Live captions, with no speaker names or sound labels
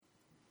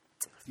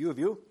A few of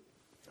you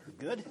are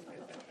good.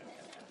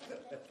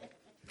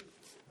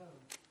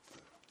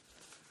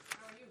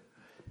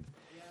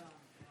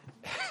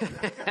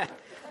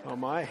 Oh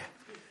my,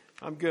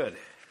 I'm good.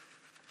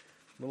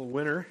 A little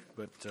winter,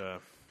 but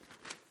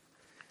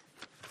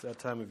it's that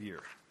time of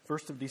year.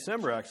 1st of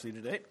December, actually,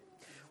 today.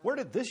 Where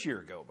did this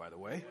year go, by the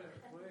way?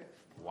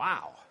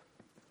 Wow,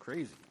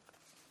 crazy.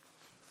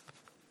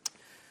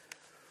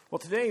 Well,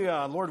 today,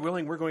 Lord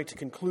willing, we're going to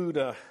conclude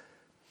a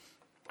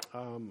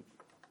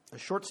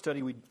short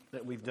study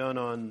that we've done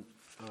on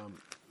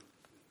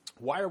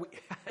why are we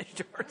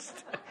short.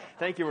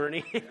 Thank you,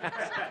 Ernie.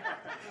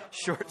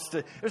 Short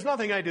study. There's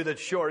nothing I do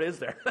that's short, is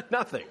there?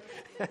 Nothing.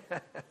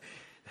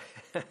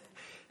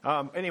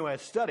 Anyway, a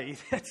study.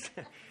 I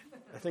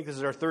think this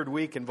is our 3rd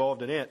week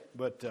involved in it.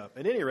 But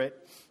at any rate,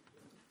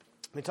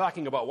 we're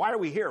talking about why are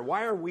we here?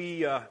 Why are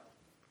we,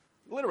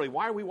 literally,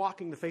 why are we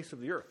walking the face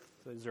of the earth?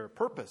 Is there a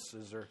purpose?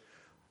 Is there,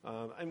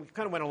 and we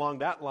kind of went along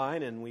that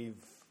line, and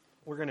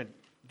we're going to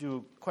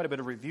do quite a bit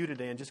of review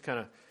today and just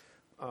kind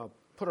of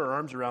put our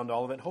arms around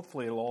all of it.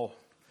 Hopefully it'll all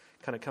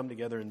kind of come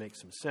together and make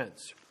some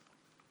sense.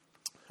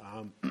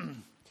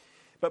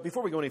 But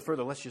before we go any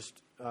further, let's just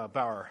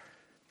bow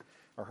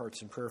our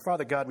hearts in prayer.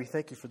 Father God, we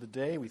thank you for the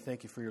day. We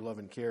thank you for your love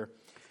and care.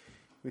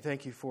 We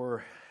thank you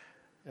for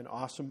an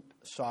awesome,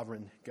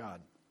 sovereign God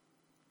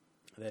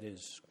that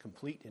is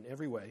complete in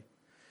every way,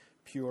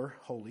 pure,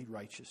 holy,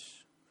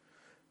 righteous,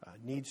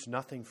 needs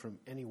nothing from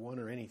anyone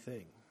or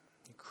anything.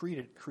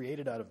 He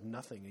created out of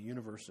nothing a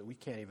universe that we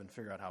can't even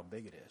figure out how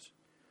big it is.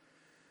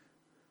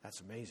 That's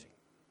amazing.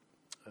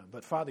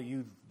 But Father,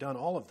 you've done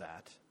all of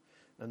that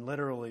and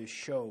literally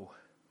show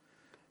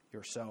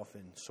yourself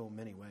in so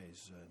many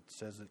ways. It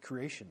says that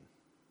creation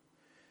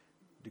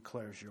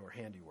declares your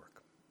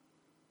handiwork.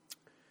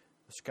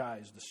 The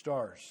skies, the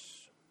stars,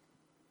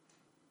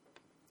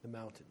 the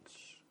mountains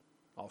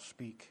all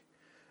speak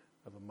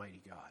of a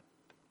mighty God.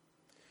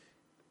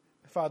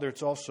 Father,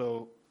 it's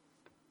also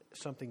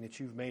something that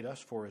you've made us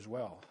for as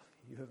well.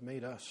 You have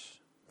made us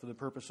for the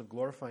purpose of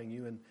glorifying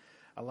you and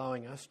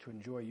allowing us to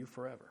enjoy you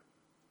forever.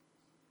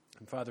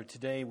 And Father,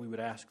 today we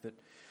would ask that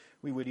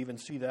we would even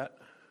see that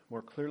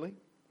more clearly,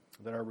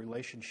 that our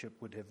relationship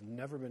would have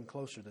never been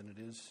closer than it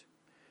is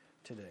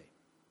today.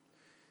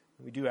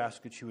 And we do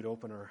ask that you would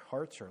open our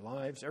hearts, our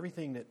lives,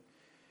 everything that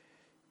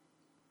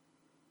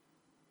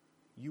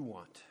you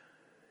want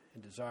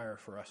and desire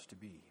for us to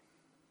be.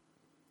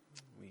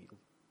 We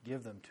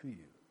give them to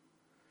you.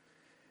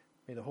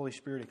 May the Holy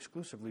Spirit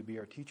exclusively be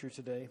our teacher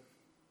today.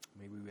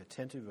 May we be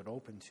attentive and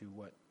open to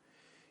what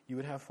you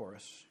would have for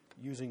us,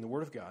 using the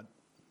Word of God,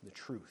 the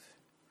truth,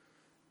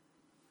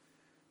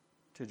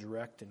 to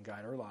direct and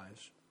guide our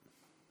lives.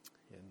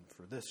 And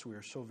for this, we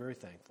are so very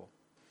thankful.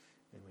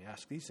 And we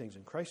ask these things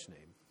in Christ's name.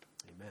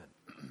 Amen.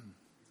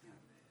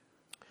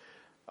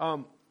 I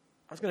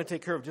was going to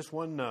take care of just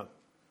one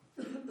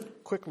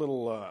quick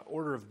little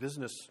order of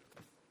business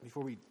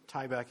before we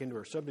tie back into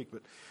our subject.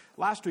 But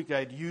last week I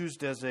had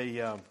used as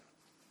an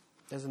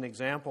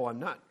example, I'm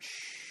not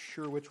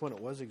sure which one it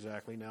was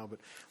exactly now, but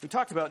we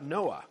talked about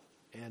Noah.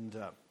 And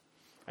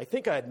I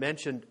think I had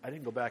mentioned, I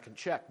didn't go back and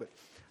check, but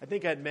I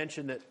think I had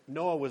mentioned that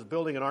Noah was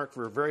building an ark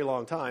for a very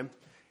long time.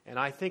 And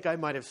I think I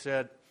might have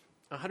said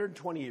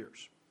 120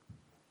 years.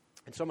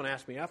 And someone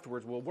asked me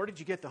afterwards, well, where did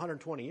you get the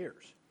 120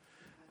 years?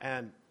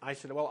 And I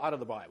said, well, out of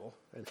the Bible.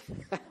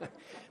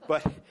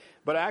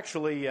 But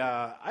actually,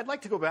 I'd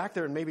like to go back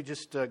there and maybe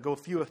just go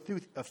through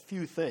a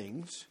few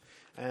things.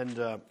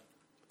 And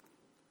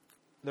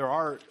there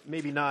are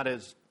maybe not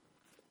as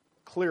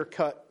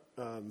clear-cut,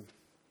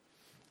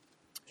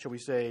 shall we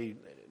say,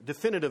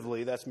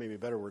 definitively, that's maybe a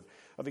better word,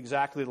 of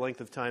exactly the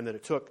length of time that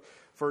it took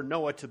for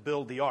Noah to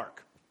build the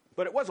ark.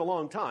 But it was a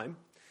long time.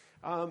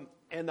 And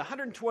the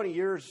 120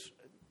 years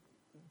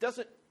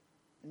doesn't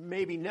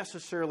maybe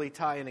necessarily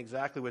tie in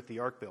exactly with the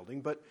ark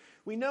building. But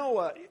we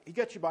know, you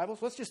got your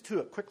Bibles? Let's just do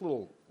a quick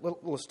little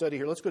study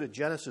here. Let's go to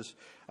Genesis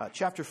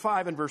chapter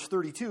 5 and verse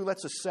 32.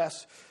 Let's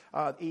assess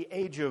the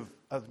age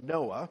of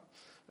Noah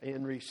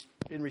in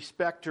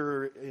respect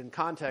or in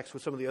context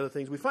with some of the other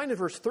things. We find in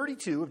verse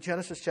 32 of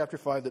Genesis chapter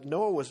 5 that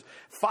Noah was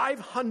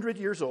 500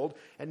 years old,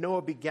 and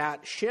Noah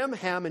begat Shem,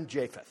 Ham, and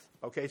Japheth.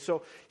 Okay,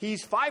 so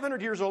he's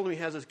 500 years old and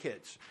he has his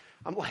kids.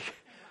 I'm like,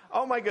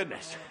 oh my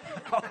goodness.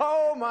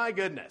 Oh my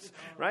goodness,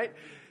 right?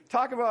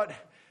 Talk about,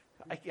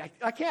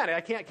 I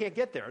can't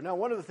get there. Now,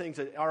 one of the things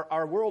that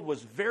our world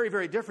was very,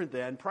 very different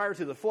then. Prior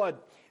to the flood,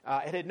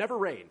 it had never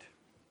rained.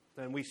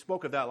 And we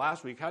spoke of that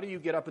last week. How do you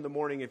get up in the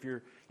morning if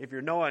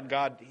you're Noah and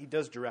God, he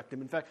does direct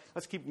him. In fact,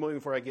 let's keep moving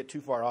before I get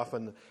too far off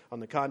on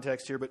the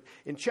context here. But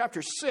in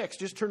chapter 6,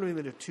 just turn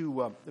with me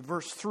to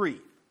verse 3,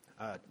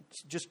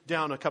 just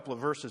down a couple of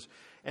verses.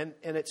 And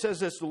it says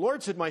this, the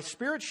Lord said, my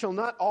spirit shall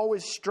not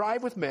always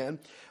strive with man,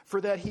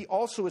 for that he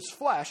also is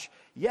flesh,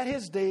 yet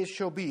his days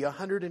shall be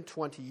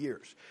 120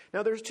 years.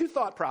 Now, there's two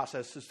thought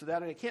processes to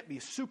that, and I can't be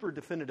super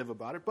definitive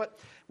about it, but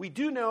we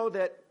do know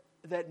that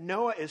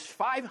Noah is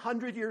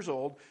 500 years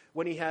old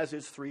when he has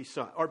his 3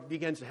 sons, or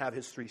begins to have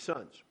his 3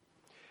 sons.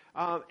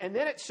 And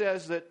then it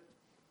says that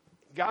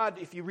God,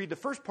 if you read the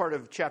first part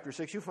of chapter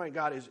 6, you find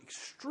God is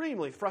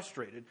extremely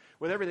frustrated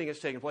with everything that's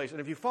taken place. And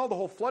if you follow the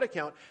whole flood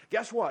account,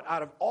 guess what?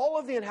 Out of all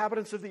of the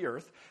inhabitants of the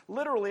earth,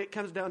 literally it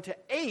comes down to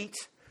 8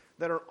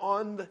 that are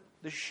on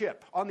the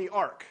ship, on the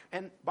ark.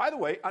 And by the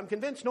way, I'm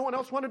convinced no one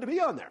else wanted to be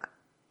on there.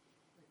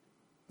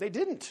 They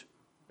didn't.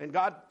 And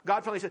God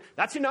finally said,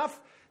 that's enough.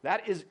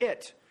 That is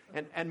it.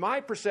 And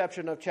my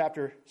perception of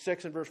chapter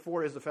 6 and verse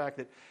 4 is the fact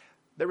that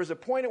there was a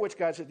point at which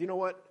God said, you know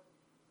what?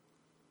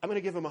 I'm going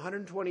to give them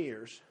 120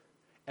 years,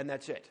 and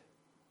that's it.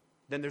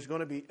 Then there's going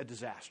to be a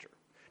disaster.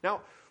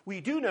 Now, we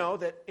do know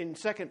that in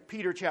 2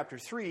 Peter chapter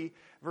 3,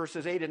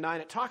 verses 8 and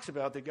 9, it talks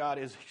about that God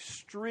is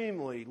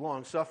extremely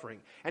long-suffering,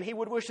 and he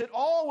would wish that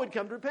all would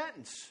come to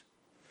repentance.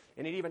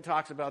 And it even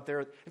talks about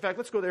there, in fact,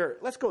 let's go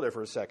there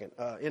for a second,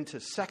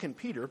 into 2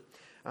 Peter.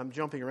 I'm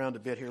jumping around a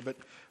bit here, but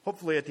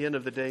hopefully at the end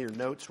of the day, your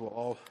notes will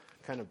all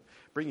kind of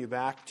bring you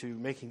back to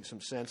making some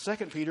sense.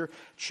 2 Peter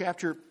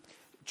chapter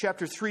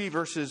 3,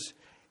 verses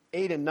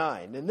 8 and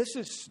 9. And this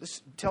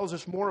tells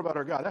us more about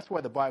our God. That's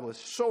why the Bible is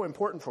so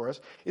important for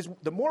us, is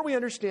the more we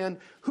understand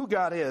who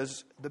God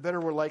is, the better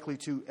we're likely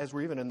to, as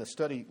we're even in the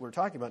study we're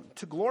talking about,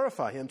 to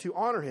glorify him, to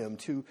honor him,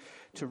 to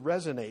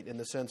resonate in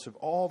the sense of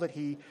all that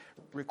he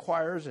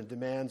requires and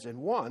demands and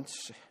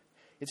wants.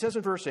 It says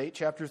in verse 8,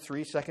 chapter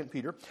 3, 2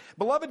 Peter,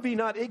 "Beloved, be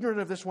not ignorant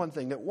of this one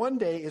thing, that one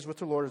day is with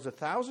the Lord as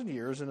 1,000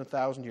 years, and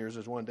 1,000 years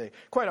is one day."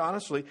 Quite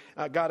honestly,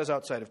 God is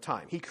outside of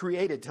time. He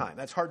created time.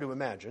 That's hard to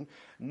imagine.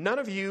 None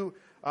of you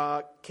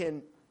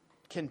can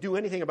do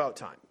anything about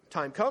time.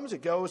 Time comes,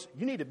 it goes.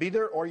 You need to be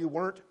there, or you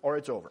weren't, or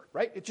it's over.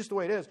 Right? It's just the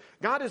way it is.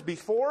 God is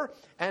before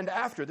and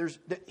after.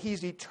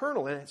 He's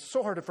eternal, and it's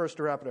so hard for us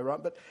to wrap it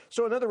around. But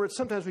so, in other words,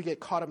 sometimes we get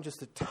caught up in just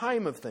the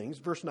time of things.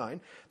 Verse 9: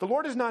 "The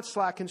Lord is not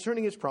slack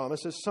concerning his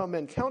promise, as some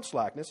men count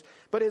slackness,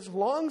 but is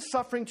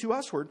long-suffering to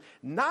usward,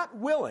 not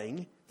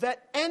willing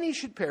that any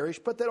should perish,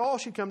 but that all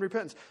should come to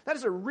repentance." That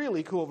is a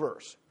really cool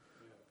verse.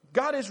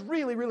 God is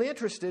really, really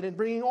interested in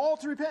bringing all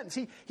to repentance.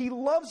 He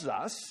loves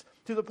us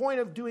to the point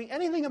of doing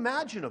anything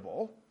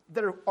imaginable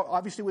that are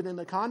obviously within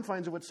the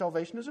confines of what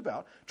salvation is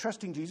about,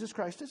 trusting Jesus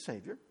Christ as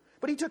Savior.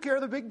 But he took care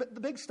of the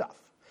big stuff.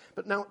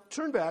 But now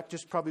turn back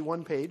just probably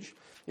one page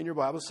in your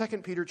Bible,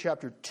 2 Peter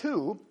chapter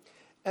 2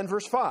 and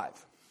verse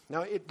 5.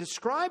 Now it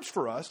describes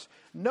for us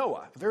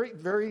Noah. Very,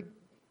 very,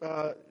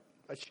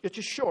 it's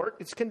just short,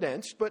 it's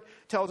condensed, but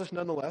tells us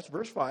nonetheless,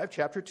 verse 5,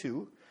 chapter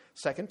 2,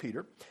 2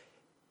 Peter.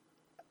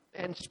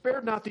 "And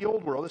spared not the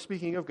old world,"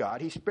 speaking of God,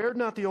 he spared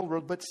not the old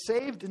world, but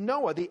saved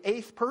Noah, the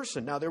 8th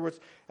person. Now, there was,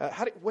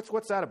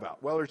 what's that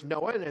about? Well, there's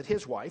Noah, and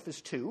his wife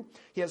is 2.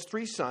 He has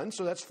 3 sons,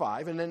 so that's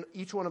 5. And then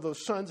each one of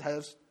those sons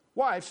has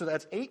wives, so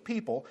that's 8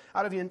 people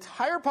out of the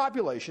entire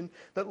population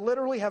that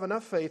literally have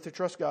enough faith to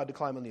trust God to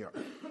climb on the ark.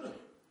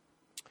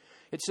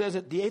 It says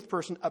that the 8th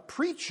person, a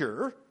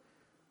preacher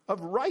of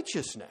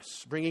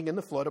righteousness, bringing in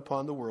the flood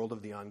upon the world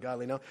of the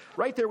ungodly. Now,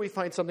 right there we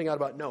find something out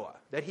about Noah,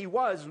 that he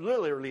was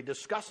literally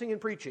discussing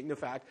and preaching the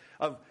fact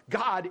of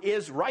God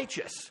is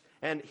righteous,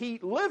 and he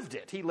lived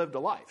it. He lived a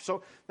life.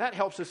 So that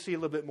helps us see a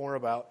little bit more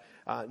about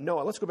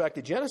Noah. Let's go back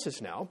to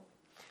Genesis now,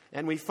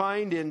 and we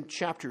find in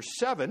chapter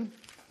 7,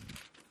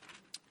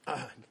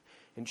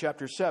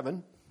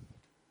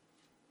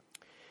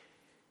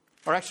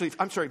 or actually,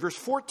 I'm sorry, verse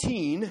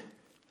 14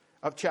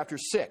 of chapter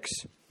 6.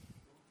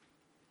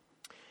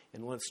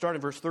 And let's start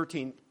in verse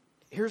 13.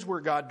 Here's where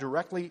God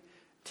directly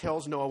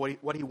tells Noah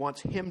what he wants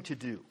him to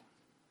do.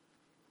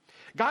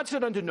 "God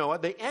said unto Noah,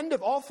 The end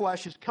of all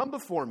flesh is come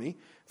before me,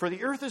 for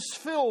the earth is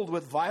filled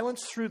with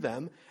violence through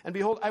them, and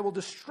behold, I will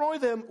destroy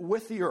them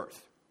with the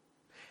earth.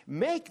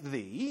 Make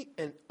thee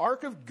an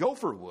ark of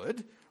gopher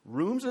wood,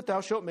 rooms that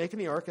thou shalt make in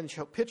the ark, and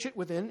shalt pitch it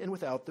within and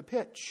without the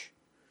pitch.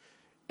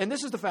 And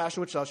this is the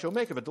fashion which thou shalt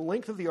make of it. The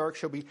length of the ark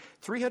shall be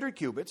 300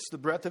 cubits, the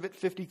breadth of it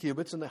 50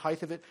 cubits, and the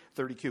height of it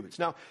 30 cubits.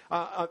 Now,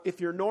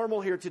 if you're normal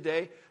here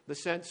today, the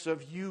sense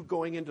of you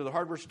going into the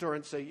hardware store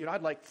and say,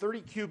 I'd like 30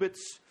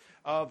 cubits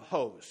of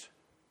hose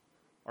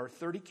or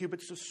 30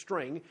 cubits of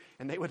string,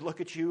 and they would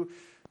look at you.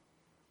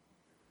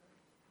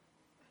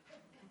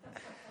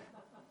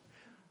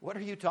 What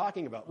are you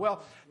talking about?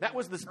 Well, that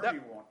was the stuff.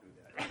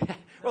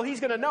 Well,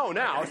 he's going to know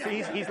now. So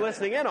he's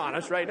listening in on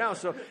us right now.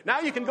 So now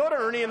you can go to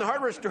Ernie in the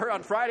hardware store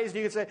on Fridays and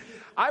you can say,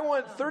 I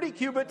want 30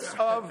 cubits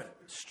of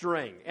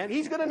string. And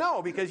he's going to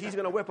know because he's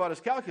going to whip out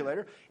his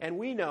calculator. And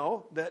we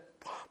know that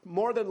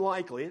more than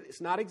likely,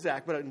 it's not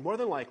exact, but more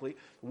than likely,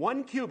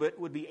 1 cubit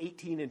would be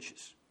 18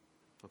 inches.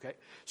 Okay?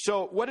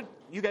 So what did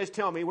you guys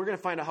tell me? We're going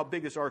to find out how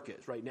big this ark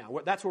is right now.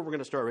 That's where we're going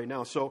to start right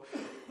now. So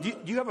do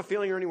you have a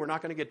feeling, Ernie, we're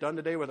not going to get done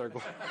today with our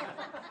goal?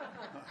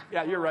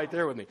 Yeah, you're right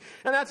there with me.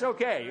 And that's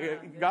okay.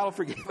 God will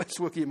forgive us.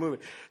 We'll keep moving.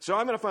 So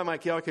I'm going to find my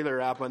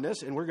calculator app on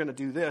this, and we're going to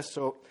do this.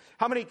 So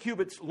how many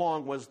cubits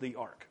long was the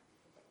ark?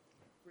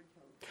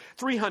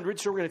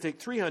 300. So we're going to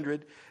take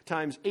 300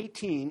 times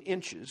 18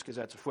 inches, because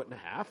that's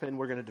 1.5 feet, and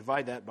we're going to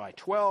divide that by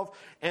 12.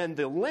 And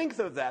the length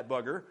of that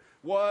bugger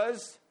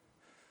was...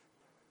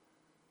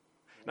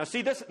 Now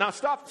see this. Now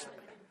stop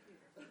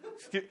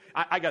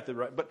I got the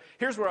right. But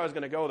here's where I was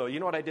going to go, though. You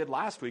know what I did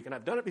last week, and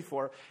I've done it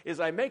before, is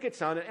I make it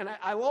sound, and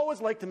I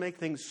always like to make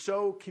things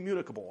so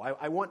communicable.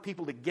 I want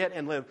people to get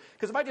and live.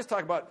 Because if I just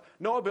talk about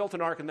Noah built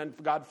an ark and then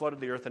God flooded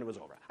the earth and it was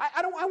over,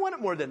 I want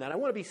it more than that. I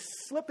want to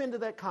slip into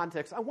that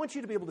context. I want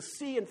you to be able to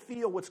see and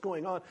feel what's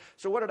going on.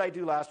 So what did I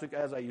do last week,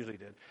 as I usually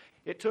did?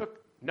 It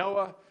took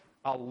Noah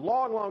a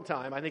long, long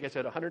time. I think I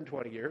said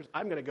 120 years.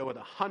 I'm going to go with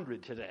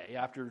 100 today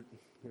after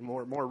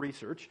more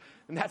research.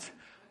 And that's,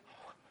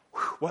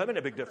 well, that made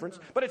a big difference.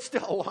 But it's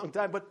still a long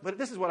time. But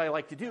this is what I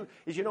like to do,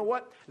 is you know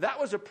what? That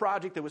was a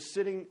project that was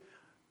sitting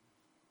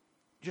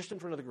just in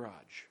front of the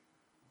garage.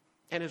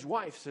 And his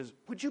wife says,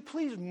 would you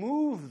please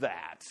move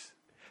that?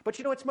 But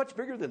you know, it's much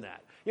bigger than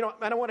that. You know,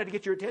 and I wanted to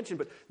get your attention,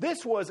 but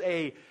this was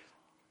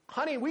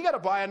honey, we got to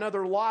buy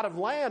another lot of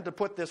land to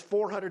put this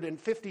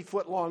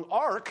 450-foot-long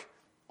ark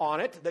on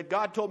it that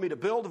God told me to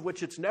build, of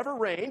which it's never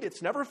rained,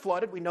 it's never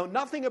flooded. We know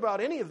nothing about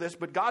any of this,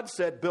 but God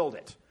said build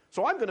it.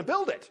 So I'm going to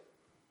build it.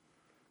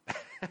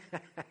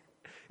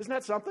 Isn't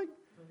that something?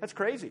 That's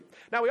crazy.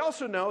 Now, we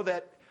also know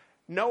that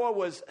Noah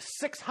was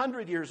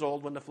 600 years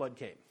old when the flood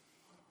came.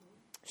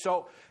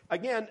 So,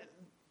 again,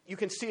 you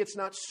can see it's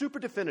not super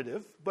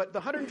definitive, but the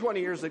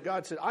 120 years that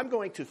God said, I'm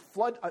going to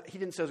flood, he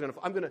didn't say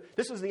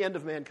this is the end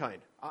of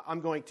mankind.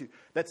 I'm going to,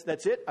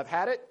 that's it, I've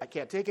had it, I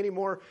can't take any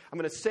more. I'm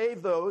going to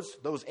save those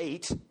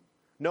 8,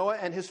 Noah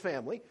and his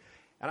family,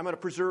 and I'm going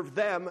to preserve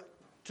them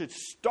to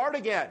start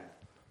again.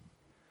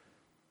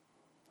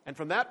 And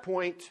from that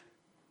point,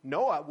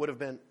 Noah would have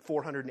been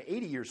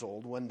 480 years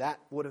old when that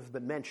would have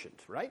been mentioned,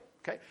 right?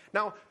 Okay.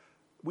 Now,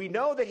 we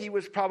know that he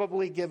was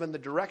probably given the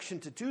direction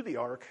to do the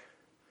ark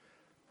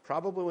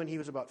probably when he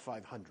was about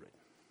 500.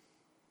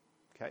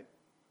 Okay?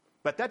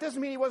 But that doesn't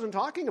mean he wasn't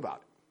talking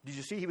about it. Did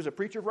you see he was a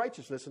preacher of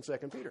righteousness in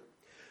 2 Peter?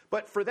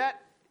 But for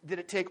that, did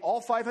it take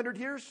all 500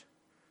 years?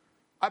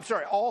 I'm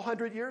sorry, all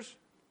 100 years?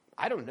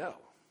 I don't know.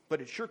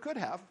 But it sure could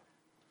have.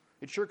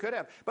 It sure could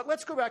have. But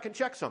let's go back and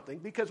check something,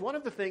 because one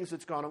of the things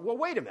that's gone on, well,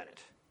 wait a minute.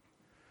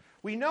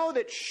 We know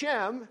that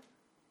Shem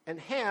and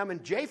Ham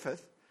and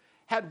Japheth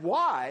had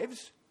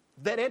wives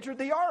that entered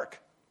the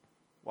ark.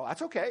 Well,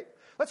 that's okay.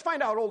 Let's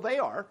find out how old they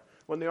are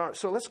when they are.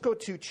 So let's go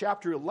to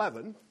chapter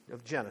 11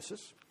 of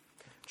Genesis.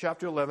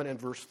 Chapter 11 and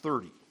verse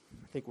 30.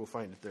 I think we'll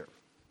find it there.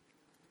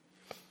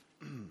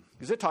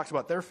 Because it talks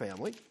about their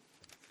family.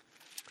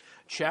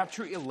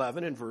 Chapter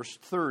 11 and verse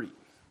 30.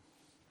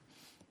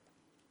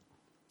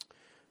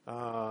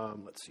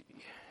 Let's see.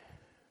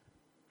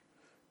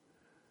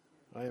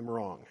 I am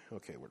wrong.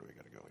 Okay, where do we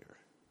got to go here?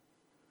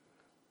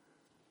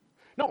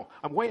 No,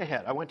 I'm way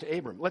ahead. I went to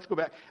Abram. Let's go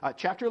back.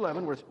 Chapter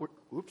 11. Oops,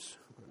 I'm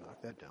going to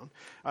knock that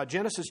down.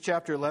 Genesis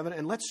chapter 11,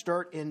 and let's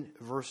start in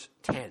verse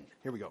 10.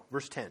 Here we go,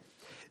 verse 10.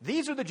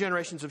 These are the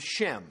generations of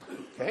Shem.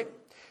 Okay,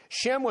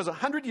 Shem was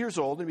 100 years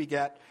old and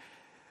begat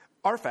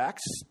Arphax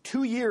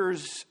 2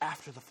 years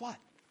after the flood.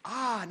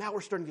 Now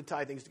we're starting to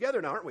tie things together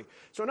now, aren't we?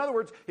 So in other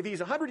words, if he's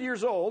 100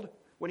 years old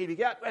when he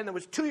begat, and it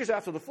was 2 years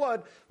after the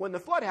flood, when the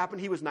flood happened,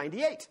 he was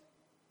 98.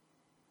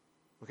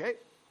 Okay?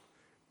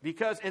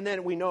 And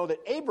then we know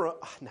that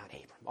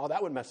that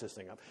would mess this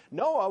thing up.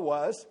 Noah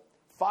was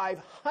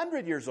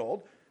 500 years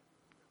old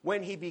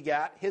when he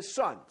begat his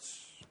sons.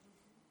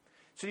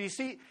 So you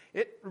see,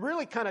 it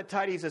really kind of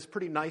tidies us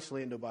pretty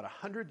nicely into about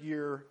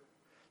 100-year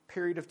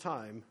period of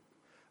time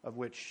of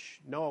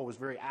which Noah was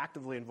very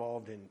actively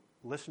involved in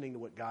listening to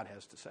what God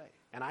has to say.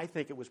 And I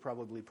think it was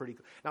probably pretty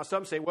cool. Now,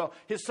 some say, well,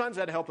 his sons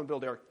had to help him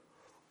build the ark.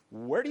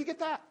 Where do you get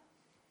that?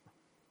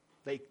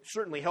 They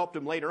certainly helped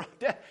him later on.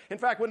 In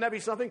fact, wouldn't that be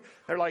something?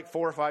 They're like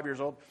 4 or 5 years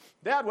old.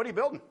 Dad, what are you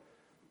building?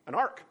 An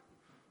ark.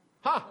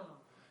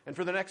 And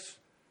for the next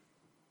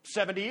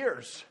 70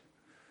 years,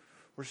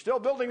 we're still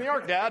building the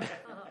ark, Dad.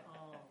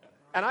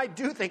 And I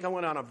do think I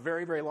went on a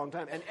very, very long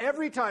time. And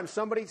every time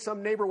some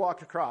neighbor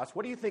walked across,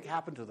 what do you think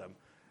happened to them?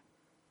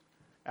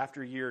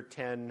 After year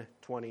 10,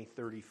 20,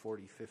 30,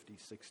 40, 50,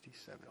 60,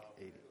 70,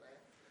 80.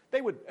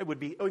 It would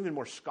be even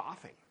more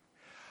scoffing.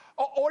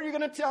 Or you're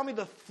going to tell me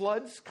the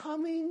flood's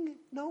coming,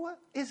 Noah?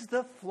 Is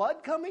the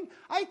flood coming?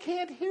 I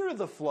can't hear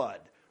the flood.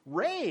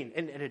 Rain.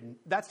 And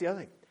that's the other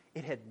thing.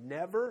 It had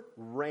never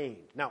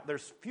rained. Now,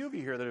 there's a few of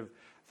you here that have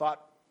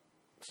thought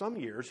some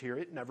years here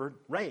it never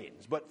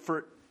rains. But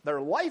for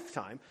their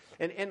lifetime,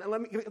 and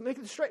let me make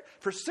it straight.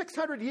 For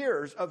 600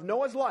 years of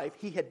Noah's life,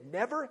 he had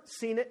never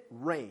seen it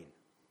rain.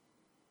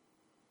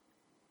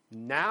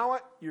 Now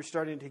you're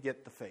starting to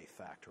get the faith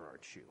factor,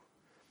 aren't you?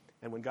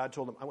 And when God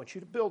told him, I want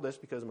you to build this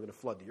because I'm going to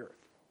flood the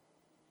earth.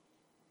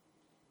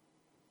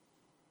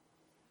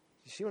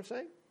 You see what I'm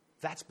saying?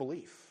 That's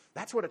belief.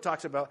 That's what it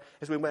talks about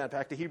as we went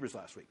back to Hebrews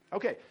last week.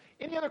 Okay,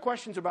 any other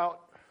questions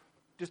about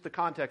just the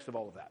context of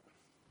all of that?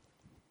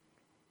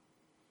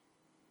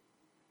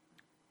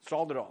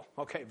 Solved it all.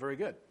 Okay, very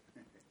good.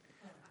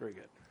 Very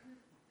good.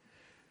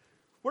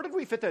 Where did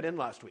we fit that in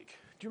last week?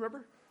 Do you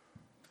remember?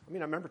 I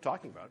remember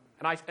talking about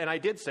it. And I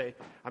did say,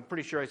 I'm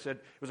pretty sure I said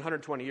it was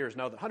 120 years.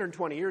 Now, the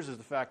 120 years is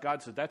the fact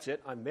God said, that's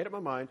it. I made up my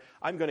mind.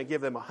 I'm going to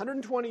give them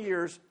 120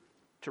 years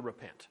to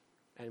repent.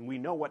 And we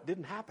know what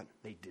didn't happen.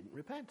 They didn't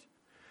repent.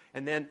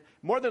 And then,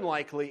 more than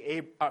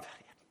likely,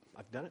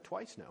 I've done it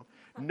twice now.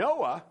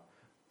 Noah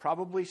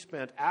probably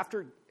spent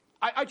after,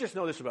 I just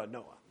know this about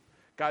Noah.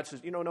 God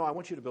says, Noah, I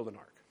want you to build an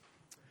ark.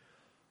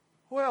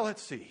 Well,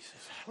 let's see. He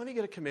says, let me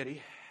get a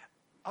committee.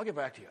 I'll get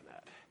back to you on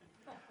that.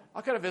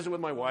 I'll kind of visit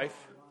with my wife.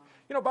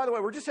 By the way,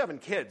 we're just having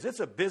kids. It's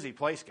a busy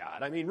place,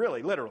 God. I mean,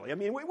 really, literally. I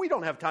mean, we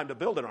don't have time to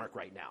build an ark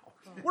right now.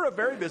 We're a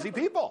very busy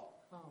people.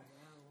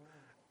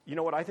 You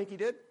know what I think he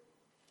did?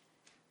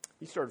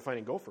 He started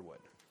finding gopher wood.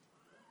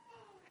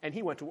 And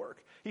he went to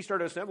work. He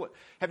started assembling.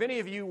 Have any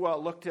of you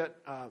looked at,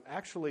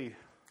 actually,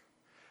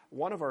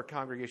 one of our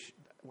congregation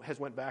has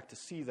went back to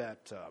see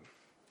that.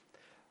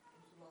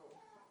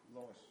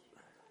 Lois.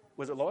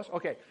 Was it Lois?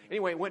 Okay.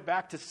 Anyway, went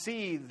back to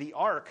see the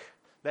ark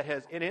that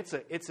has, and it's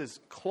as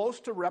close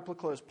to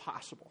replica as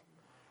possible.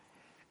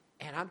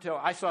 And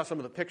I saw some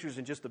of the pictures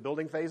in just the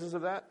building phases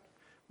of that.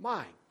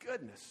 My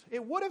goodness,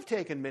 it would have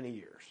taken many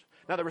years.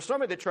 Now, there was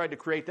somebody that tried to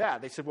create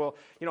that. They said, well,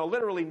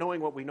 literally knowing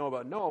what we know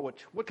about Noah,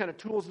 what kind of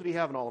tools did he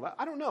have and all of that?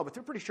 I don't know, but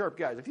they're pretty sharp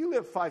guys. If you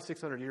live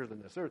 500-600 years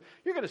in this earth,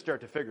 you're going to start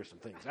to figure some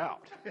things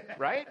out,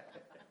 right?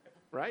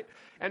 Right?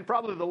 And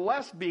probably the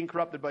less being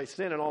corrupted by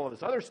sin and all of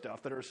this other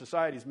stuff that our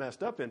society's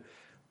messed up in,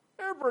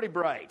 they're pretty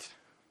bright.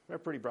 They're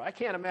pretty bright. I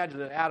can't imagine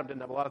that Adam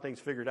didn't have a lot of things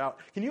figured out.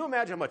 Can you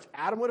imagine how much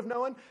Adam would have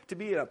known to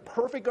be in a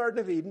perfect Garden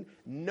of Eden,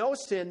 no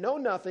sin, no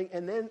nothing,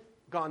 and then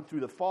gone through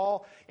the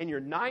fall, and you're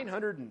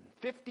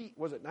 950,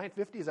 was it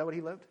 950? Is that what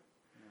he lived?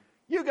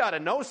 Yeah. You got to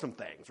know some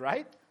things,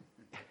 right?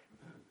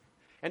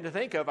 And to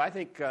think of, I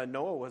think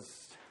Noah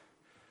was,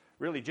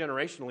 really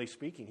generationally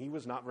speaking, he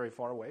was not very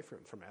far away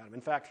from Adam.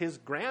 In fact, his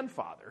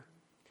grandfather,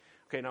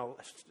 okay, now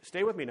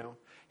stay with me now.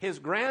 His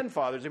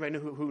grandfather, does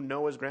anybody know who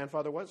Noah's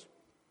grandfather was?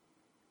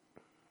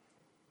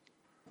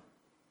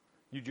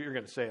 You're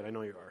going to say it, I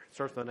know you are. It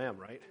starts with an M,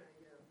 right?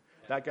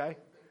 That guy?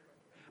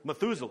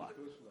 Methuselah.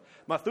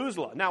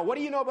 Now, what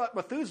do you know about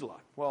Methuselah?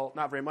 Well,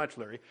 not very much,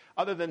 Larry,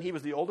 other than he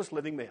was the oldest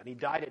living man. He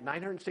died at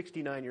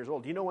 969 years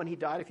old. Do you know when he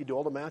died? If you do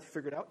all the math, you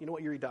figure it out. You know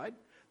what year he died?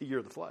 The year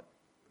of the flood.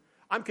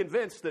 I'm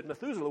convinced that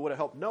Methuselah would have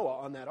helped Noah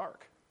on that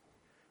ark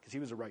because he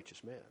was a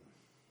righteous man.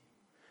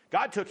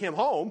 God took him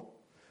home,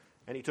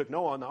 and he took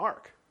Noah on the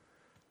ark.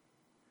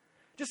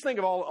 Just think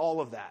of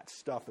all of that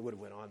stuff that would have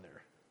went on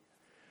there.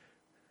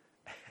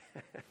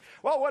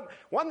 Well,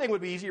 one thing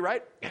would be easy,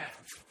 right?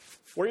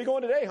 Where are you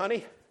going today,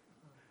 honey?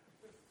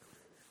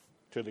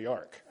 To the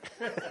ark.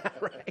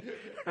 Right.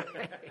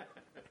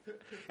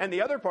 And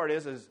the other part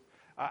is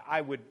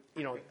I would,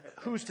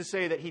 who's to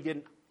say that he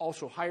didn't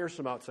also hire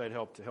some outside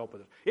help to help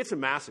with it? It's a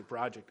massive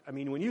project. I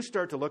mean, when you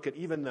start to look at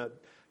even the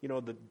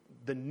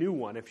new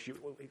one, if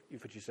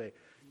you say,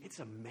 it's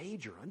a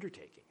major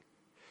undertaking.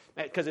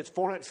 Because it's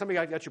 400,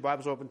 somebody got your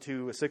Bibles open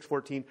to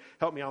 614.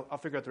 Help me, I'll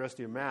figure out the rest of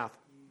your math.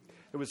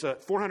 It was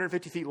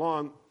 450 feet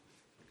long,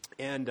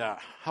 and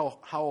how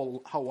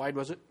wide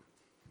was it?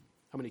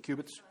 How many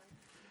cubits?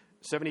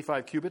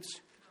 75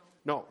 cubits?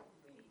 No.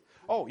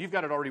 Oh, you've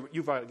got it already.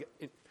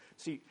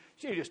 See,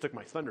 you just took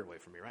my thunder away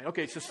from me, right?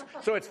 Okay,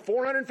 so it's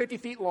 450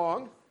 feet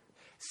long,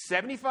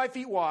 75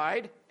 feet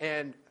wide,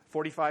 and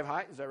 45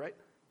 high. Is that right?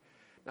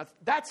 Now,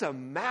 that's a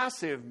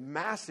massive,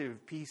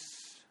 massive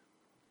piece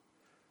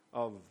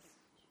of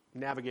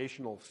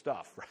navigational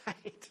stuff,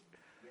 right?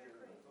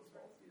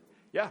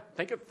 Yeah,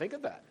 think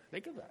of that.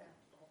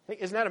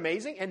 Isn't that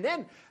amazing? And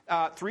then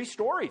 3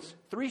 stories.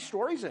 3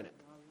 stories in it.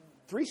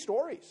 3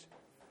 stories.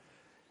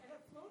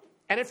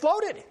 And it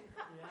floated.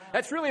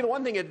 That's really the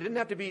one thing. It didn't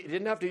have to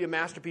be a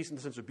masterpiece in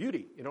the sense of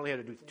beauty. It only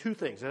had to do 2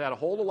 things. It had to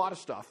hold a lot of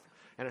stuff,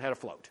 and it had to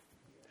float.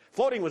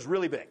 Floating was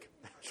really big.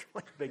 It's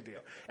really a big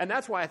deal. And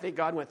that's why I think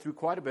God went through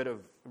quite a bit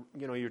of,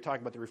 you're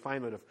talking about the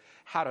refinement of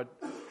how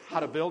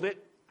to build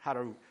it, how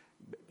to,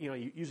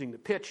 using the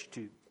pitch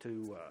to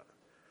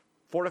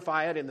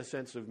fortify it in the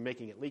sense of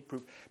making it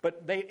leak-proof.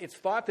 But it's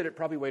thought that it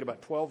probably weighed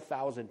about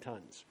 12,000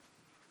 tons.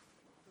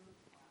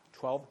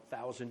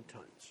 12,000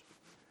 tons.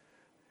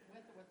 With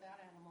or without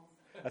animals?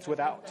 That's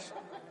without.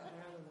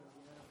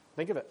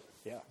 Think of it,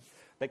 yeah.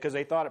 Because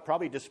they thought it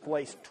probably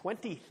displaced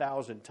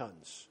 20,000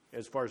 tons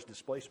as far as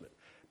displacement.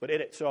 But it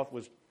itself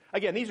was,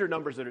 again, these are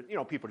numbers that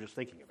are, people are just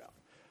thinking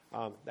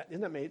about. Isn't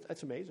that amazing?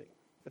 That's amazing.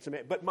 That's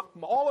amazing. But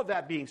all of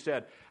that being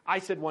said, I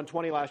said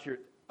 120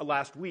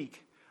 last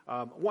week.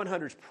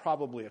 100 is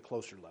probably a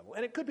closer level.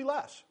 And it could be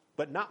less,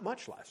 but not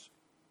much less.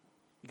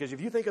 Because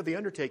if you think of the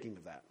undertaking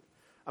of that,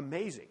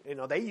 amazing.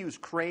 They use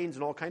cranes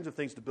and all kinds of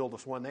things to build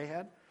this one they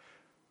had.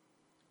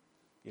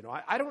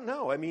 I don't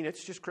know. I mean,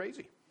 it's just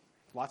crazy.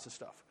 Lots of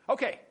stuff.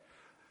 Okay.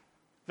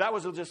 That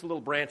was just a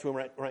little branch we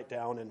went right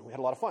down, and we had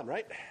a lot of fun,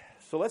 right?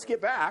 So let's get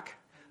back.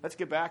 Let's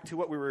get back to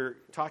what we were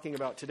talking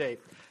about today.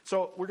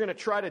 So we're going to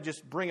try to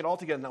just bring it all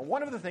together. Now,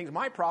 one of the things,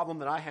 my problem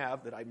that I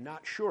have that I'm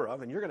not sure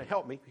of, and you're going to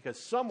help me because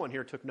someone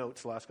here took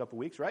notes the last couple of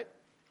weeks, right?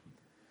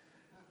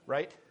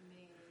 Right?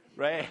 Maybe.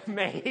 Right?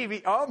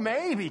 Maybe. Oh,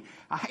 maybe.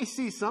 I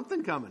see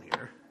something coming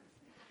here.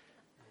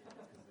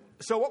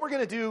 So what we're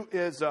going to do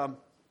is, so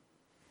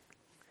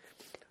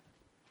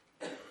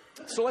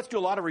let's do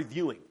a lot of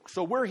reviewing.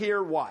 So we're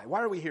here, why?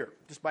 Why are we here?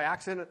 Just by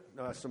accident?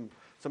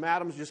 Some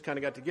atoms just kind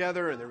of got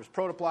together, and there was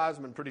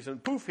protoplasm, and pretty soon,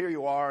 poof, here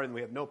you are, and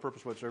we have no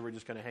purpose whatsoever. We're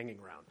just kind of hanging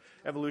around.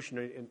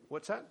 Evolutionary,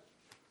 what's that?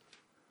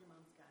 Your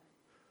mom's got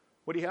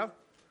it. What do you have?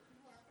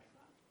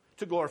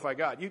 To glorify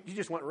God. You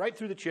just went right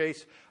through the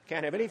chase.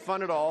 Can't have any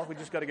fun at all. We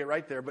just got to get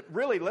right there. But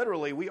really,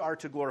 literally, we are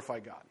to glorify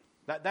God.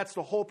 That's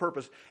the whole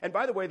purpose. And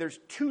by the way, there's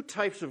two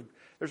facets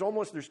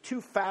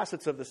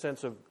of the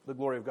sense of the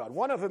glory of God.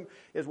 One of them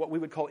is what we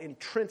would call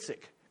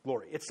intrinsic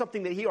glory. It's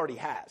something that he already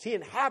has. He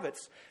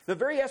inhabits the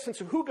very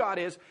essence of who God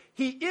is.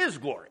 He is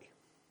glory.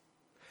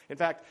 In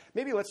fact,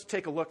 maybe let's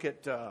take a look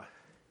at, let's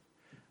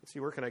see,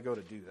 where can I go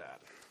to do that?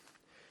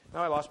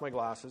 Now I lost my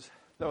glasses.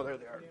 No, there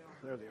they are.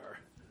 There they are.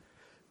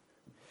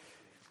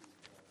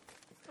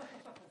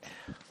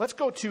 Let's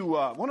go to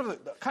one of the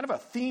kind of a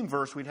theme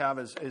verse we'd have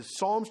is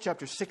Psalms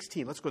chapter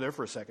 16. Let's go there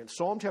for a second.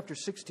 Psalm chapter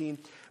 16,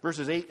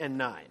 verses 8 and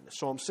 9.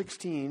 Psalm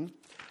 16,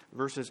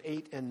 verses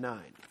 8 and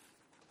 9.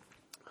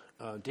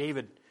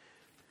 David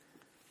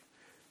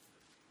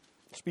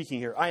speaking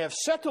here. I have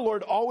set the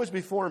Lord always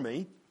before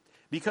me.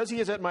 Because he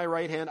is at my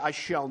right hand, I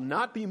shall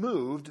not be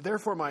moved.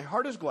 Therefore my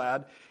heart is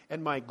glad,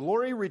 and my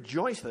glory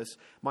rejoiceth.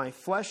 My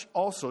flesh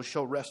also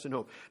shall rest in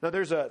hope. Now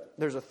there's a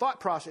thought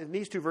process in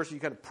these two verses. You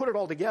kind of put it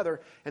all together,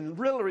 and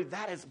really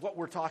that is what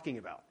we're talking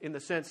about, in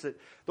the sense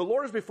that the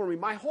Lord is before me.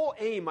 My whole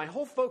aim, my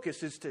whole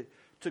focus is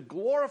to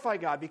glorify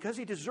God because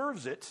he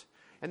deserves it.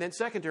 And then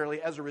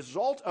secondarily, as a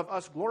result of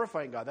us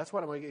glorifying God, that's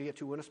what I'm going to get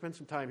to. We're going to spend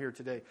some time here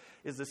today,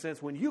 is the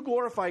sense when you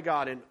glorify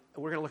God, and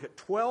we're going to look at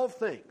 12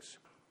 things,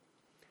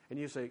 and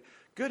you say,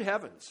 good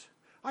heavens,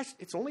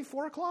 it's only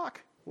 4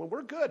 o'clock. Well,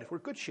 we're good. We're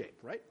good shape,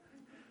 right?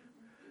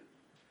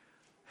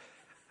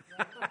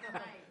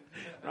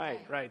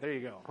 Right. There you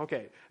go.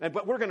 Okay.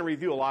 But we're going to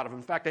review a lot of them.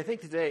 In fact, I think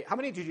today, how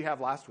many did you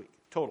have last week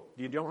total?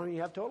 Do you know how many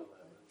you have total?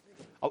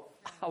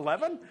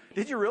 11?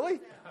 Did you really?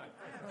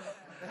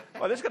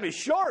 Well, this is going to be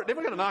short. Then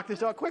we're going to knock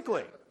this out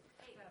quickly.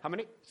 How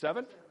many?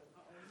 7?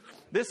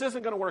 This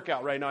isn't going to work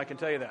out right now, I can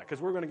tell you that,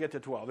 because we're going to get to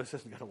 12. This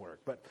isn't going to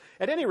work. But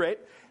at any rate,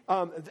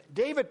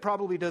 David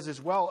probably does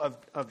as well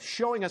of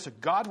showing us a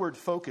Godward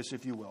focus,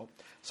 if you will,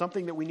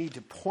 something that we need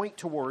to point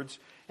towards,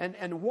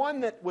 and one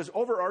that was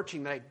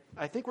overarching that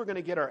I think we're going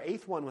to get our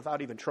 8th one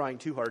without even trying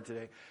too hard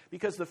today,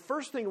 because the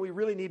first thing we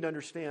really need to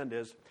understand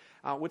is,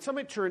 would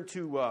somebody turn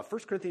to 1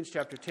 Corinthians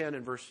chapter 10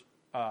 and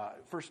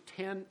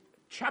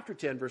chapter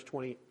 10, verse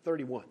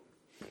 31.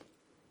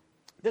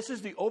 This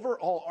is the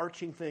overall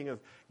arching thing of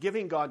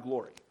giving God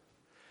glory.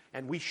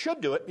 And we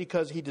should do it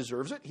because he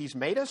deserves it. He's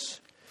made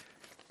us.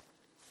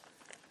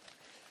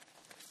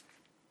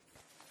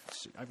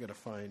 Let's see, I've got to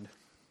find.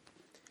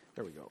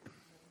 There we go.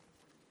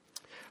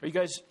 Are you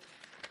guys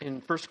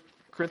in 1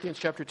 Corinthians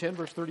chapter 10,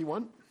 verse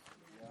 31?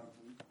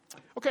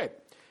 Okay.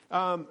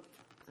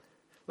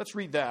 Let's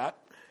read that.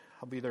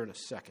 I'll be there in a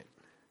second.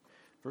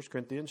 1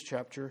 Corinthians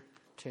chapter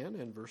 10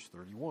 and verse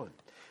 31.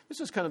 This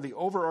is kind of the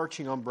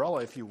overarching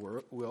umbrella, if you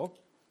will,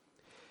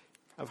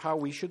 of how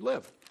we should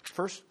live.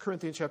 1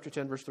 Corinthians chapter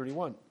 10, verse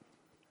 31.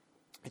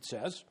 It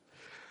says,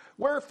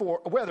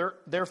 whether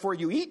therefore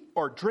you eat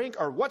or drink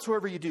or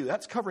whatsoever you do,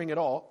 that's covering it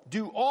all,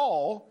 do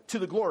all to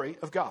the glory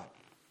of God.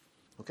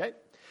 Okay?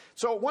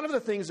 So one of the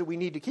things that we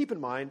need to keep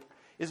in mind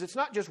is it's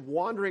not just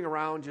wandering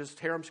around, just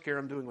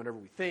harem-scarum, doing whatever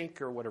we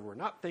think or whatever we're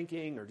not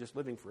thinking, or just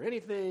living for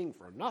anything,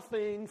 for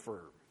nothing,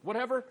 for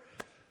whatever.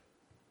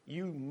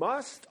 You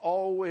must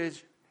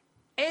always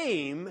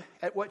aim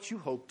at what you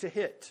hope to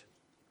hit.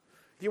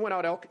 You went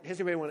out elk. Has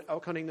anybody went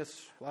elk hunting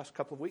this last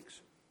couple of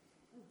weeks?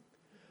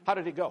 How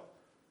did it go?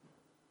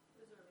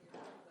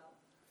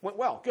 Went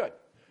well.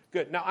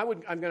 Good. Now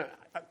I'm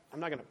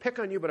not going to pick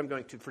on you, but I'm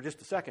going to for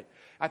just a second.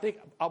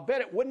 I'll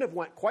bet it wouldn't have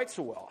went quite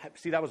so well.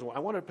 See, that was I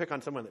wanted to pick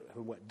on someone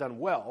who done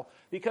well,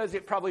 because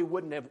it probably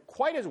wouldn't have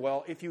quite as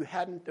well if you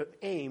hadn't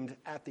aimed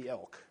at the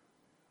elk.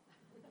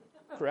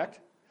 Correct?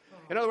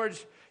 In other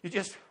words, you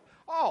just,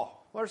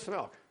 there's some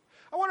elk.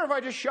 I wonder if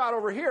I just shot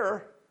over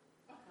here,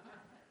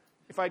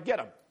 if I'd get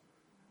them.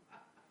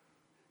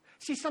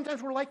 See,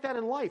 sometimes we're like that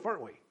in life,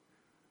 aren't we?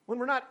 When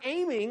we're not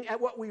aiming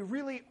at what we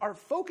really are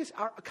focused,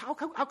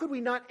 how could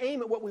we not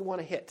aim at what we want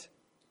to hit?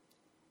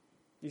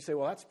 You say,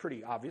 well, that's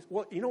pretty obvious.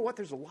 Well, you know what?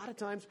 There's a lot of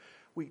times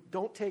we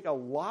don't take a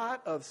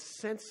lot of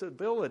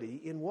sensibility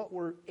in what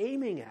we're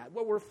aiming at,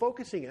 what we're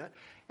focusing at.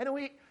 And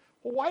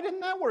why didn't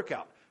that work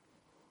out?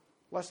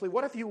 Leslie,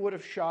 what if you would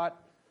have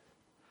shot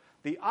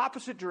the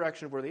opposite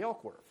direction of where the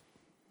elk were?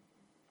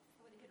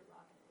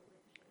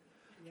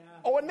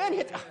 And then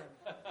hit.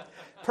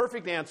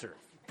 Perfect answer,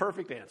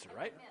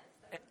 right?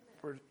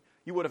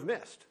 You would have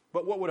missed.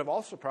 But what would have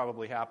also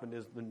probably happened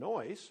is the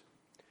noise,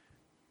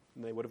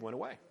 and they would have went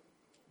away.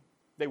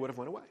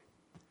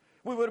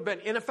 We would have been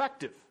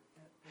ineffective.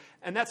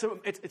 And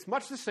it's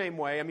much the same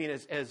way. I mean,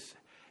 as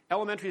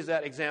elementary as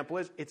that example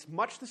is, it's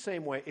much the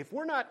same way. If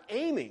we're not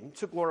aiming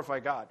to glorify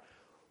God,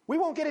 we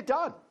won't get it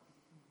done.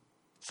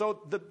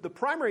 So the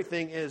primary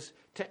thing is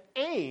to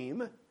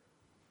aim.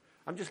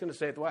 I'm just going to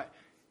say it the way.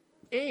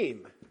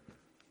 Aim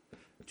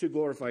to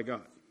glorify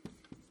God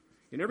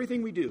in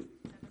everything we do.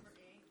 Is that number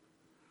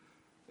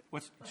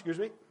 8? Excuse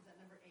me? Is that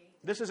number 8?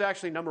 This is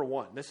actually number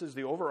one. This is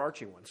the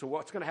overarching one. So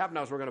what's going to happen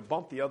now is we're going to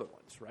bump the other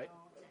ones, right?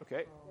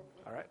 Okay?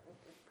 All right.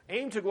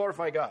 Aim to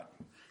glorify God.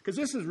 Because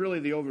this is really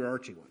the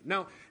overarching one.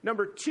 Now,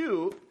 number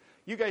two,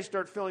 you guys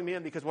start filling me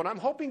in, because what I'm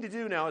hoping to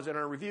do now is in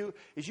our review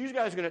is you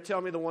guys are going to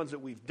tell me the ones that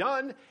we've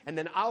done, and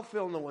then I'll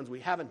fill in the ones we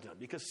haven't done,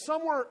 because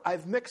somewhere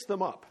I've mixed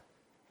them up.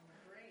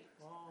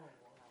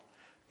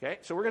 Okay,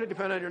 so we're going to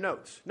depend on your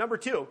notes. Number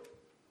two.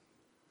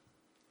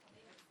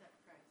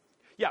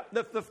 Yeah,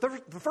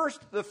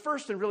 the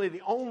first and really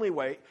the only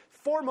way,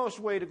 foremost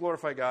way to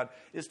glorify God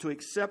is to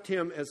accept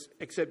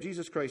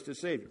Jesus Christ as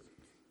Savior.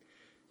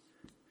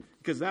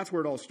 Because that's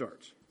where it all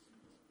starts.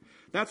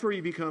 That's where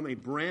you become a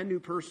brand new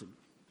person.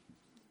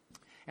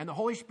 And the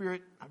Holy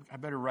Spirit, I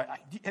better write.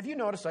 Have you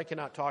noticed I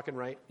cannot talk and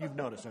write? You've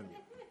noticed, haven't you?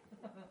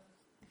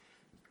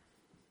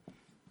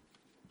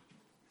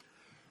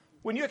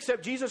 When you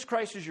accept Jesus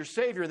Christ as your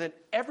Savior, then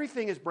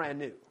everything is brand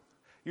new.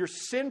 Your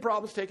sin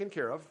problem's taken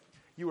care of.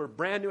 You are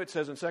brand new, it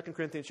says in 2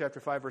 Corinthians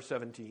chapter 5, verse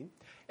 17.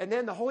 And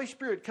then the Holy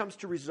Spirit comes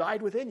to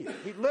reside within you.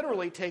 He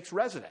literally takes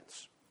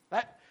residence.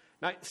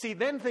 Now, see,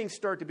 then things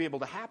start to be able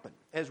to happen.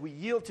 As we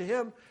yield to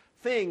Him,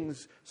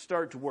 things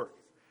start to work.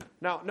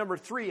 Now, number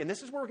three, and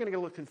this is where we're going to get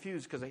a little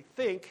confused, because I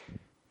think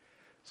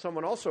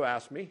someone also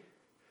asked me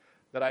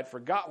that I'd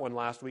forgot one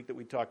last week that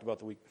we talked about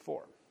the week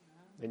before.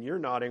 And you're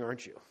nodding,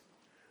 aren't you?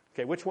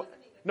 Okay, which one?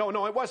 No,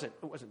 it wasn't.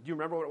 It wasn't. Do you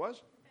remember what it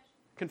was?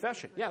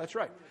 Confession. Yeah, that's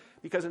right.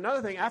 Because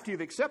another thing, after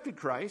you've accepted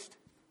Christ,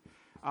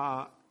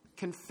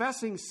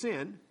 confessing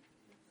sin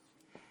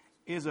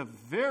is a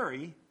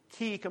very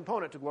key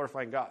component to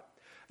glorifying God.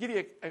 I'll give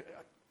you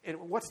and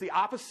what's the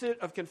opposite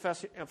of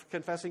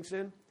confessing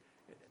sin?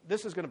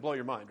 This is going to blow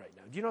your mind right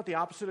now. Do you know what the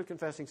opposite of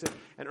confessing sin?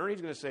 And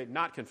Ernie's going to say,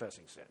 not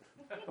confessing sin.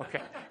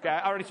 Okay,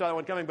 I already saw that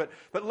one coming.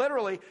 But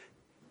literally,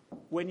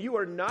 when you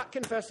are not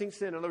confessing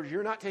sin, in other words,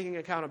 you're not taking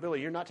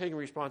accountability, you're not taking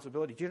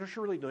responsibility, do you know what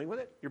you're really doing with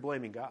it? You're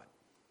blaming God.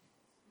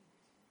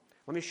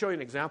 Let me show you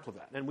an example of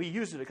that. And we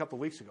used it a couple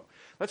of weeks ago.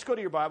 Let's go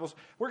to your Bibles.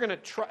 We're going to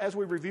try, as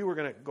we review, we're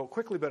going to go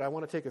quickly, but I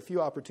want to take a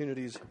few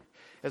opportunities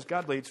as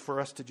God leads for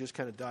us to just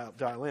kind of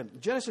dial in.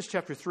 Genesis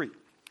chapter 3.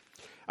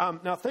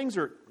 Now, things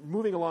are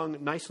moving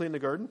along nicely in the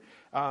garden.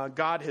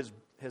 God has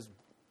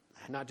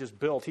not just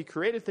built, He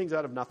created things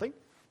out of nothing.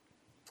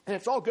 And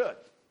it's all good,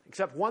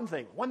 except one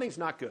thing. One thing's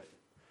not good.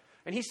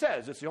 And He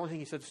says, it's the only thing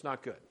He says it's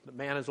not good. The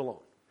man is alone.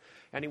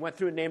 And He went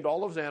through and named all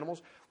those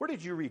animals. Where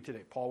did you read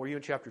today, Paul? Were you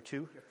in chapter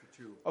 2? Chapter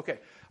 2. Okay.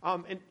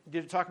 And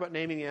did it talk about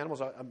naming the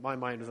animals? My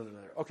mind isn't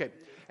there. Okay.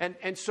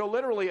 And so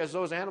literally, as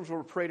those animals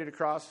were paraded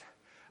across,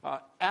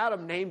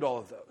 Adam named all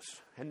of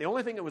those. And the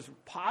only thing that was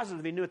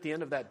positive he knew at the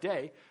end of that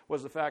day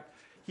was the fact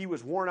he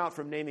was worn out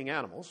from naming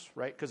animals,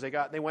 right? Because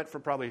they went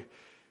from probably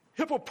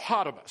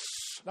hippopotamus.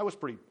 That was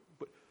pretty.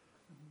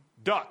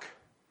 Duck.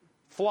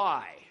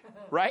 Fly.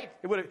 Right?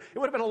 It would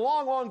have been a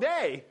long, long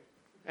day.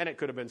 And it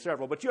could have been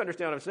several. But you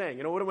understand what I'm saying.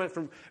 You know, it would have went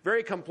from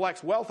very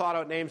complex, well thought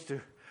out names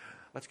to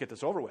let's get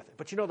this over with.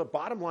 But you know, the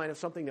bottom line of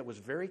something that was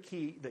very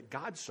key that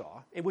God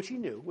saw, and which he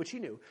knew,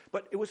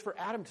 but it was for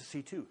Adam to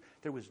see too.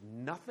 There was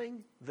nothing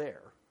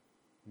there,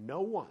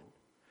 no one,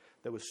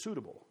 that was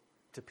suitable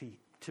to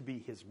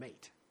be his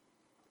mate.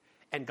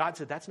 And God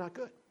said, that's not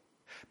good.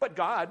 But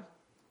God,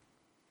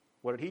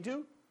 what did He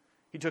do?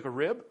 He took a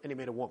rib and He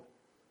made a woman.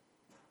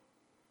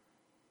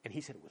 And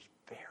He said it was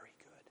very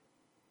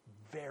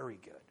good. Very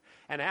good.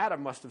 And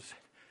Adam must have said,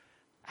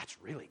 that's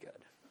really good.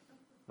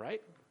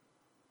 Right?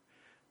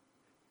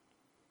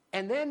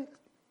 And then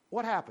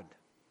what happened?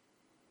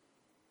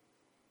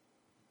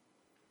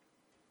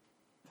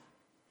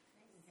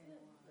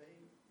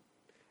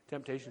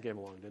 Temptation came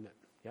along, didn't it?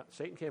 Yeah,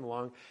 Satan came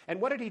along. And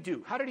what did he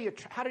do? How did he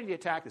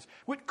attack this?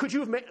 Could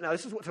you have made, now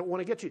this is what I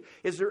want to get you.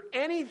 Is there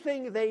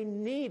anything they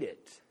needed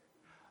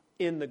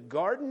in the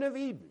Garden of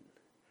Eden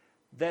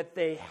that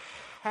they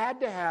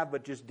had to have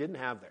but just didn't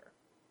have there?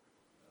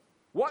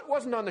 What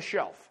wasn't on the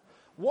shelf?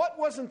 What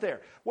wasn't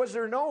there? Was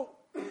there no,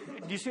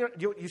 you see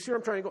where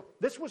I'm trying to go?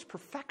 This was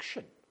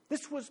perfection.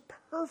 This was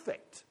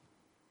perfect.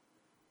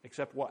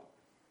 Except what?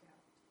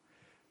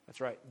 That's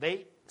right.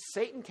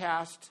 Satan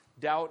cast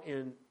doubt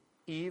in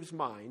Eve's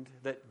mind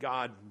that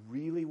God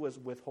really was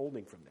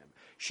withholding from them.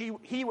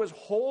 He was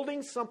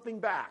holding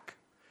something back.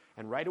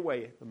 And right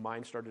away, the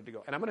mind started to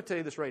go. And I'm going to tell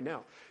you this right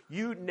now.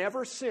 You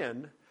never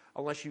sin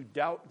unless you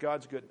doubt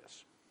God's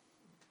goodness.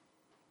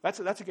 That's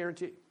a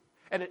guarantee.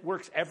 And it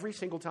works every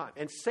single time.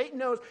 And Satan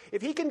knows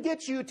if he can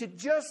get you to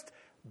just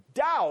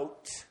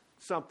doubt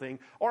something,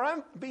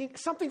 or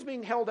something's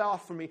being held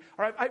off from me,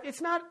 or it's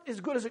not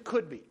as good as it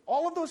could be.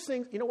 All of those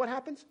things, you know what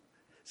happens?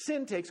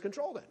 Sin takes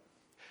control then.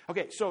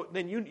 Okay, so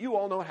then you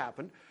all know what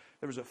happened.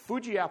 There was a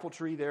Fuji apple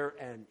tree there,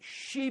 and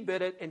she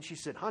bit it, and she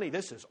said, honey,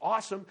 this is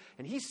awesome.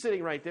 And he's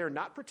sitting right there,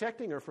 not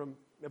protecting her from,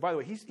 by the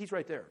way, he's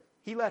right there.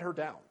 He let her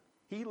down.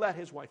 He let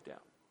his wife down.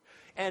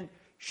 And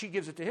she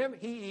gives it to him.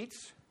 He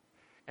eats.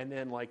 And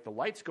then, like, the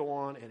lights go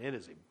on, and it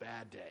is a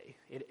bad day.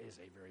 It is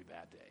a very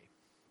bad day.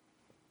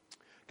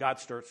 God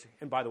starts,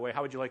 and by the way,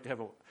 how would you like to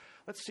have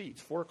let's see,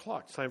 it's 4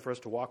 o'clock. It's time for us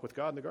to walk with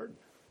God in the garden.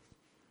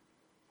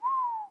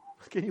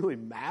 Can you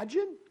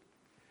imagine?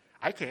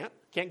 I can't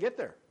get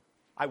there.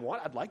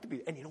 I'd like to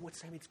be. And you know what,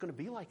 Sammy? It's going to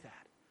be like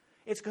that.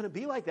 It's going to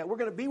be like that. We're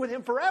going to be with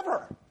him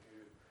forever.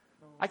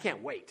 I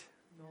can't wait.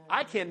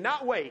 I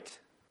cannot wait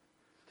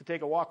to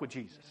take a walk with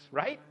Jesus,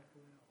 right?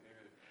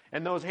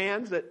 And those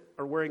hands that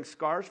are wearing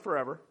scars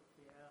forever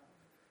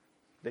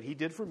that he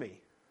did for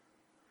me.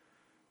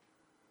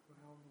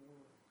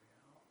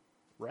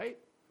 Right?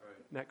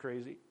 Isn't that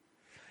crazy?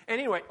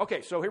 Anyway,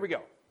 okay, so here we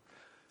go.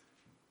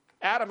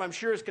 Adam, I'm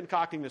sure, is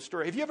concocting this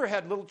story. Have you ever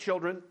had little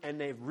children and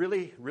they've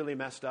really, really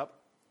messed up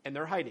and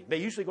they're hiding? They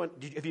usually go,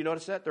 have you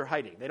noticed that? They're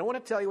hiding. They don't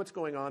want to tell you what's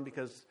going on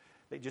because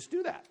they just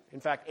do that. In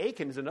fact,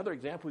 Achan is another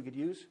example we could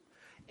use.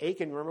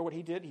 Achan, remember what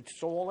he did? He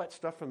stole all that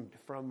stuff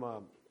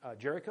from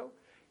Jericho.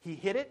 He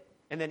hid it,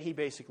 and then he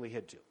basically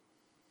hid too.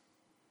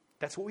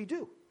 That's what we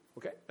do.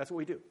 Okay? That's what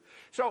we do.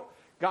 So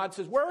God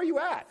says, where are you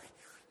at?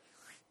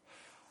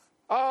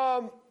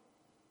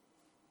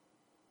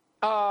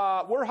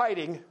 We're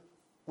hiding.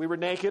 We were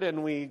naked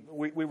and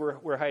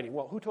we're hiding.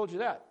 Well, who told you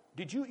that?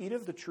 Did you eat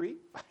of the tree?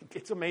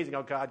 It's amazing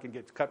how God can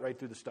get cut right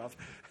through the stuff.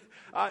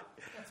 It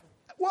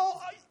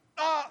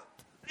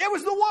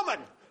was the woman.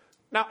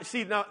 Now,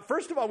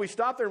 first of all, we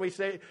stop there and we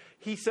say,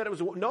 he said it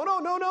was a woman. No.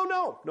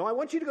 No, I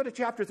want you to go to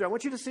chapter 3. I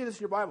want you to see this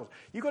in your Bibles.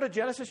 You go to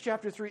Genesis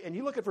chapter 3 and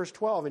you look at verse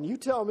 12 and you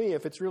tell me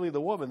if it's really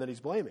the woman that he's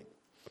blaming.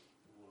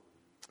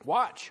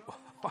 Watch.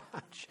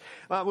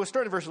 We'll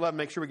start in verse 11,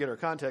 make sure we get our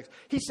context.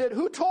 He said,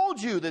 who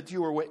told you that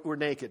you were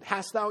naked?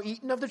 Hast thou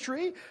eaten of the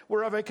tree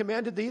whereof I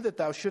commanded thee that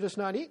thou shouldest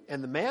not eat?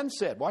 And the man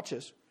said, watch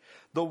this,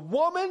 the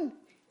woman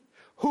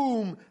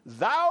whom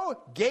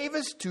thou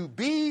gavest to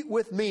be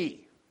with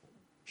me,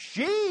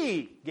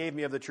 she gave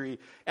me of the tree,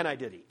 and I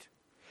did eat.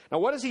 Now,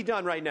 what has he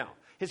done right now?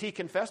 Has he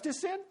confessed his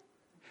sin?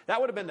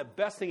 That would have been the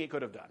best thing he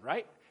could have done,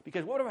 right?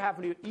 Because what would have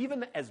happened to you,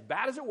 even as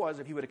bad as it was,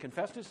 if he would have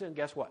confessed his sin,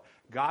 guess what?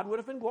 God would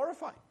have been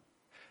glorified.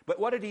 But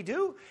what did he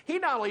do? He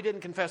not only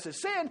didn't confess his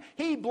sin,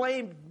 he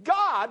blamed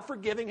God for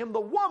giving him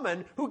the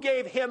woman who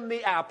gave him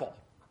the apple.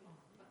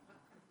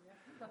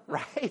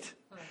 Right?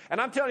 And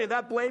I'm telling you,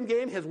 that blame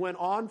game has went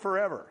on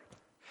forever.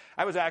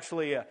 I was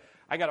actually,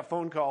 I got a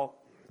phone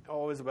call, it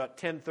was about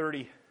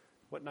 10:30.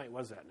 What night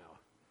was that now?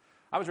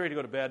 I was ready to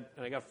go to bed,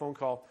 and I got a phone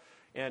call.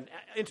 And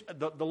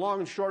the long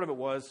and short of it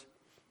was,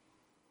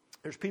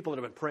 there's people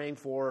that have been praying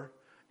for,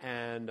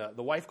 and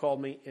the wife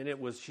called me, and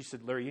she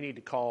said, Larry, you need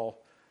to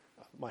call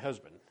my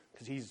husband,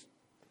 because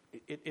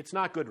it's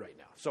not good right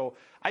now. So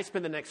I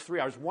spend the next 3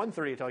 hours,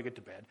 1:30 until I get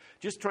to bed,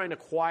 just trying to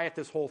quiet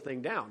this whole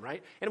thing down,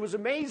 right? And it was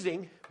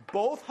amazing.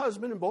 Both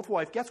husband and both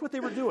wife, guess what they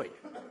were doing?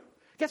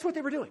 Guess what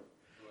they were doing?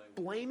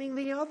 Blaming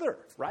the other,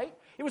 right?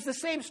 It was the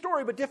same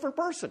story, but different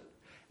person.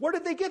 Where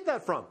did they get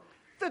that from?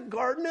 The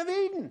Garden of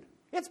Eden.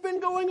 It's been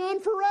going on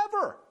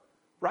forever,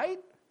 right?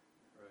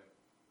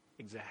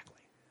 Exactly.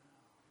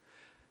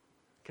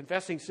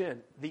 Confessing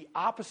sin, the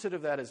opposite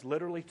of that is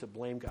literally to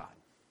blame God.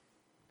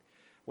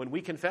 When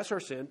we confess our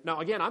sin, now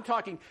again, I'm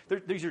talking,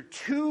 these are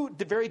two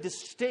very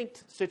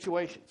distinct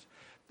situations.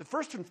 The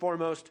first and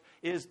foremost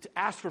is to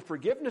ask for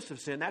forgiveness of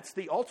sin. That's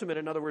the ultimate.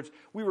 In other words,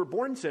 we were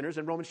born sinners.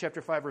 In Romans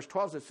chapter 5, verse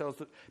 12, it says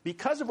that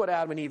because of what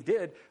Adam and Eve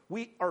did,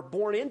 we are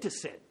born into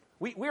sin.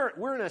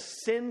 We're in a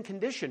sin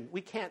condition.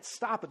 We can't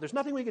stop it. There's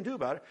nothing we can do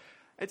about it.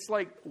 It's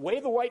like,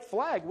 wave a white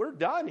flag. We're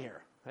done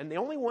here. And the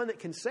only one that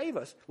can save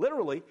us,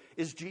 literally,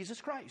 is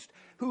Jesus Christ,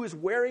 who is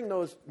wearing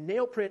those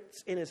nail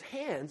prints in his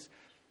hands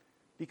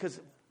because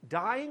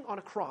dying on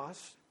a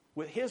cross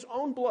with his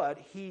own blood,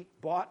 he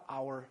bought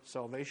our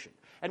salvation.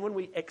 And when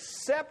we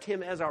accept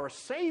him as our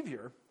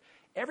Savior,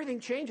 everything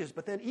changes.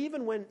 But then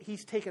even when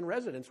he's taken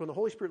residence, when the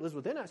Holy Spirit lives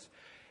within us,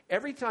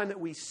 every time that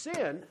we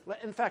sin,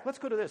 in fact, let's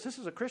go to this. This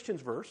is a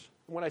Christian's verse.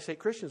 When I say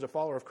Christians, a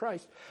follower of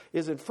Christ,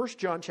 is in 1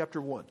 John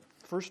chapter 1.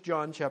 1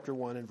 John chapter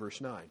 1 and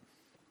verse 9.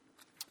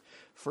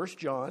 1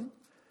 John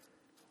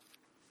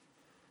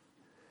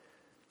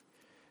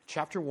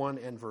chapter 1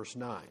 and verse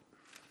 9.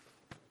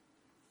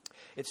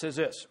 It says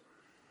this.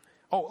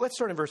 Oh, let's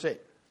start in verse 8.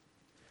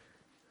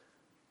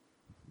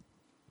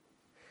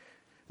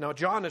 Now,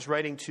 John is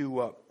writing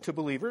to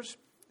believers.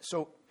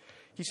 So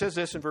he says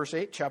this in verse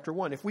 8, chapter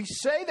 1. If we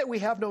say that we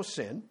have no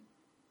sin,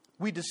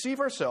 we deceive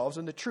ourselves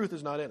and the truth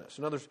is not in us.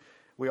 In other words,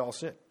 we all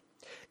sin.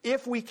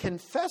 If we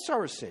confess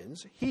our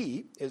sins,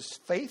 he is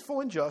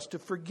faithful and just to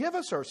forgive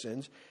us our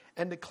sins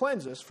and to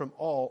cleanse us from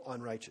all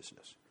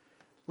unrighteousness.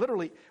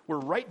 Literally, we're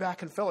right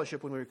back in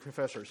fellowship when we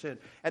confess our sin.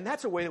 And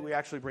that's a way that we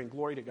actually bring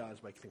glory to God, is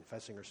by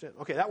confessing our sin.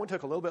 Okay, that one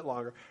took a little bit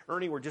longer.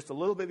 Ernie, we're just a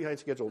little bit behind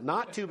schedule.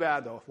 Not too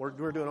bad, though. We're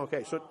doing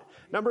okay. So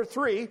number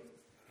 4,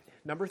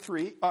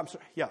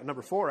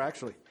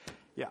 actually.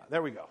 Yeah,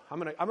 there we go. I'm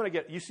gonna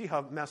get, you see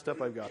how messed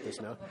up I've got this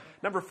now.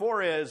 Number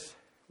 4 is,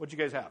 what'd you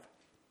guys have?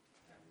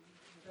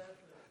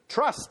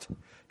 Trust.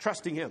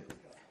 Trusting him.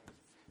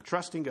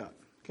 Trusting God.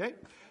 Okay?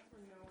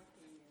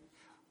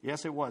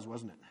 Yes, it was,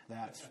 wasn't it?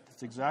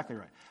 That's exactly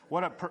right.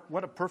 What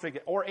a perfect,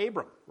 or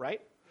Abram,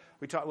 right?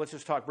 Let's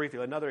just talk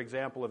briefly. Another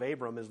example of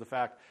Abram is the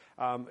fact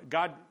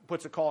God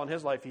puts a call on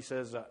his life. He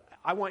says,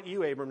 I want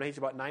you, Abram. Now, he's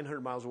about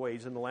 900 miles away.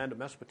 He's in the land of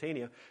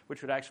Mesopotamia,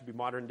 which would actually be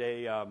modern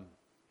day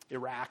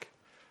Iraq.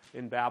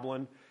 in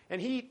Babylon.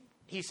 And he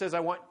says, I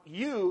want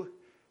you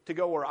to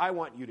go where I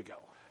want you to go.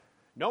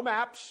 No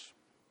maps,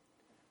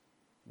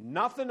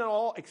 nothing at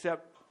all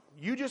except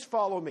you just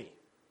follow me.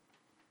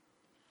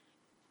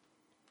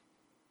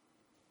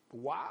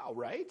 Wow,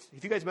 right?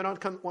 Have you guys been on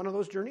one of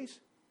those journeys?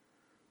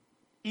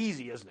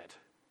 Easy, isn't it?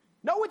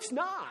 No, it's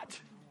not.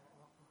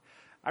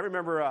 I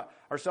remember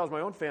ourselves,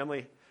 my own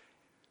family,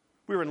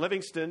 we were in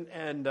Livingston,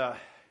 and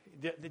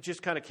it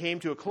just kind of came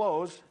to a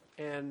close,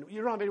 and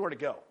you don't have anywhere to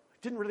go.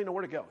 Didn't really know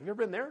where to go. Have you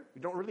ever been there?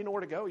 You don't really know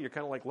where to go. You're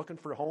kind of like looking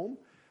for a home.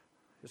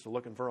 Just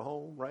looking for a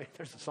home, right?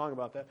 There's a song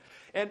about that.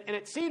 And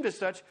it seemed as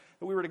such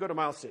that we were to go to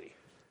Miles City.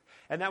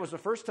 And that was the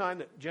first time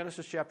that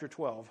Genesis chapter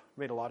 12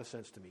 made a lot of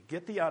sense to me.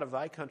 Get thee out of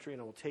thy country,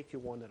 and I will take you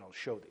one that I'll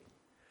show thee.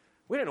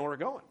 We didn't know where we're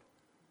going,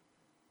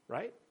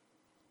 right?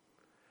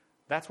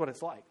 That's what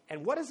it's like.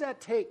 And what does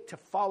that take to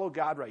follow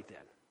God right then?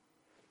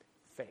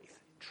 Faith,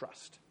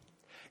 trust.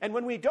 And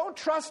when we don't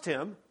trust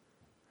him,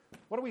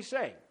 what are we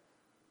saying?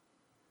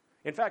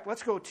 In fact,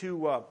 let's go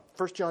to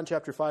 1 John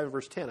chapter 5 and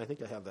verse 10. I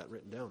think I have that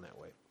written down that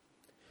way.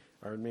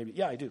 Or maybe,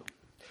 yeah, I do.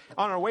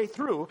 On our way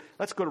through,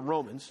 let's go to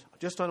Romans.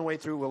 Just on the way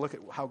through, we'll look at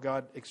how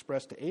God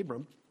expressed to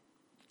Abram.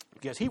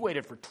 Because he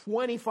waited for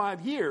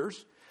 25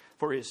 years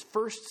for his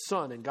first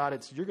son. And God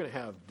had said, you're going to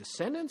have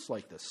descendants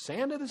like the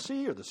sand of the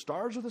sea or the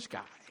stars of the sky.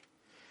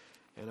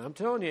 And I'm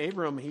telling you,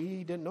 Abram,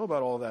 he didn't know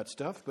about all that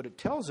stuff. But it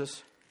tells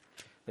us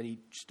that he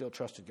still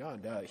trusted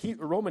God.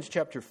 Romans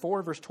chapter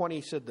 4, verse 20,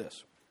 he said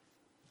this.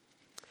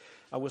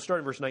 We'll start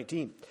in verse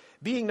 19.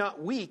 Being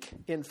not weak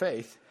in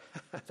faith,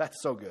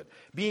 that's so good.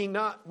 Being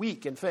not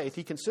weak in faith,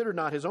 he considered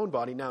not his own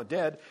body now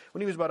dead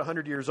when he was about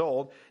 100 years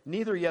old,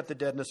 neither yet the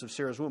deadness of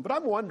Sarah's womb. But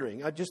I'm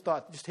wondering, I just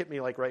thought, just hit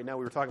me like right now,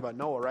 we were talking about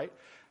Noah, right?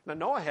 Now,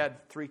 Noah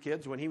had 3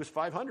 kids when he was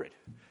 500.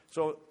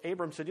 So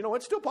Abram said,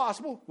 it's still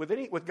possible.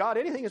 With God,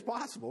 anything is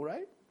possible,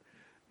 right?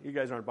 You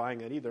guys aren't buying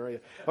that either, are you?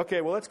 Okay,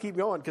 well, let's keep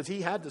going, because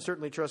he had to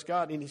certainly trust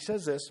God. And he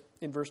says this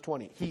in verse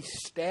 20. He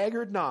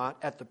staggered not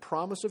at the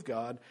promise of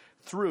God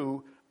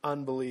through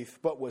unbelief,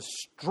 but was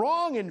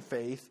strong in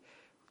faith.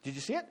 Did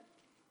you see it?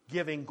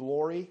 Giving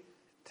glory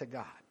to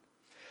God.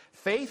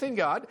 Faith in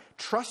God,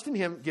 trust in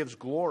him gives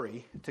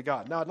glory to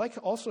God. Now, I'd like to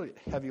also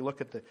have you look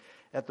at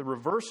the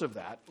reverse of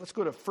that. Let's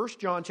go to 1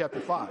 John chapter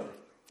 5.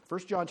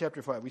 1 John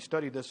chapter 5. We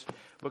studied this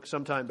book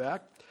some time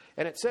back.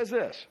 And it says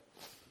this.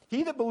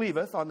 He that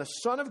believeth on the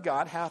Son of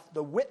God hath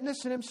the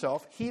witness in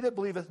himself. He that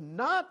believeth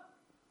not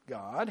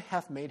God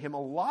hath made him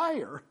a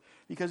liar,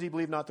 because he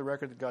believed not the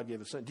record that God gave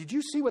his Son. Did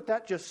you see what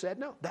that just said?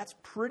 No, that's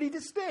pretty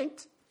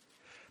distinct.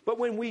 But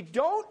when we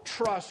don't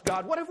trust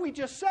God, what have we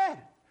just said?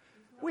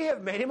 We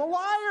have made him a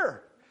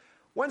liar.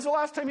 When's the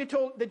last time you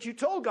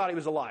told God he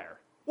was a liar?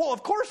 Well,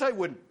 of course I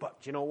wouldn't. But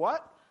you know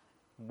what?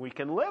 We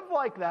can live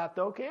like that,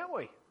 though, can't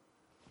we?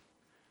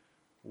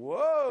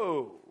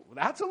 Whoa,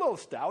 that's a little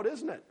stout,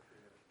 isn't it?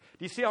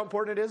 Do you see how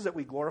important it is that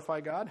we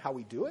glorify God? How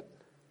we do it?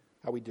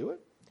 How we do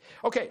it?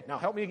 Okay, now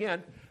help me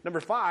again.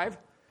 Number 5.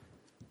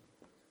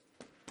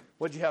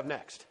 What'd you have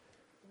next?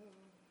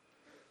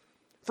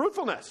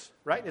 Fruitfulness,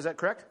 right? Is that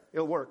correct?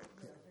 It'll work.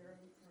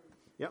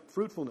 Yep,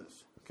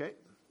 fruitfulness. Okay.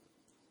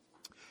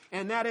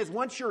 And that is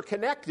once you're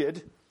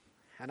connected,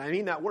 and I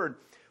mean that word,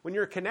 when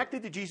you're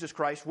connected to Jesus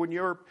Christ, when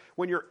you're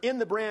in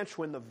the branch,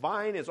 when the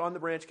vine is on the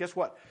branch, guess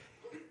what?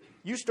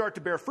 You start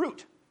to bear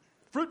fruit.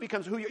 Fruit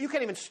becomes who you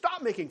can't even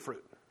stop making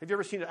fruit. Have you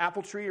ever seen an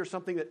apple tree or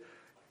something that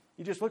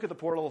you just look at the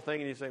poor little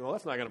thing and you say, well,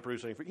 that's not going to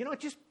produce any fruit.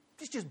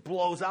 It just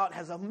blows out,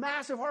 has a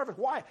massive harvest.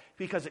 Why?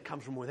 Because it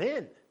comes from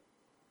within. It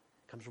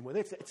comes from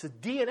within. It's a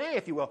DNA,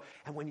 if you will.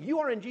 And when you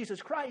are in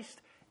Jesus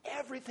Christ,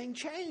 everything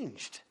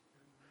changed.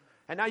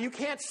 And now you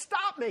can't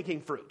stop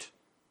making fruit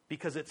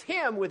because it's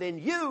him within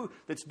you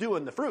that's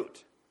doing the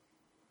fruit.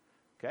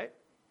 Okay?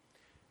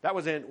 That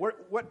was in,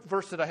 what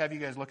verse did I have you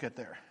guys look at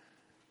there?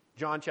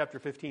 John chapter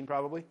 15,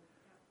 probably?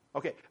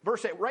 Okay,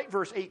 write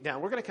verse 8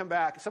 down. We're going to come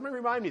back. Somebody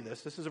remind me of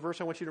this. This is a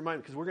verse I want you to remind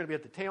me because we're going to be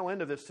at the tail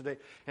end of this today.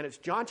 And it's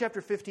John chapter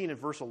 15 and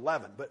verse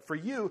 11. But for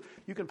you,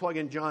 you can plug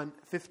in John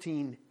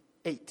 15,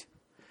 8.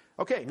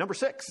 Okay, number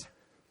 6.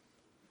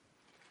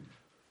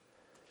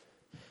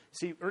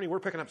 See, Ernie, we're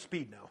picking up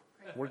speed now.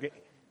 We're getting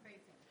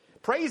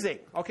praising.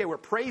 Okay, we're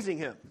praising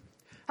him.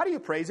 How do you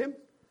praise him?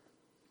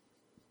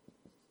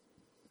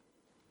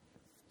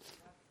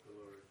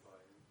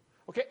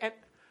 Okay,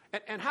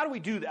 and how do we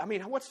do that? I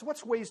mean,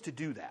 what's ways to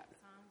do that?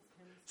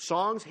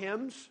 Songs,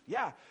 hymns.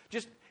 Yeah,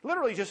 just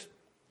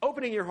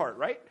opening your heart,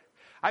 right?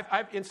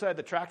 I've inside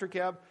the tractor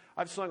cab,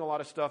 I've sung a lot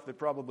of stuff that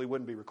probably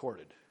wouldn't be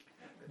recorded.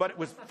 But it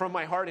was from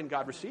my heart and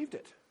God received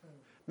it.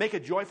 Make a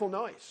joyful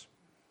noise.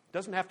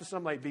 Doesn't have to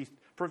sound like be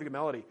perfect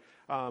melody.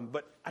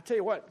 But I tell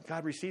you what,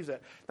 God receives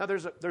that. Now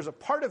there's a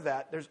part of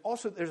that. There's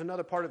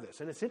another part of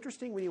this. And it's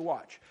interesting when you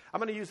watch.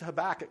 I'm going to use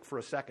Habakkuk for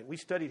a second. We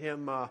studied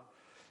him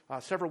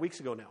several weeks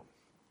ago now.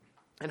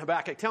 And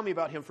Habakkuk, tell me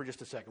about him for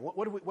just a second.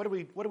 What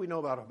do we know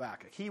about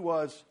Habakkuk? He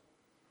was,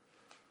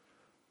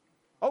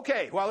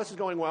 okay, well, this is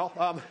going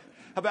well.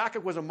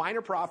 Habakkuk was a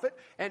minor prophet,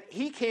 and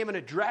he came and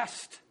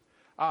addressed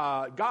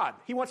God.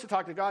 He wants to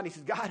talk to God, and he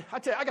says, God, I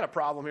tell you, I got a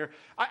problem here.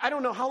 I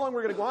don't know how long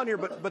we're going to go on here,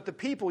 but the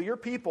people, your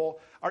people,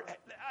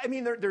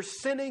 they're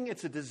sinning.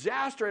 It's a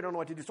disaster. I don't know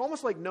what to do. It's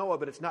almost like Noah,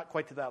 but it's not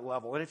quite to that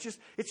level. And it's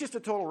just a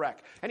total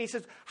wreck. And he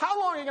says, how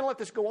long are you going to let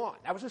this go on?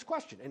 That was his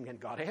question. And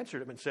God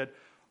answered him and said,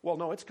 well,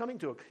 no, it's coming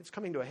to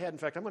a head. In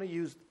fact, I'm going to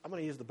use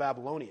the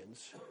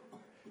Babylonians,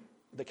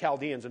 the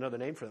Chaldeans, another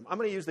name for them. I'm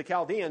going to use the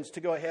Chaldeans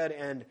to go ahead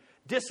and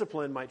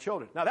discipline my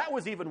children. Now, that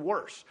was even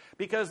worse,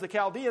 because the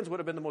Chaldeans would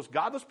have been the most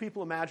godless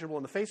people imaginable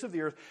on the face of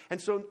the earth. And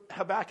so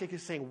Habakkuk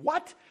is saying,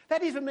 what?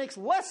 That even makes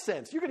less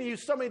sense. You're going to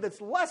use somebody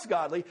that's less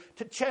godly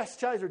to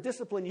chastise or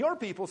discipline your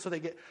people so they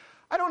get...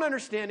 I don't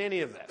understand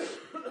any of this.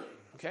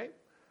 Okay?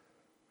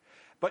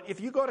 But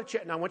if you go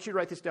to... Now, I want you to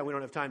write this down. We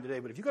don't have time today.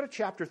 But if you go to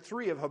chapter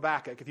 3 of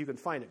Habakkuk, if you can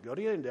find it, go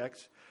to your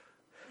index.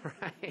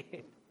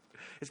 Right?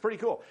 It's pretty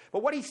cool.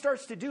 But what he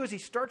starts to do is he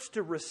starts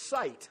to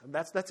recite. And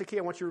that's the key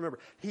I want you to remember.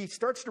 He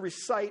starts to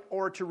recite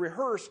or to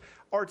rehearse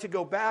or to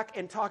go back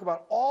and talk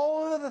about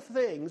all of the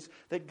things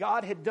that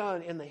God had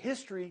done in the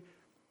history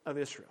of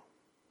Israel.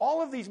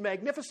 All of these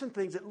magnificent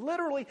things that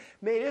literally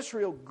made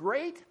Israel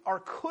great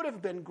or could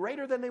have been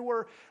greater than they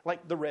were,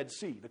 like the Red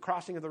Sea, the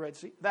crossing of the Red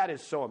Sea. That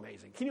is so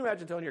amazing. Can you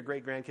imagine telling your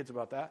great-grandkids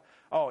about that?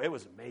 Oh, it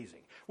was amazing.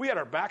 We had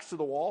our backs to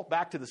the wall,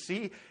 back to the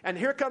sea, and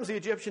here comes the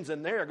Egyptians,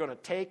 and they're going to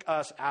take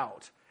us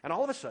out. And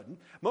all of a sudden,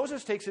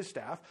 Moses takes his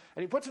staff,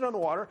 and he puts it on the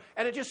water,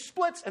 and it just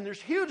splits, and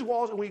there's huge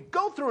walls, and we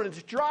go through it, and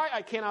it's dry.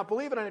 I cannot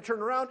believe it. And I turn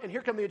around, and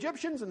here come the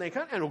Egyptians, and they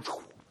come, and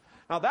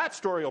now that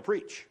story will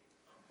preach.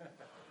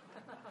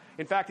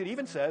 In fact, it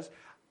even says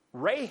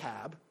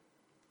Rahab,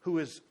 who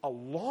is a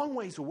long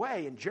ways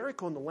away in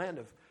Jericho in the land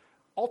of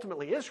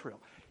ultimately Israel,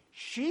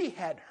 she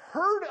had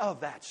heard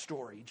of that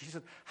story. She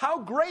said, how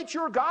great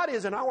your God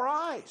is in our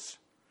eyes.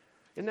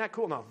 Isn't that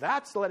cool? Now,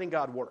 that's letting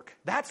God work.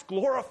 That's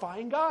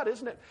glorifying God,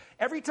 isn't it?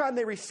 Every time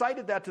they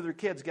recited that to their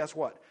kids, guess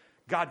what?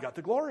 God got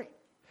the glory.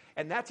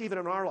 And that's even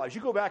in our lives.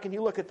 You go back and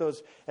you look at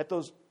those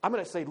I'm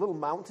going to say little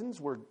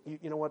mountains where,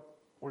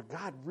 where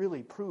God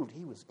really proved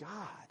he was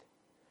God.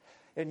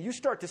 And you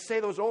start to say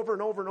those over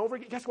and over and over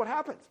again, guess what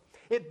happens?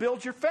 It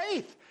builds your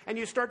faith. And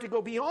you start to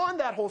go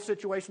beyond that whole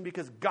situation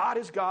because God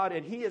is God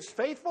and he is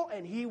faithful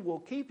and he will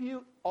keep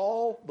you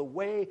all the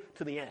way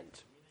to the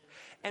end.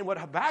 And what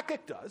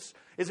Habakkuk does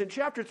is in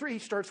chapter 3, he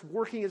starts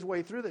working his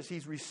way through this.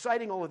 He's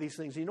reciting all of these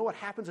things. You know what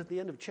happens at the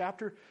end of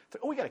chapter 3?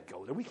 Oh, we got to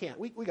go there. We can't.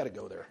 We got to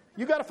go there.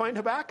 You got to find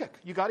Habakkuk.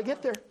 You got to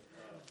get there.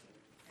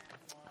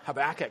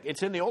 Habakkuk.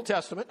 It's in the Old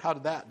Testament.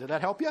 Did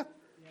that help you?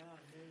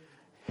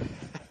 Yeah.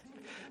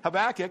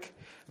 Habakkuk.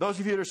 Those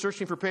of you that are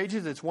searching for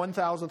pages, it's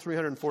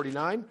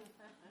 1,349.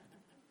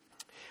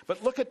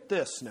 But look at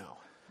this now.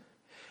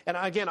 And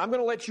again, I'm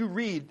going to let you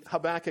read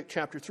Habakkuk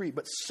chapter 3.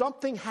 But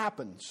something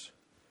happens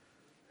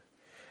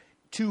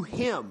to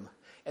him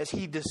as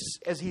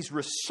he's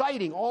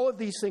reciting all of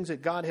these things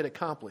that God had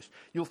accomplished.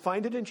 You'll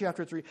find it in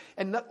chapter 3.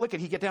 And look at,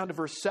 he get down to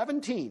verse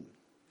 17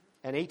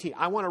 and 18.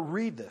 I want to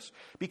read this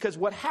because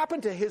what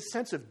happened to his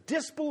sense of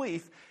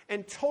disbelief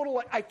and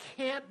total, I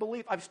can't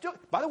believe,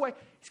 by the way,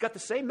 he's got the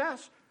same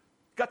mess.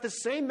 Got the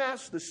same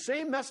mess, the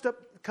same messed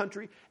up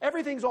country.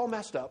 Everything's all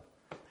messed up.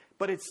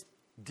 But it's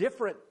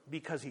different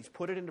because he's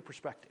put it into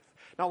perspective.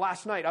 Now,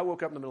 last night, I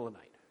woke up in the middle of the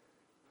night.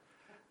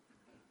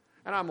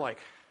 And I'm like,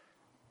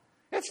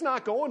 it's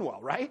not going well,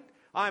 right?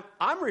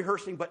 I'm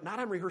rehearsing, but not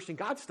I'm rehearsing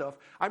God stuff.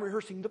 I'm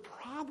rehearsing the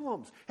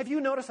problems. Have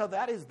you noticed how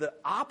that is the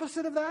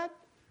opposite of that?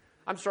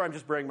 I'm sorry, I'm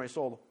just bearing my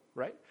soul,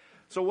 right?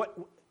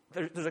 So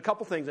there's a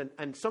couple things,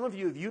 and some of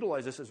you have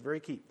utilized this as very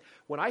key.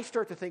 When I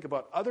start to think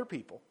about other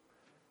people,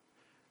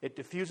 it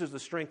diffuses the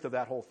strength of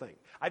that whole thing.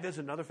 I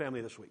visited another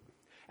family this week,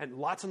 and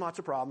lots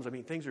of problems. I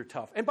mean, things are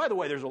tough. And by the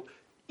way,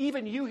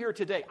 even you here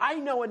today, I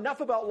know enough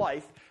about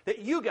life that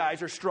you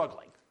guys are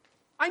struggling.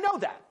 I know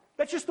that.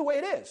 That's just the way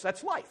it is.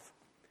 That's life.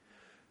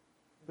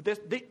 But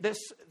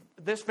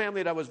this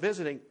family that I was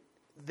visiting,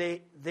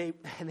 they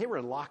were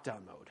in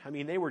lockdown mode. I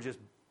mean, they were just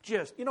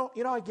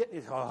I get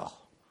it. Oh.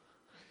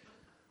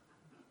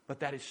 But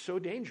that is so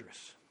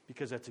dangerous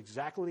because that's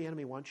exactly what the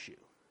enemy wants you.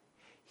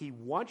 He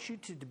wants you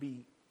to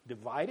be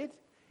divided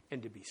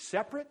and to be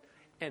separate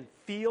and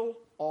feel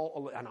all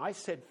alone. And I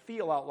said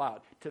feel out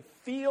loud. To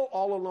feel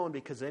all alone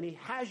because then he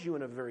has you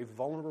in a very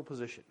vulnerable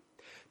position.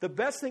 The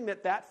best thing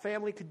that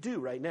family could do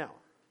right now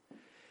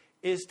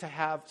is to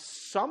have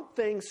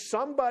somebody,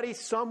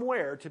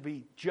 somewhere to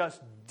be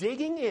just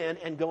digging in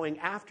and going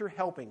after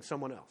helping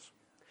someone else.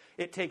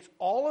 It takes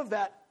all of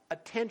that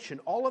attention,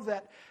 all of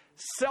that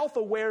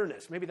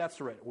self-awareness. Maybe that's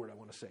the right word I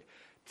want to say.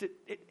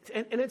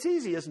 And it's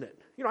easy, isn't it?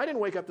 I didn't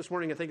wake up this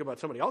morning and think about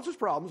somebody else's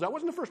problems. That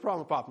wasn't the first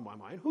problem that popped in my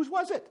mind. Whose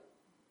was it?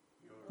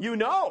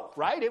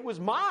 Right? It was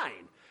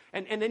mine.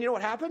 And then you know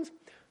what happens?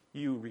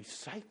 You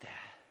recite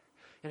that,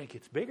 and it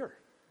gets bigger.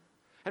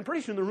 And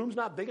pretty soon the room's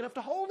not big enough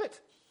to hold it.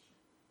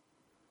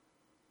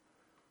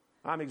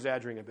 I'm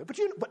exaggerating a bit.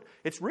 But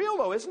it's real,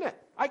 though, isn't it?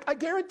 I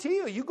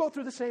guarantee you go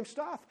through the same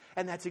stuff.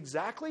 And that's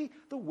exactly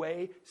the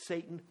way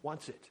Satan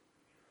wants it.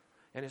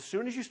 And as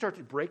soon as you start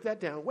to break that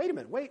down, wait a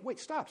minute, wait,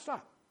 stop.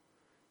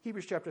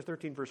 Hebrews chapter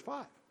 13, verse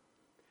 5.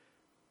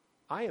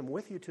 I am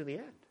with you to the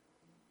end.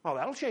 Well,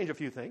 that'll change a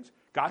few things.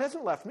 God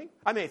hasn't left me.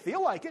 I may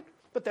feel like it,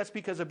 but that's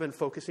because I've been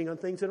focusing on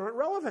things that aren't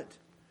relevant.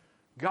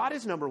 God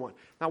is number one.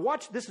 Now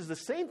watch, this is the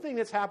same thing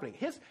that's happening.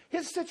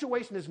 His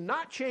situation has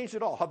not changed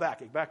at all.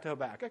 Habakkuk, back to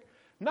Habakkuk.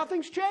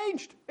 Nothing's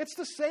changed. It's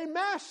the same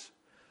mess.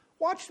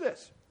 Watch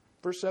this.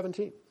 Verse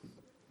 17.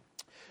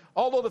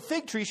 Although the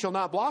fig tree shall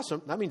not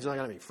blossom, that means it's not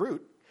going to be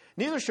fruit.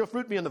 Neither shall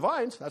fruit be in the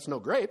vines, that's no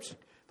grapes.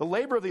 The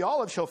labor of the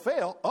olive shall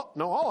fail, oh,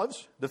 no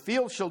olives. The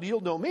field shall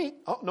yield no meat,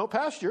 oh, no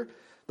pasture.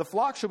 The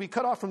flock shall be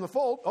cut off from the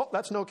fold, oh,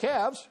 that's no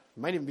calves.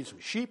 Might even be some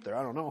sheep there,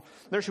 I don't know.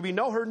 There shall be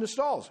no herd in the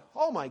stalls.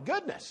 Oh my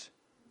goodness.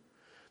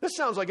 This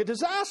sounds like a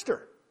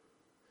disaster.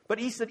 But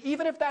he said,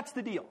 even if that's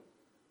the deal,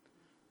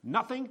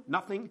 nothing,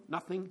 nothing,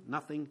 nothing,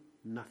 nothing,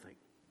 nothing.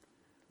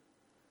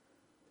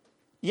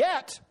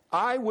 Yet,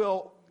 I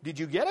will, did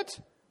you get it?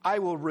 I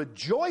will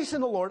rejoice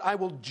in the Lord. I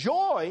will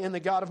joy in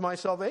the God of my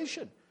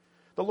salvation.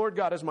 The Lord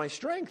God is my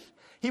strength.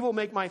 He will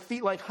make my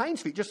feet like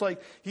hinds feet. Just like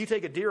if you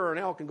take a deer or an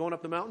elk and going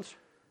up the mountains.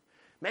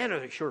 Man,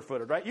 are they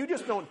sure-footed, right? You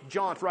just don't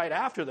jaunt right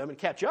after them and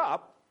catch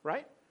up,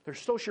 right? They're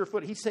so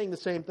sure-footed. He's saying the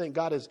same thing.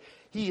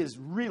 He is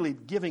really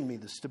giving me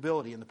the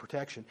stability and the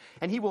protection.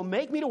 And he will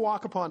make me to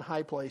walk upon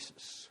high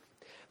places.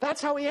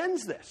 That's how he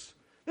ends this.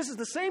 This is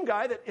the same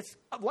guy that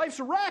life's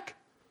a wreck.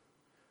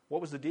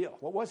 What was the deal?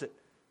 What was it?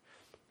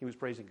 He was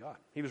praising God.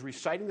 He was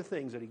reciting the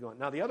things that he got.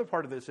 Now, the other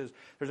part of this is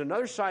there's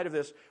another side of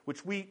this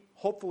which we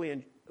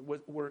hopefully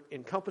were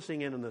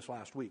encompassing in this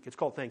last week. It's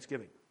called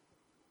Thanksgiving.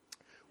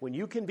 When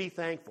you can be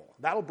thankful,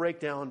 that'll break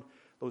down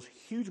those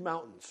huge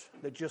mountains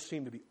that just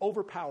seem to be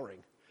overpowering.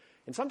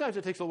 And sometimes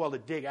it takes a little while to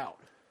dig out.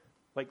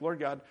 Like, Lord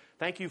God,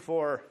 thank you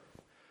for,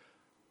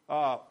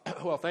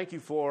 thank you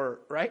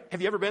for, right?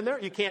 Have you ever been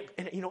there? You can't,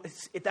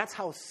 that's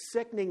how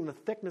sickening the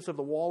thickness of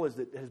the wall is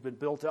that has been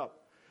built up.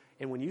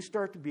 And when you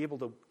start to be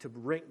able to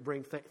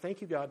bring thank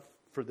you, God,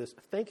 for this.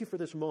 Thank you for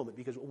this moment,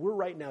 because we're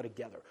right now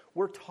together.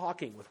 We're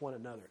talking with one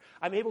another.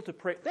 I'm able to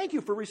pray. Thank you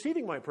for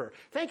receiving my prayer.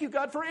 Thank you,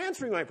 God, for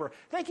answering my prayer.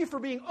 Thank you for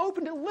being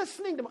open to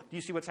listening to my... Do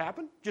you see what's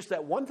happened? Just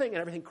that one thing and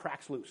everything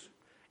cracks loose.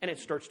 And it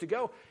starts to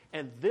go.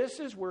 And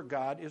this is where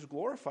God is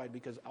glorified,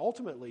 because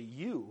ultimately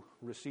you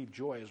receive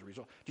joy as a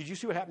result. Did you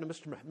see what happened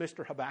to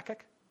Mr.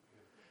 Habakkuk?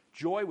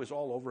 Joy was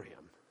all over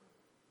him.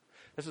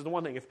 This is the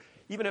one thing.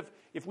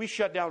 If we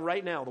shut down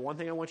right now, the one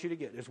thing I want you to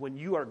get is when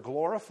you are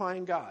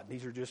glorifying God,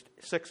 these are just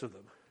 6 of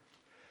them,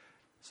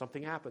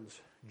 something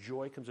happens.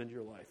 Joy comes into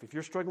your life. If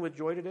you're struggling with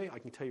joy today, I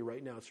can tell you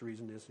right now it's the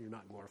reason is you're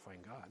not glorifying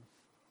God.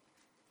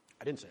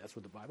 I didn't say that's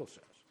what the Bible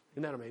says.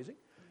 Isn't that amazing?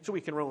 So we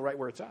can roll right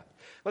where it's at.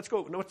 Let's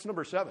go. No, it's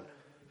number 7.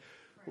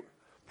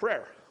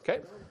 Prayer.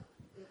 Okay?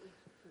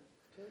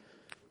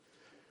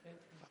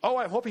 Oh,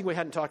 I'm hoping we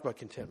hadn't talked about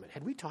contentment.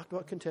 Had we talked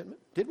about contentment?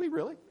 Did we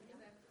really?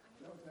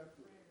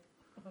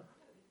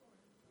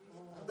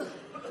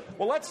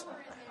 Well,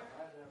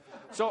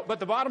 but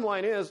the bottom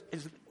line is,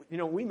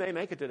 we may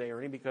make it today,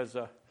 Ernie, because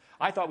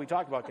I thought we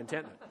talked about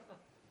contentment.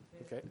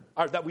 Okay?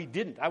 Or that we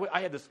didn't.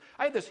 I had this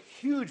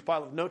huge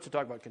pile of notes to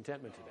talk about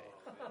contentment today.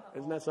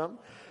 Isn't that something?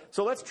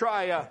 So let's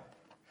try,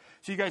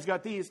 so you guys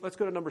got these. Let's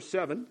go to number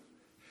 7.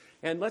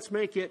 And let's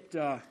make it,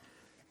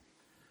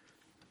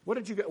 what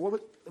did you get? What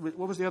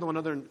was the other one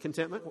other than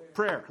contentment?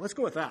 Prayer. Let's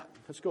go with that.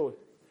 Let's go.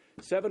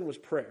 7 was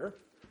prayer.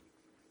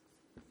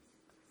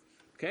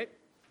 Okay?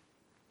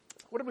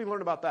 What did we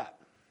learn about that?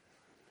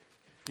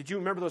 Did you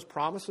remember those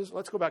promises?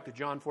 Let's go back to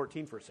John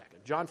 14 for a second.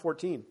 John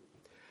 14.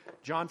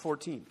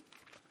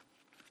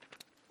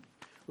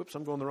 Whoops,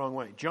 I'm going the wrong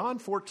way. John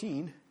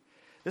 14.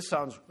 This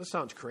sounds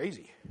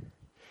crazy.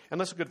 And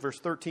let's look at verse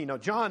 13. Now,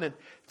 John in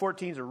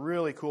 14 is a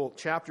really cool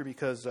chapter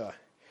because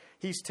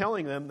he's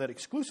telling them that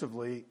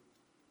exclusively,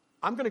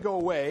 I'm going to go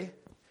away,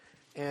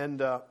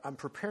 and I'm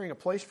preparing a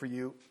place for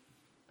you,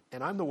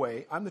 and I'm the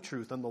way, I'm the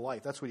truth, I'm the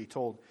life. That's what he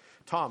told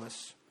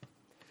Thomas.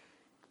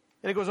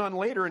 And it goes on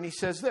later, and he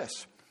says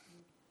this,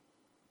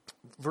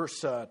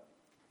 verse 13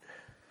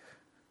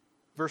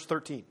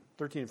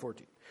 and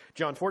 14.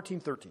 John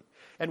 14:13.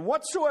 And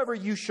whatsoever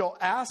you shall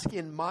ask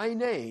in my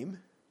name,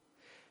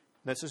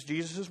 this is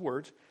Jesus'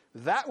 words,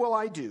 that will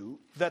I do,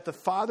 that the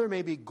Father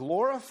may be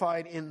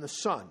glorified in the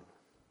Son.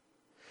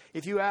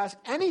 If you ask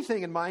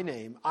anything in my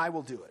name, I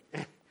will do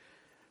it.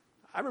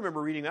 I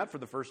remember reading that for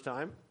the first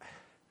time.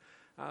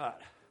 I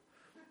thought,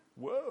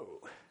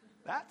 whoa,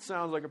 that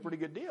sounds like a pretty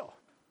good deal.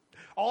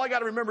 All I got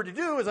to remember to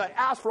do is I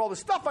ask for all the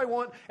stuff I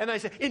want, and I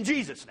say, in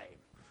Jesus' name.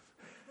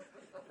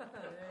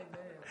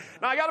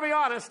 Now, I got to be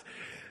honest,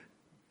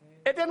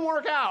 it didn't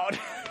work out.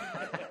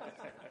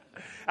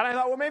 And I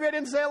thought, well, maybe I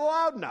didn't say it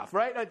loud enough,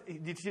 right?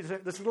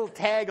 This little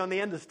tag on the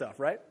end of stuff,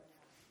 right?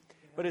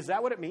 But is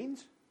that what it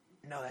means?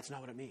 No, that's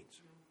not what it means.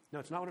 No,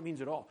 it's not what it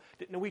means at all.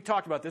 No, we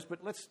talked about this,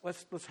 but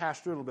let's hash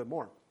through it a little bit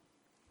more.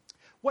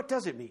 What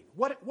does it mean?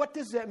 What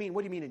does that mean?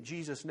 What do you mean in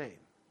Jesus' name?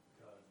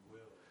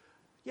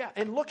 Yeah,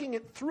 and looking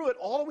through it,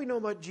 all we know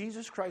about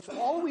Jesus Christ,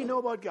 all we know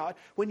about God,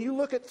 when you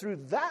look at through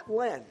that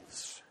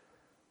lens,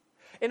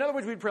 in other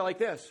words, we'd pray like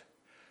this.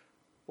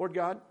 Lord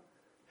God,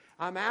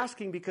 I'm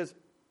asking because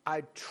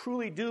I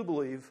truly do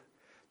believe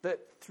that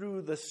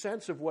through the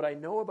sense of what I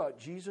know about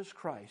Jesus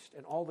Christ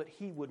and all that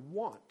he would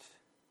want,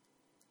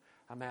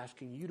 I'm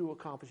asking you to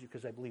accomplish it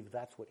because I believe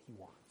that's what he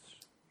wants.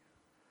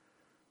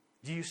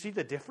 Do you see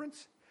the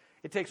difference?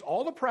 It takes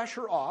all the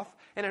pressure off,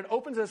 and it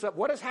opens us up.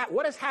 What has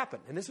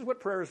happened? And this is what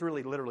prayer is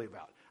really literally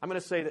about. I'm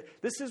going to say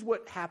that this is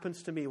what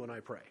happens to me when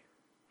I pray.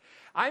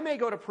 I may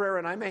go to prayer,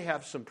 and I may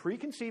have some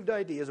preconceived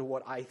ideas of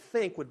what I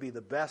think would be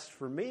the best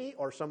for me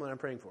or someone I'm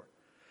praying for.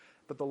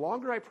 But the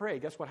longer I pray,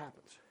 guess what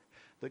happens?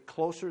 The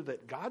closer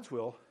that God's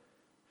will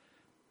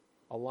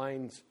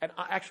aligns, and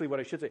actually what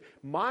I should say,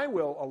 my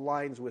will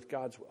aligns with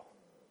God's will.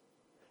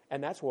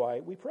 And that's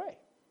why we pray.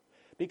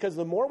 Because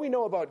the more we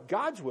know about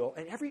God's will,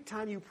 and every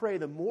time you pray,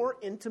 the more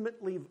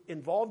intimately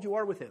involved you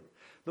are with him,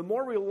 the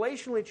more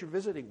relationally you're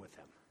visiting with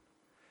him,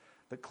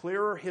 the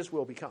clearer his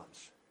will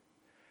becomes.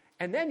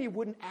 And then you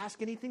wouldn't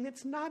ask anything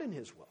that's not in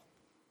his will.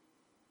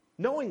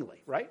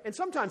 Knowingly, right? And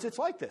sometimes it's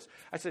like this.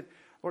 I said,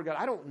 Lord God,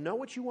 I don't know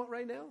what you want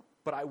right now,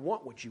 but I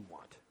want what you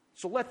want.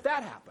 So let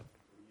that happen.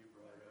 You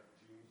brought up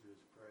Jesus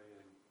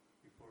praying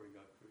before he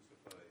got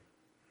crucified.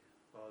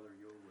 Father,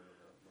 your will,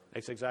 not mine.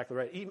 That's exactly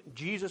right. Even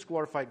Jesus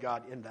glorified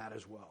God in that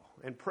as well.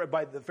 And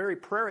by the very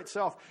prayer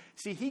itself,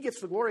 see, he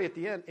gets the glory at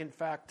the end. In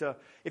fact,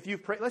 if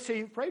you've prayed, let's say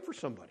you've prayed for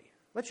somebody.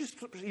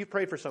 You've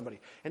prayed for somebody.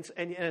 And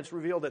it's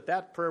revealed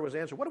that prayer was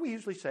answered. What do we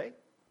usually say?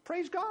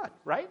 Praise God,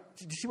 right?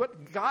 Do you see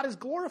what? God is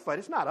glorified.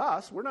 It's not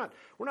us. We're not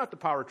the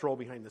power troll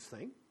behind this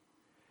thing.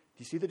 Do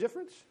you see the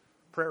difference?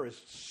 Prayer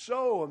is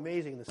so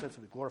amazing in the sense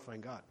of it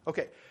glorifying God.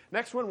 Okay,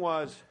 next one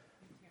was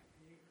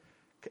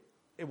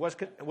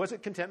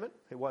it contentment?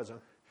 It was,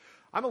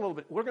 huh?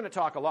 We're going to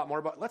talk a lot more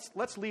about,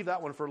 let's leave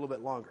that one for a little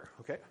bit longer,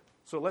 okay?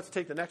 So let's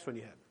take the next one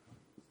you had.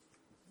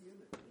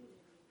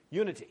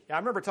 Unity. I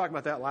remember talking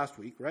about that last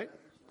week, right?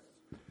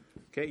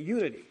 Okay,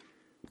 unity.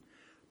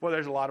 Well,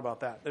 there's a lot about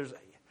that. There's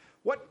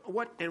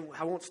and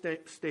I won't stay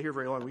here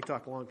very long. We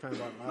talked a long time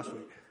about it last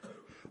week.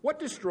 What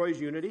destroys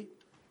unity?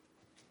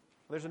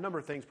 There's a number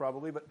of things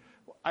probably, but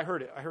I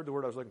heard it. I heard the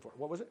word I was looking for.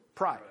 What was it?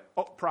 Pride.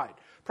 Oh, pride.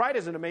 Pride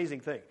is an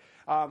amazing thing.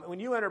 When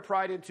you enter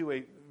pride into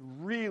a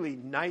really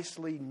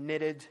nicely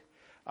knitted,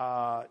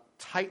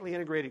 tightly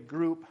integrated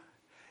group,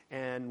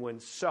 and when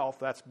self,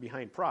 that's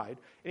behind pride,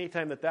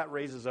 anytime that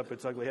raises up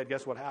its ugly head,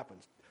 guess what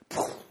happens?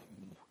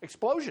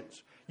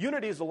 Explosions.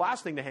 Unity is the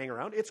last thing to hang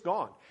around. It's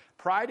gone.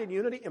 Pride and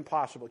unity,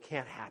 impossible. It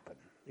can't happen.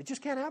 It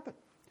just can't happen.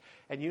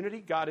 And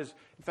unity, God is,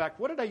 in fact,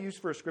 what did I use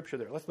for a scripture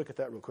there? Let's look at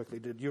that real quickly.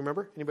 Did you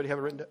remember? Anybody have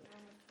it written down?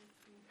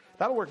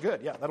 That'll work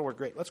good. Yeah, that'll work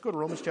great. Let's go to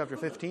Romans chapter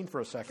 15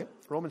 for a second.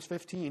 Romans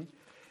 15.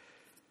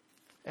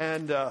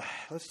 And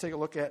let's take a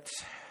look at,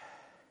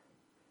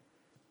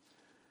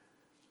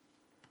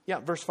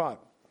 verse 5.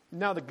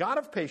 Now the God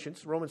of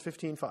patience, Romans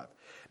 15:5.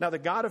 Now the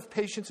God of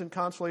patience and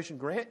consolation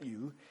grant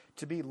you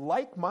to be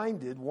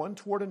like-minded one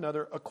toward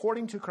another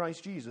according to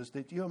Christ Jesus,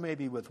 that you may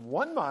be with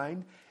one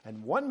mind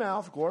and one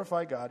mouth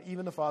glorify God,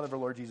 even the Father of our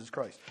Lord Jesus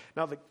Christ.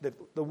 Now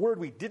the word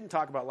we didn't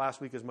talk about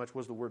last week as much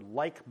was the word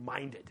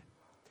like-minded.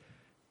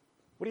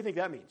 What do you think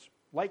that means?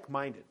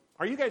 Like-minded.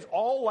 Are you guys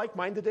all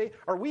like-minded today?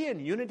 Are we in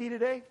unity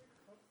today?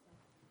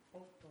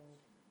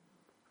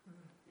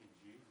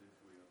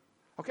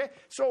 Okay,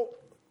 so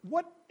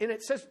and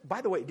it says,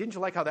 by the way, didn't you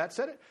like how that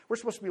said it? We're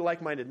supposed to be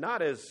like-minded,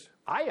 not as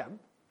I am,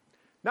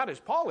 not as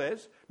Paul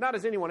is, not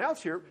as anyone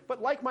else here,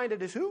 but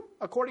like-minded as who?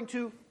 According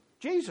to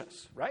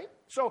Jesus, right?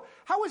 So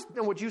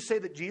would you say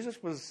that Jesus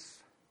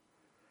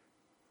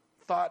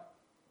thought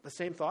the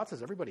same thoughts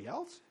as everybody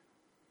else?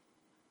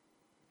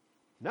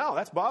 No,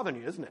 that's bothering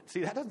you, isn't it?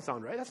 See, that doesn't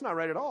sound right. That's not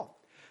right at all.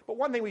 But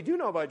one thing we do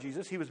know about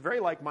Jesus, he was very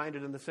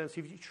like-minded in the sense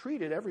he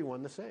treated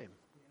everyone the same,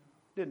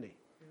 didn't he?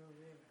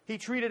 He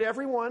treated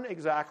everyone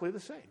exactly the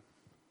same.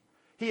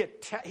 He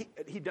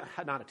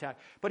not attacked,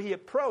 but he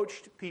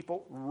approached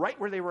people right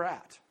where they were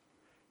at.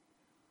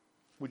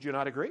 Would you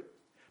not agree?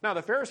 Now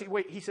the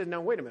Pharisee, he said,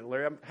 "Now wait a minute,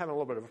 Larry, I'm having a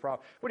little bit of a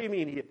problem." What do you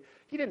mean?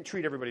 He didn't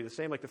treat everybody the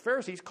same. Like the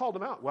Pharisees called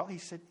him out. Well, he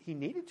said he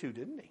needed to,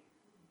 didn't he?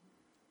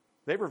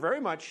 They were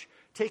very much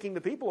taking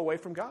the people away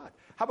from God.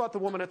 How about the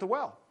woman at the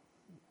well?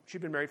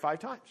 She'd been married 5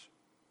 times.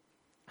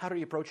 How did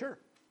he approach her?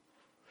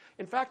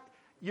 In fact,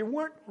 you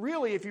weren't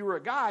really, if you were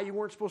a guy, you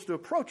weren't supposed to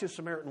approach a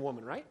Samaritan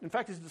woman, right? In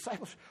fact, his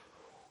disciples,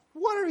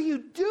 "What are you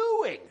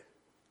doing?"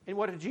 And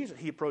what did Jesus?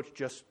 He approached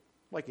just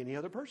like any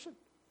other person.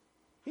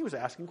 He was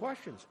asking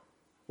questions,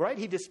 right?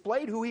 He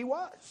displayed who he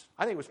was.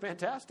 I think it was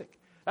fantastic.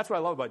 That's what I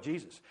love about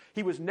Jesus.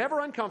 He was never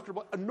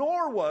uncomfortable,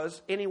 nor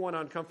was anyone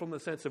uncomfortable in the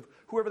sense of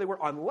whoever they were,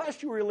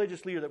 unless you were a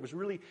religious leader that was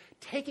really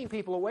taking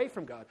people away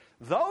from God.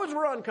 Those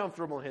were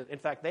uncomfortable. In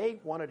fact, they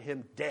wanted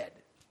him dead.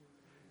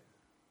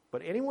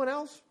 But anyone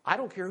else, I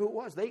don't care who it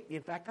was.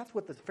 In fact, that's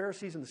what the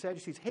Pharisees and the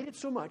Sadducees hated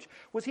so much,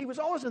 was he was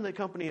always in the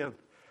company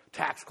of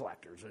tax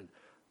collectors and,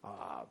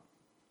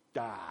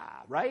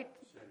 right?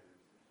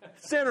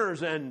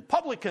 Sinners and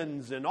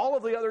publicans and all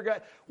of the other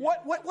guys.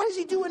 What is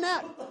he doing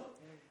that?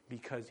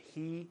 Because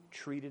he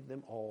treated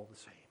them all the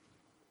same.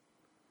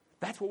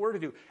 That's what we're to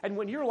do. And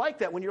when you're like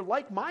that, when you're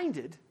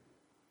like-minded,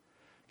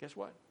 guess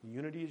what?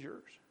 Unity is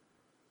yours.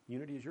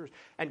 Unity is yours.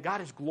 And God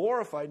is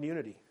glorified in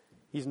unity.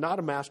 He's not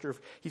a master of,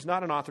 he's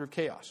not an author of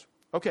chaos.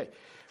 Okay,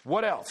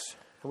 what else?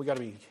 We got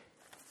to be...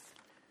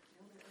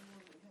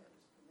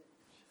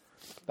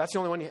 That's the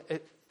only one.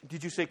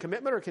 Did you say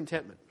commitment or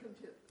contentment?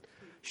 Contentment.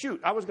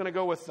 Shoot, I was going to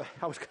go with...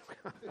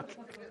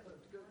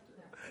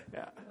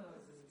 yeah.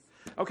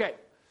 Okay.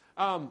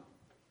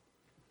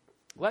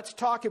 Let's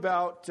talk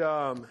about...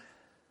 so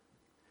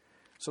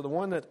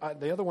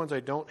the other ones I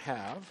don't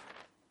have...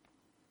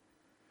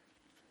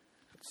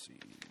 Let's see.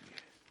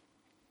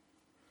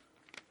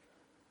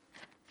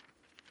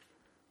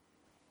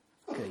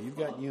 Okay, you've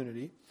got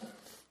unity.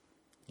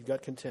 You've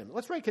got contentment.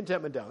 Let's write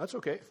contentment down. That's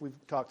okay if we've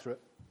talked through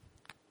it.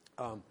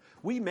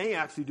 We may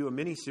actually do a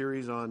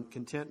mini-series on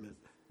contentment.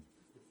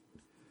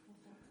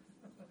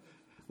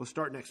 We'll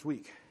start next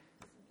week.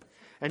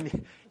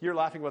 And you're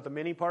laughing about the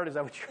mini part? Is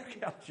that what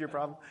that's your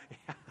problem?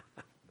 Yeah.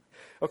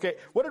 Okay,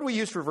 what did we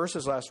use for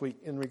verses last week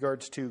in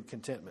regards to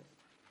contentment?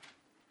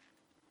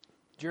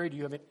 Jerry, do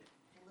you have it?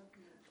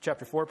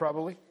 Chapter 4,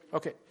 probably?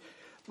 Okay.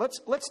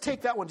 Let's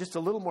take that one just a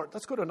little more.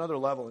 Let's go to another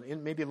level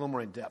and maybe a little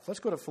more in depth. Let's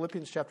go to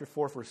Philippians chapter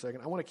 4 for a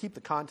second. I want to keep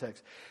the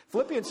context.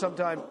 Philippians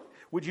sometimes,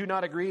 would you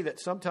not agree that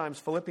sometimes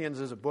Philippians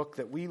is a book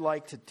that we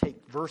like to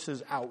take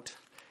verses out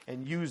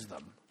and use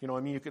them? You know,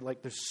 I mean, you could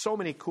there's so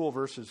many cool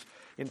verses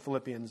in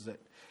Philippians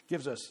that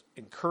gives us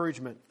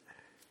encouragement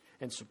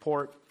and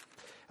support.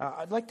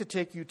 I'd like to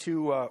take you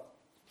to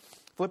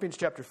Philippians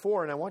chapter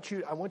 4, and I want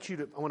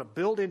to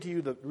build into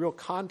you the real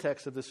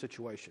context of this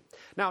situation.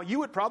 Now, you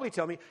would probably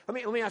tell me,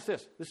 let me ask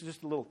this. This is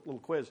just a little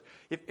quiz.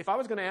 If I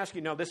was going to ask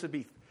you, this would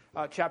be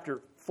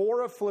chapter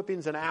 4 of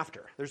Philippians and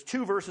after. There's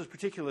 2 verses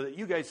particularly that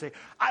you guys say,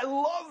 I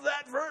love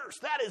that verse.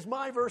 That is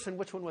my verse. And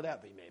which one would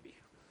that be, maybe?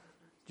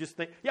 Just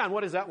think. Yeah, and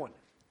what is that one?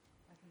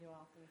 I can do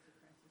all things through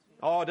Christ.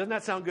 Oh, doesn't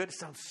that sound good? It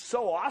sounds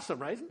so awesome,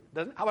 right?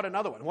 Doesn't? How about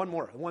another one? One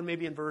more. One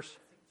maybe in verse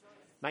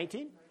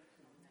 19?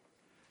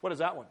 What is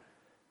that one?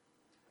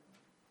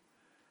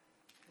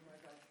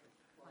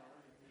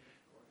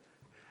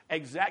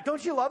 Exact.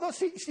 Don't you love those?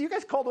 See, you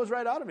guys called those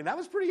right out of me. That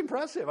was pretty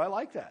impressive. I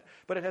like that.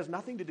 But it has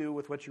nothing to do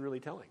with what you're really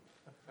telling.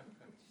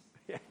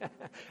 Yeah.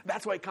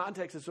 That's why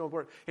context is so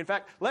important. In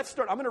fact, let's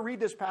start. I'm going to read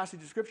this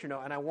passage of Scripture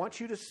now, and I want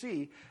you to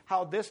see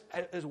how this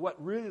is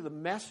what really the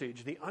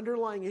message, the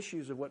underlying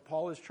issues of what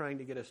Paul is trying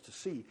to get us to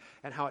see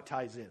and how it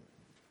ties in.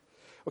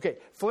 Okay,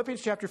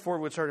 Philippians chapter 4,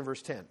 we'll start in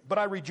verse 10. But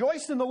I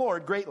rejoiced in the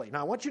Lord greatly.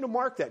 Now, I want you to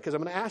mark that because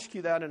I'm going to ask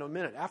you that in a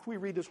minute. After we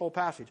read this whole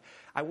passage,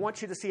 I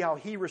want you to see how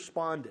he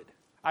responded.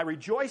 I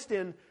rejoiced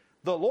in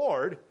the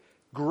Lord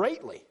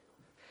greatly,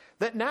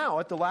 that now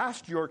at the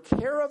last your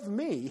care of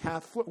me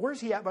hath...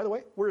 Where's he at, by the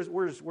way?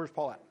 Where's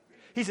Paul at?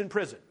 He's in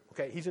prison.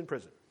 Okay, he's in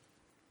prison.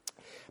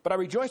 But I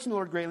rejoiced in the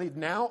Lord greatly,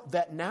 now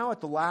at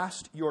the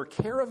last your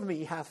care of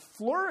me hath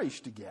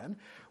flourished again,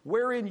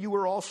 wherein you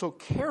were also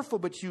careful,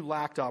 but you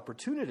lacked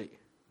opportunity.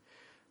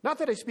 Not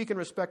that I speak in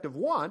respect of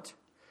want,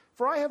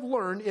 for I have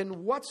learned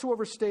in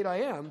whatsoever state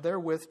I am,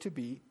 therewith to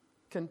be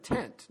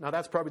content. Now,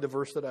 that's probably the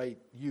verse that I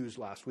used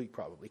last week,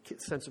 probably,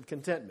 sense of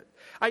contentment.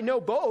 I know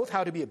both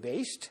how to be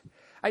abased.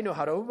 I know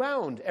how to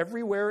abound.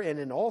 Everywhere and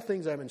in all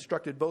things I am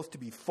instructed both to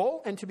be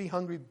full and to be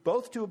hungry,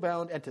 both to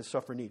abound and to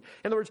suffer need.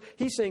 In other words,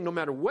 he's saying no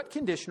matter what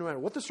condition, no matter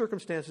what the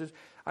circumstances,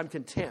 I'm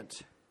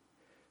content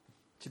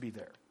to be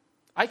there.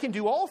 I can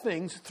do all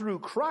things through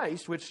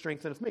Christ, which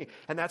strengtheneth me.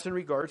 And that's in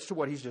regards to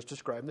what he's just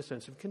described in the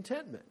sense of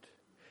contentment.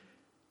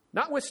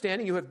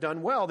 Notwithstanding, you have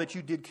done well that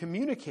you did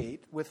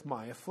communicate with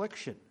my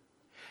affliction.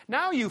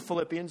 Now you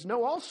Philippians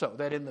know also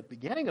that in the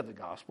beginning of the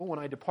gospel, when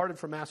I departed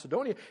from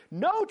Macedonia,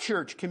 no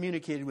church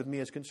communicated with me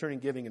as concerning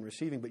giving and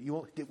receiving. But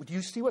do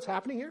you see what's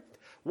happening here?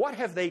 What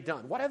have they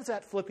done? What has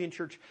that Philippian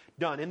church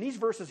done? In these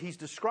verses, he's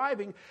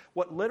describing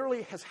what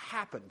literally has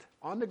happened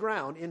on the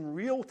ground in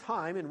real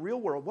time, in real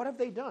world. What have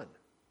they done?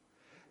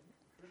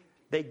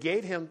 They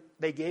gave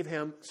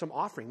him some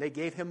offering. They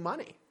gave him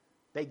money.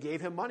 They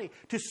gave him money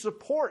to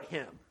support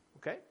him.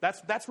 Okay?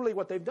 That's really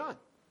what they've done.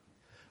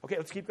 Okay,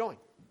 let's keep going.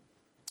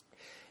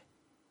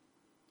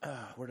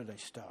 Where did I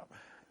stop?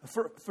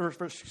 Verse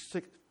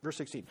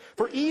 16.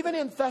 For even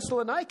in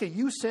Thessalonica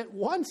you sent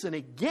once and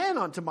again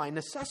unto my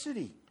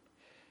necessity.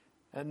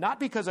 And not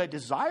because I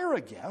desire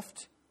a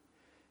gift,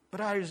 but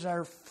I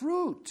desire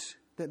fruit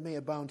that may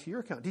abound to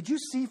your account. Did you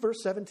see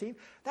verse 17?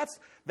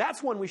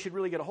 That's one we should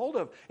really get a hold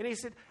of. And he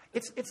said,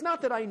 it's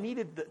not that I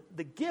needed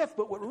the gift,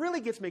 but what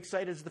really gets me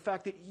excited is the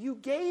fact that you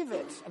gave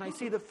it. And I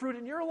see the fruit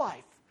in your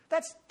life.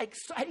 That's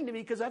exciting to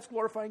me because that's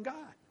glorifying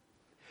God.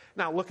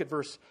 Now look at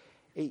verse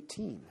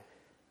 18.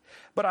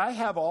 But I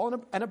have all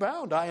and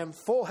abound. I am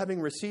full,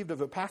 having received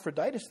of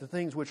Epaphroditus the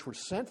things which were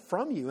sent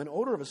from you, an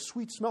odor of a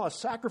sweet smell, a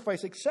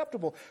sacrifice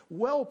acceptable,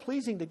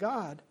 well-pleasing to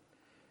God.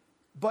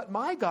 But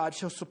my God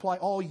shall supply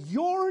all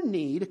your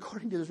need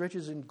according to his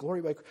riches and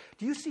glory by...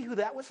 Do you see who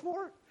that was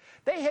for?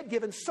 They had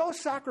given so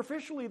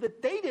sacrificially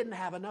that they didn't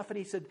have enough. And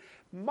he said,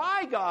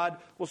 my God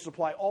will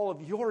supply all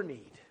of your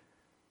need.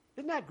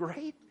 Isn't that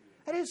great?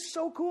 That is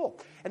so cool.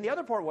 And the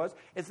other part was,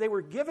 as they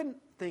were given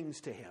things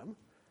to him,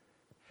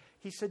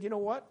 he said, you know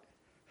what?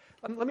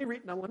 Let me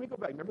read. Now, let me go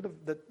back. Remember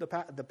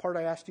the part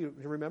I asked you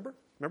to remember?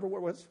 Remember what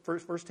it was?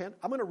 Verse 10?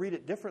 I'm going to read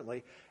it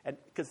differently, and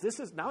because this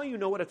is, now you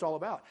know what it's all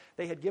about.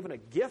 They had given a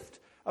gift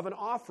of an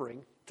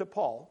offering to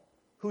Paul,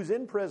 who's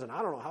in prison.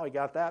 I don't know how he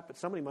got that, but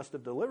somebody must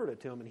have delivered it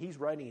to him, and he's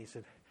writing. He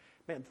said,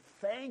 man,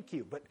 thank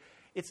you, but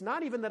it's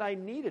not even that I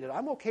needed it.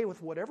 I'm okay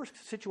with whatever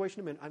situation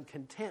I'm in. I'm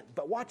content.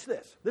 But watch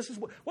this. This is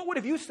what would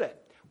have you said?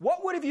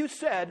 What would have you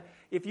said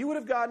if you would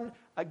have gotten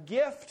a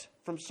gift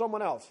from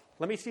someone else?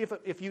 Let me see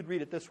if you'd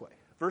read it this way.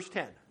 Verse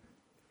 10.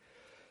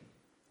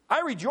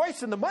 I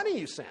rejoice in the money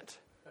you sent.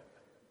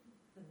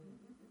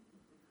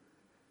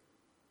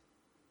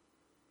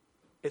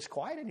 It's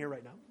quiet in here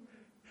right now.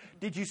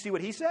 Did you see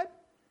what he said?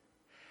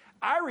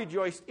 I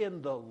rejoiced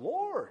in the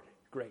Lord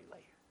greatly.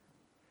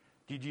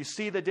 Did you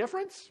see the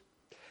difference?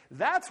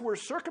 That's where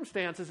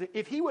circumstances,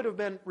 if he would have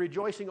been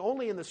rejoicing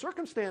only in the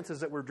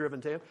circumstances that were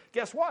driven to him,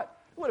 guess what?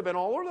 It would have been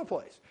all over the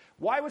place.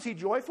 Why was he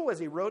joyful as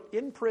he wrote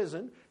in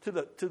prison to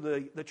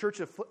the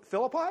church of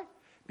Philippi?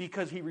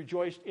 Because he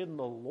rejoiced in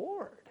the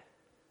Lord.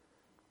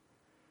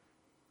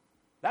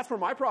 That's where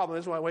my problem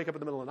is when I wake up in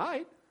the middle of the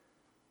night.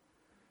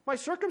 My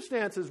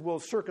circumstances will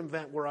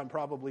circumvent where I'm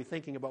probably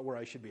thinking about where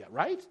I should be at,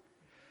 right?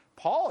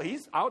 Paul,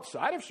 he's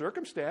outside of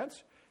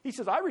circumstance. He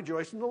says, I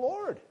rejoice in the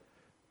Lord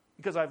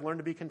because I've learned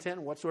to be content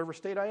in whatsoever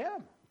state I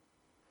am.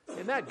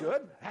 Isn't that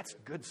good? That's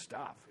good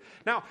stuff.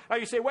 Now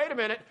you say, wait a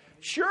minute.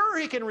 Sure,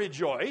 he can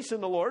rejoice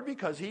in the Lord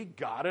because he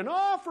got an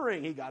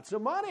offering. He got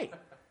some money,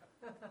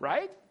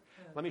 right?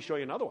 Let me show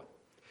you another one.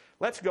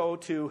 Let's go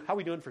to, how are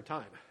we doing for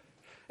time?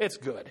 It's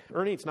good.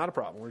 Ernie, it's not a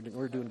problem.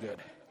 We're doing good.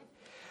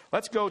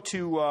 Let's go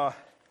to, let's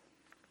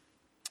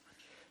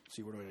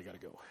see, where do I got to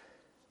go?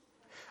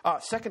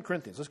 2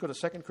 Corinthians. Let's go to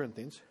 2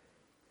 Corinthians.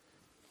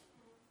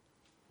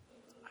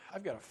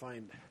 I've got to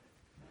find,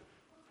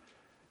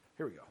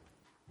 here we go.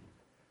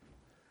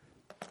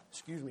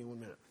 Excuse me 1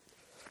 minute.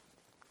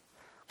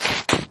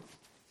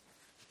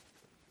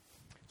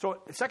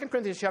 So 2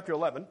 Corinthians chapter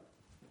 11,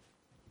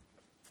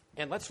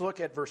 and let's look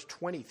at verse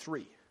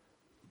 23. I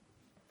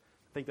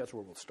think that's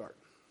where we'll start.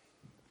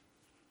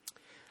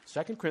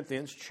 2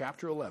 Corinthians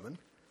chapter 11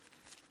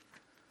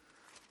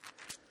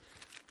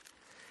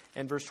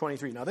 and verse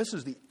 23. Now this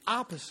is the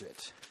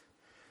opposite.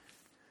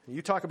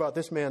 You talk about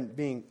this man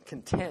being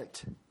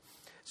content.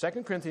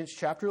 2 Corinthians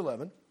chapter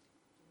 11,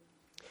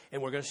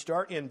 and we're going to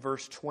start in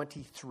verse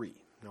 23.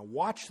 Now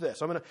watch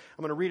this. I'm going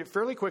to read it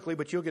fairly quickly,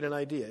 but you'll get an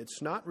idea.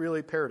 It's not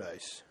really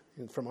paradise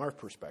from our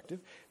perspective,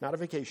 not a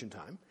vacation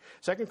time.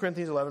 2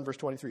 Corinthians 11, verse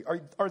 23.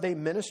 Are they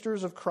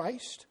ministers of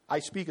Christ? I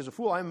speak as a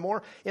fool. I am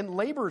more in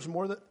labors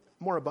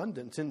more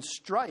abundant, in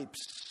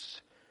stripes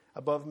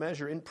above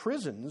measure, in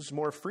prisons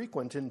more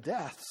frequent, in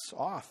deaths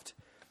oft.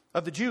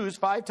 Of the Jews,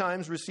 5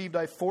 times received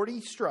I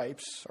 40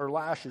 stripes, or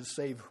lashes,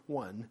 save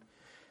one.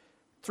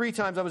 3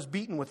 times I was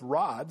beaten with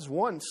rods.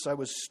 Once I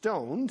was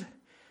stoned.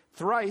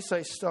 Thrice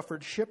I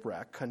suffered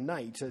shipwreck. A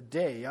night, a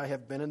day I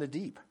have been in the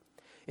deep.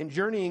 In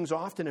journeyings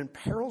often, in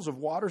perils of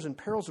waters, in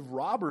perils of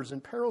robbers, in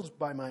perils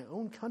by my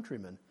own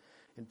countrymen,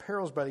 in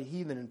perils by the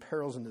heathen, in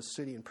perils in the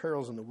city, in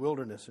perils in the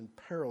wilderness, in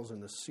perils in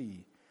the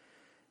sea,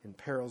 in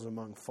perils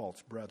among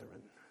false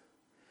brethren.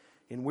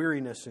 In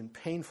weariness and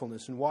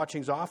painfulness, in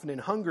watchings often, in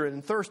hunger and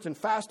in thirst, in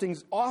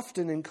fastings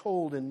often, in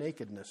cold and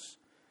nakedness.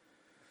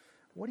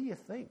 What do you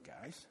think,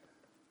 guys?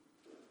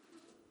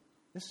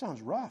 This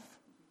sounds rough.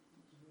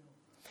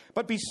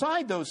 But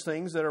beside those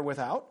things that are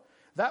without,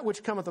 that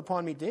which cometh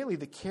upon me daily,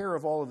 the care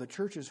of all of the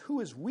churches, who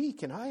is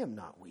weak and I am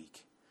not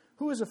weak?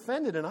 Who is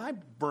offended and I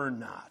burn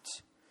not?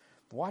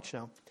 Watch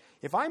now.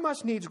 If I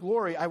must needs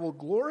glory, I will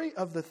glory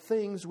of the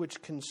things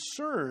which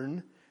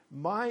concern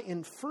my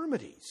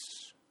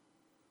infirmities.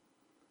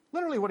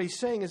 Literally what he's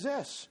saying is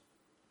this.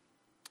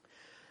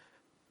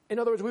 In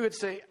other words, we would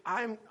say,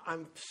 I'm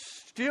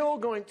still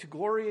going to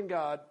glory in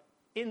God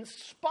in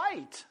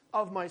spite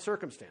of my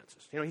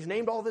circumstances. You know, he's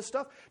named all this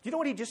stuff. Do you know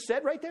what he just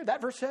said right there?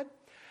 That verse said,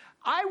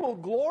 I will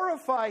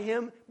glorify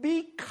him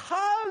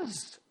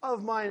because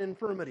of mine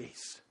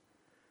infirmities.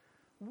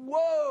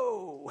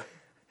 Whoa!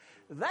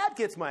 That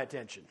gets my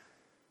attention.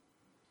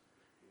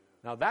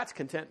 Now that's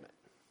contentment.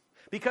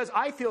 Because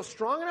I feel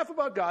strong enough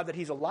about God that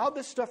he's allowed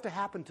this stuff to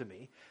happen to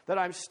me, that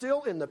I'm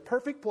still in the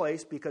perfect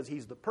place because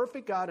he's the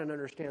perfect God and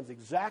understands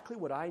exactly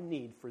what I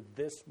need for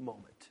this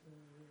moment.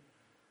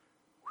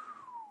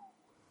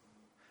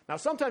 Now,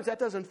 sometimes that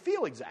doesn't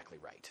feel exactly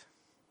right.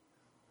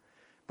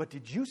 But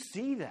did you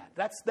see that?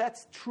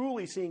 That's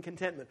truly seeing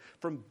contentment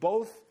from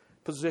both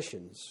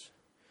positions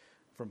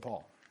from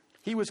Paul.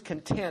 He was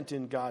content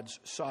in God's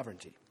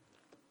sovereignty.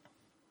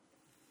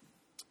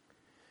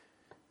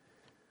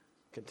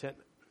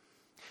 Contentment.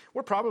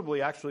 We're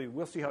probably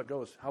we'll see how it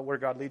goes, where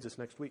God leads us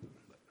next week.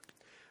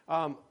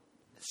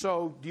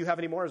 So, do you have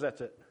any more, or is that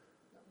it?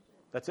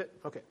 That's it?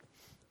 Okay.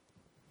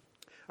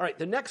 All right,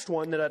 the next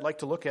one that I'd like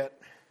to look at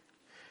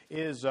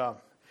is, we're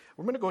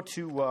going to go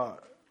to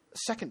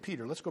 2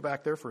 Peter. Let's go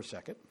back there for a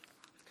second.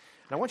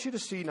 And I want you to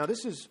see, now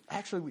this is,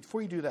 actually,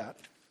 before you do that,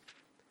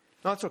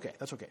 no, that's okay.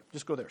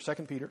 Just go there, 2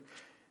 Peter.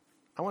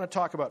 I want to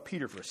talk about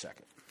Peter for a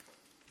second.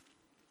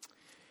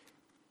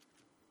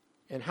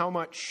 and how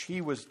much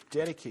he was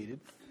dedicated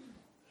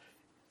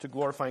to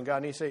glorifying God.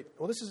 And you say,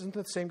 well, this isn't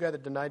the same guy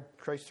that denied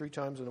Christ 3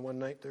 times in one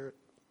night there?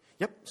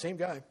 Yep, same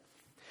guy.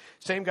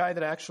 Same guy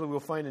that actually we'll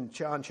find in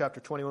John chapter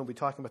 21. We'll be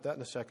talking about that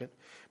in a second.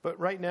 But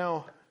right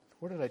now,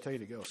 where did I tell you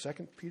to go?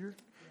 2 Peter?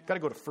 Got to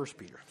go to 1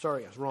 Peter.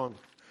 Sorry, I was wrong.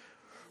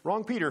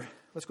 Wrong Peter.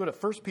 Let's go to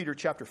 1 Peter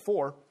chapter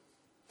 4.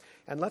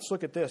 And let's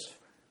look at this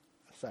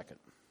a second.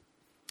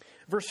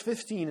 Verse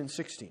 15 and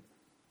 16.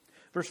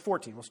 Verse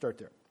 14, we'll start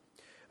there.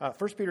 1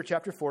 Peter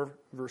chapter 4,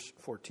 verse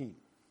 14.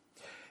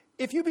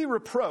 If you be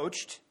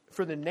reproached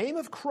for the name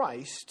of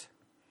Christ,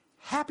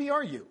 happy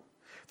are you.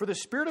 For the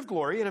Spirit of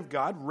glory and of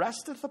God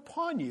resteth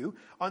upon you.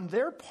 On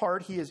their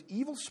part he is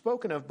evil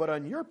spoken of, but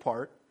on your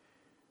part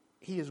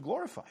he is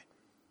glorified.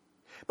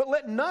 But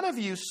let none of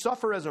you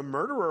suffer as a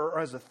murderer or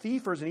as a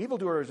thief or as an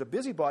evildoer or as a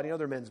busybody in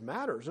other men's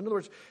matters. In other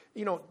words,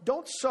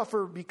 don't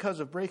suffer because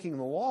of breaking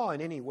the law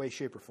in any way,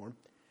 shape, or form.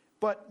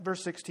 But,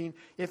 verse 16,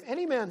 if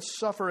any man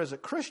suffer as a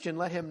Christian,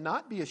 let him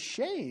not be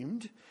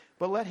ashamed,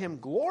 but let him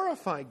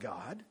glorify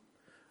God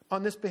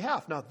on this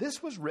behalf. Now,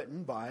 this was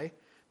written by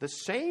the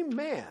same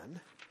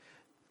man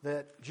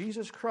that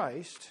Jesus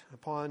Christ,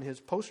 upon his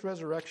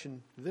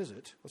post-resurrection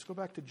visit, let's go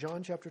back to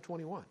John chapter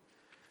 21.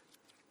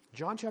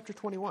 John chapter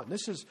 21.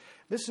 This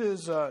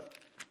is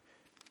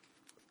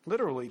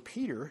literally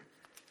Peter.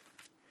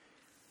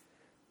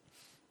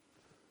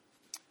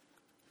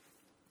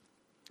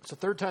 It's the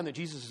third time that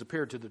Jesus has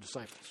appeared to the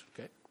disciples.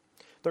 Okay,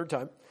 third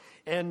time,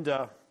 and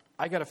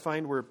I got to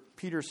find where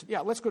Peter's.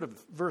 Yeah, let's go to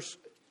verse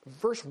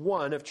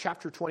 1 of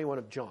chapter 21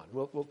 of John.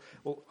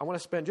 I want to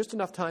spend just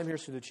enough time here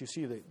so that you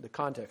see the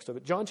context of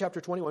it. John chapter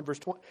 21,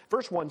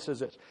 verse 1 says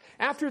this.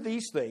 After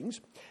these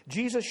things,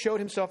 Jesus showed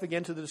himself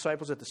again to the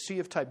disciples at the Sea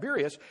of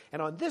Tiberias,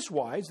 and on this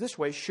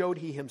way showed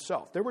he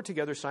himself. There were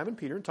together Simon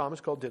Peter and Thomas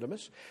called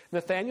Didymus,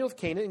 Nathanael of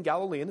Cana in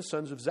Galilee, and the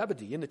sons of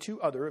Zebedee, and the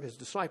 2 other of his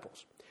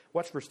disciples.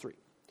 Watch verse 3.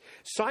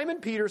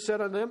 Simon Peter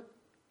said unto them,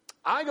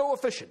 I go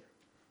a-fishing.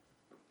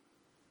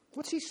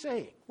 What's he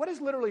saying? What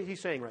is literally he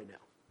saying right now?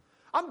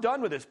 I'm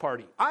done with this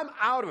party. I'm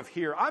out of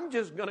here. I'm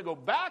just going to go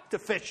back to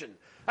fishing.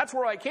 That's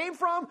where I came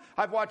from.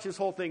 I've watched this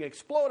whole thing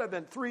explode. I've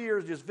been 3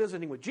 years just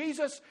visiting with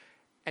Jesus,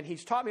 and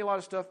he's taught me a lot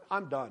of stuff.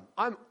 I'm done.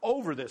 I'm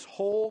over this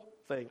whole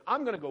thing.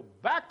 I'm going to go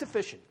back to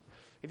fishing.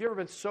 Have you ever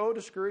been so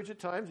discouraged at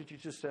times that you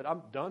just said,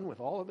 I'm done with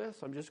all of this.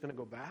 I'm just going to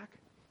go back?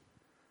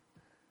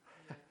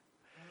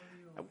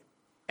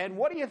 And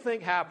what do you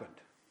think happened?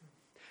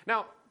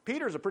 Now,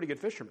 Peter's a pretty good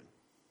fisherman.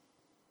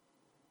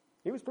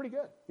 He was pretty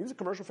good. He was a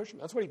commercial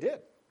fisherman. That's what he did.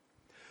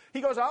 He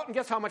goes out, and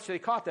guess how much they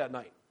caught that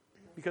night?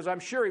 Because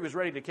I'm sure he was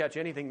ready to catch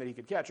anything that he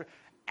could catch.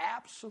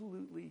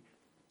 Absolutely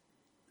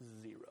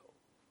zero.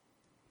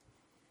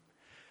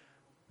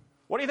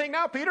 What do you think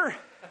now, Peter?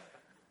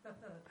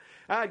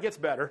 It gets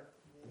better.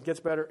 It gets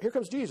better. Here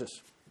comes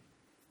Jesus.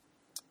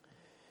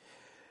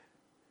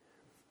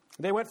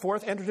 They went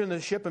forth, entered into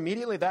the ship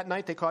immediately. That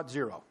night they caught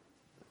zero.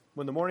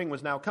 When the morning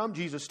was now come,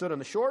 Jesus stood on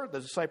the shore. The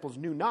disciples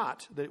knew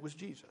not that it was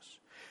Jesus.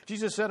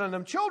 Jesus said unto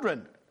them,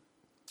 Children,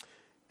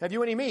 have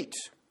you any meat?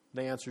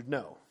 They answered,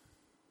 no.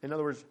 In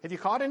other words, have you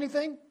caught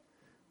anything?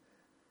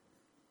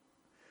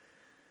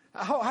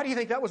 How do you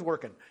think that was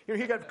working?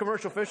 You got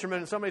commercial fishermen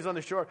and somebody's on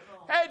the shore.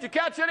 Hey, did you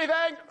catch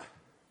anything?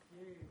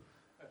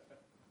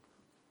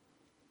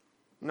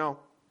 No.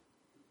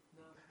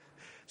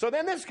 So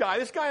then this guy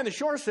on the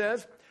shore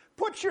says,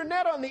 put your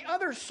net on the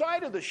other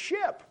side of the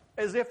ship,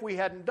 as if we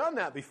hadn't done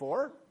that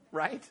before,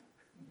 right?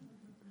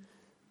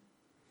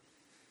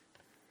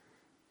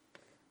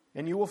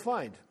 And you will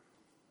find.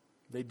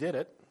 They did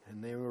it,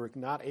 and they were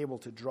not able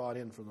to draw it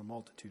in from the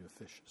multitude of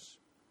fishes.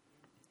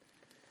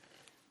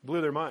 Blew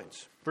their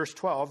minds. Verse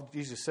 12,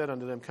 Jesus said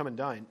unto them, Come and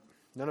dine.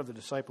 None of the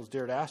disciples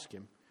dared ask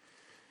him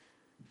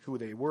who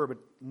they were, but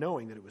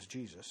knowing that it was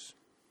Jesus.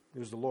 It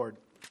was the Lord.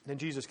 Then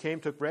Jesus came,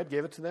 took bread,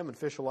 gave it to them, and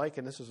fish alike.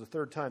 And this is the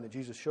third time that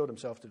Jesus showed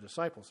himself to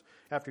disciples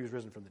after he was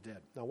risen from the dead.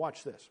 Now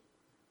watch this.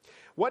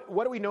 What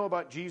do we know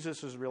about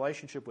Jesus'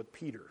 relationship with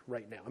Peter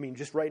right now? I mean,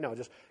 just right now,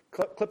 just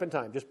clip in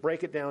time. Just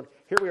break it down.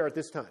 Here we are at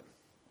this time.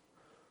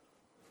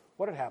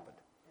 What had happened?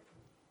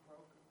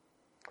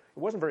 It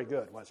wasn't very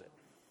good, was it?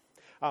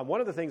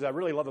 One of the things I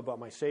really love about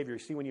my Savior, you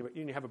see, when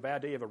you have a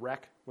bad day, you have a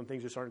wreck, when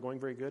things just aren't going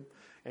very good.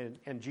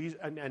 And Jesus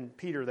and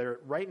Peter, there,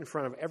 right in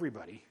front of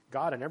everybody,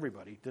 God and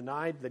everybody,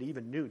 denied that he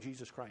even knew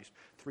Jesus Christ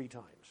 3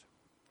 times.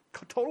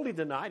 Totally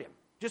denied him.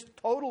 Just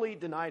totally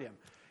denied him.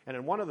 And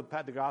in one of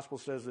the Gospel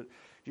says that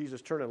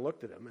Jesus turned and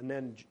looked at him. And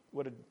then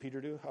what did Peter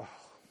do?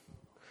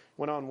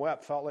 Went on,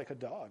 wept, felt like a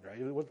dog, right?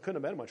 It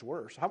couldn't have been much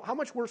worse. How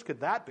much worse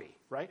could that be,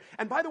 right?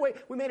 And by the way,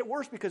 we made it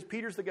worse because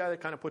Peter's the guy that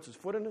kind of puts his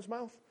foot in his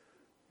mouth.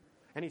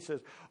 And he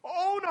says,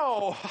 oh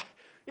no,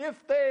 if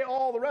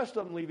all the rest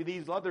of them leave you,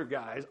 these other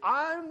guys,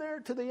 I'm there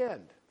to the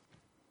end.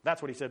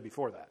 That's what he said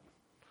before that.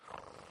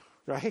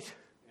 Right?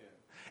 Yeah.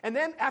 And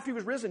then after he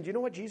was risen, do you know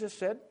what Jesus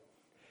said?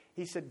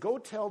 He said, go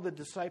tell the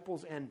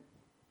disciples and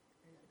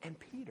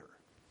Peter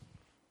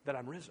that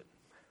I'm risen.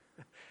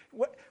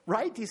 What,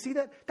 right? Do you see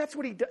that? That's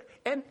what he does.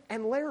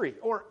 And Larry,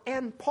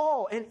 and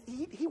Paul, and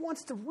he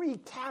wants to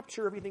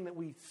recapture everything that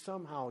we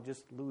somehow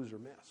just lose or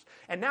miss.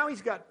 And now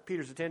he's got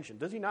Peter's attention.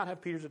 Does he not have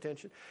Peter's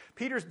attention?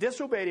 Peter's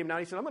disobeyed him now.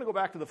 He said, I'm going to go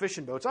back to the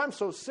fishing boats. I'm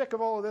so sick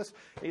of all of this.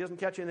 And he doesn't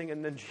catch anything.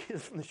 And then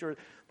Jesus from the shore,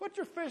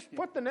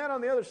 put the net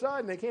on the other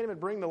side, and they can't even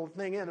bring the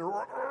thing in.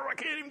 I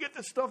can't even get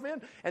this stuff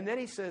in. And then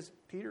he says,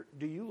 Peter,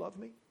 do you love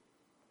me?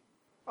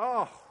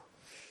 Oh,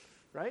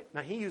 right?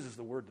 Now, he uses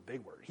the word, the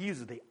big word. He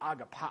uses the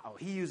agapao.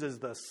 He uses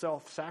the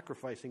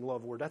self-sacrificing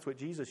love word. That's what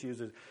Jesus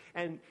uses.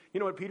 And you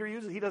know what Peter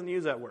uses? He doesn't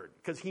use that word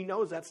because he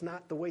knows that's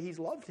not the way he's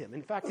loved him.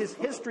 In fact, his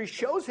history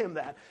shows him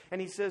that. And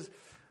he says,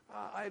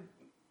 I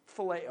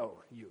phileo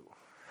you.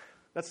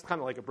 That's kind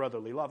of like a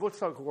brotherly love. Let's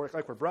talk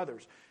like we're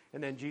brothers.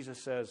 And then Jesus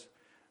says,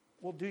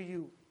 well, do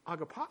you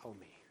agapao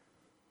me?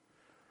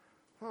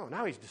 Oh,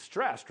 now he's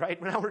distressed,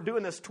 right? Now we're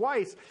doing this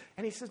twice.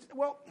 And he says,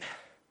 well...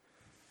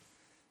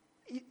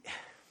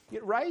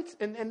 right?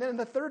 And then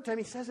the third time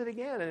he says it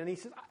again. And he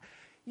says,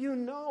 you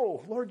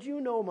know, Lord, you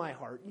know my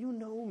heart. You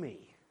know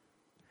me.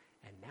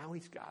 And now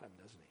he's got him,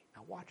 doesn't he?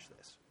 Now watch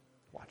this.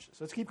 Watch this.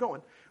 Let's keep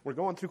going. We're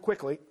going through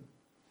quickly.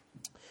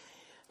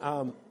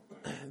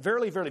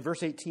 Verily, verily,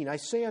 verse 18, I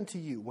say unto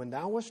you, when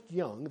thou wast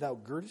young, thou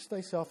girdest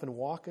thyself and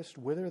walkest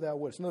whither thou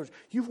wouldest. In other words,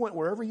 you went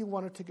wherever you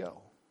wanted to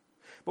go.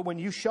 But when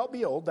you shalt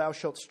be old, thou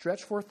shalt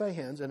stretch forth thy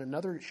hands, and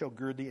another shall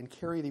gird thee and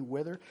carry thee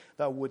whither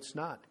thou wouldst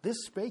not. This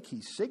spake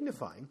he,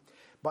 signifying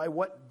by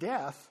what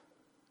death,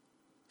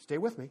 stay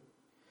with me,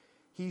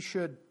 he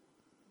should,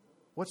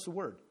 what's the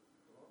word?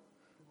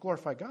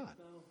 Glorify God.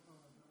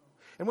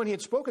 And when he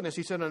had spoken this,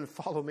 he said, and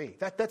follow me.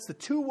 That's the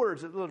two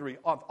words that literally,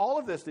 of all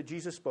of this that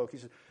Jesus spoke, he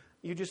said,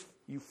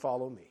 you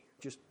follow me.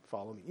 Just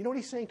follow me. You know what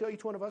he's saying to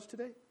each one of us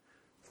today?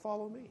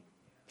 Follow me.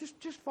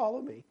 Just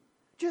follow me.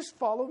 Just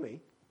follow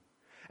me.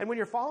 And when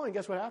you're following,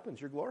 guess what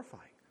happens? You're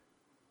glorifying.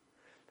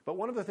 But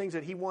one of the things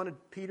that he wanted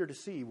Peter to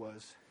see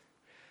was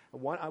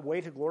a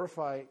way to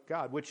glorify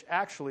God, which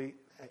actually,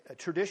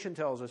 tradition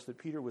tells us that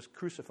Peter was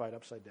crucified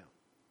upside down.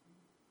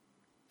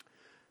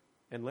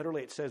 And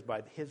literally it says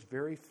by his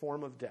very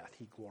form of death,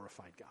 he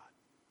glorified God.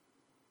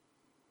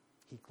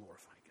 He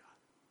glorified God.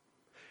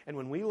 And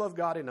when we love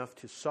God enough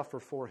to suffer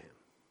for him,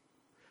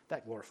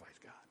 that glorifies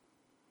God.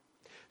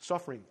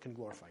 Suffering can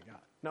glorify God.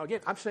 Now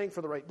again, I'm saying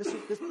for the right, this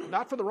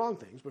not for the wrong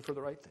things, but for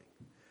the right thing.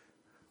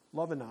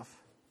 Love enough.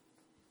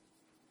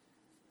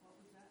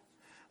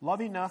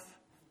 Love enough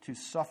to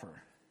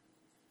suffer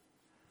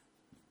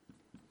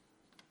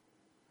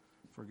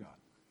for God.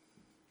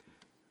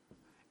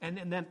 And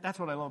then that's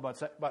what I love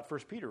about 1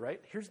 Peter, right?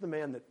 Here's the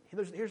man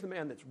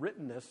that's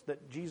written this,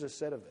 that Jesus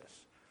said of this.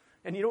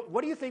 And you know,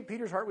 what do you think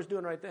Peter's heart was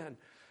doing right then?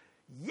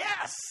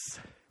 Yes!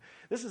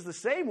 This is the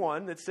same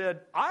one that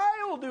said,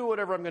 I'll do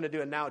whatever I'm going to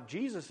do. And now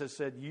Jesus has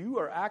said, you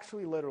are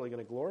actually literally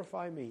going to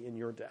glorify me in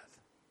your death.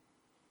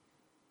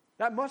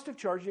 That must have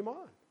charged him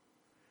on.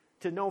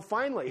 To know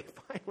finally,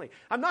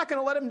 I'm not going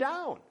to let him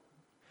down.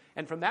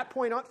 And from that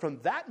point on, from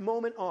that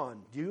moment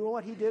on, do you know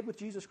what he did with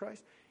Jesus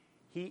Christ?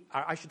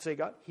 I should say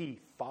God, he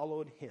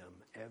followed him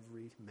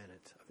every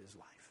minute of his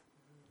life.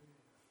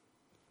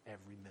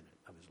 Every minute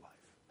of his life.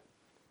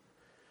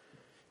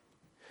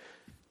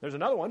 There's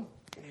another one.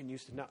 And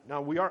now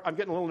I'm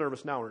getting a little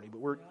nervous now, Ernie, but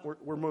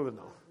we're moving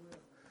though.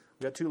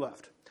 We got two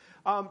left.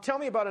 Tell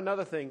me about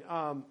another thing.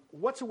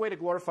 What's a way to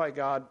glorify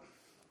God?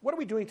 What are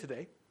we doing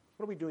today?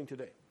 What are we doing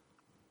today?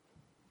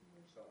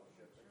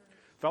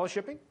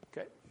 Fellowshipping?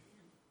 Okay.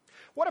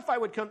 What if I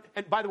would come,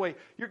 and by the way,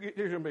 there's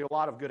going to be a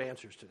lot of good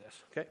answers to this,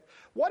 okay?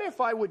 What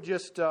if I would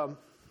just,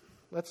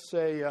 let's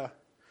say,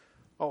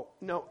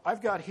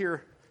 I've got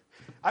here,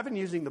 I've been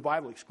using the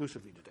Bible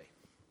exclusively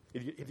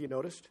today. Have you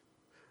noticed?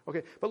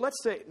 Okay, but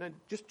let's say,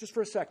 just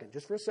for a second,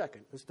 this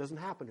doesn't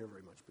happen here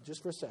very much, but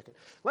just for a second.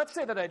 Let's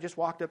say that I just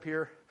walked up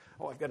here.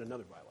 Oh, I've got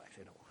another Bible,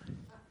 actually,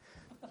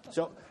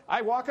 So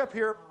I walk up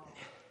here,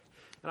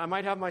 and I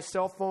might have my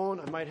cell phone,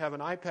 I might have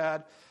an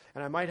iPad,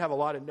 and I might have a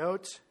lot of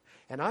notes,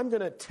 and I'm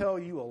going to tell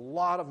you a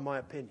lot of my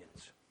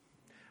opinions.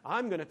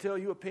 I'm going to tell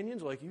you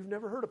opinions like you've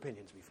never heard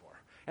opinions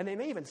before, and they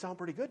may even sound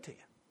pretty good to you.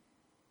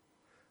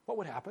 What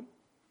would happen?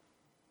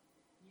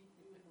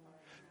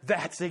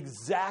 That's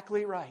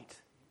exactly right.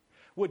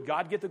 Would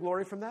God get the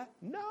glory from that?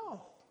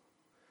 No.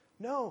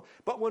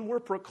 But when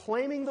we're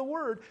proclaiming the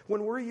Word,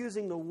 when we're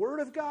using the Word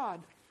of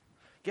God,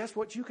 guess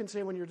what you can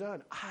say when you're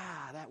done?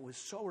 That was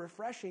so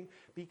refreshing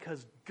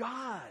because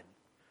God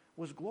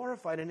was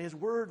glorified and His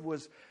Word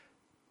was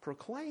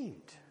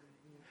proclaimed.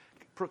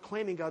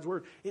 Proclaiming God's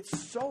Word.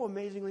 It's so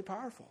amazingly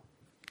powerful.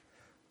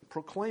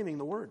 Proclaiming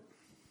the Word.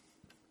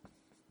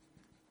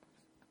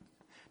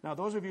 Now,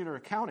 those of you that are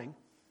counting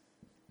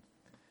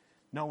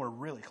know we're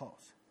really close.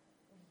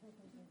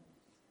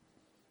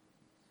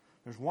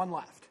 There's one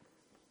left.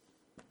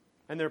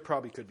 And there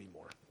probably could be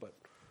more, but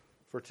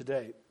for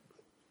today.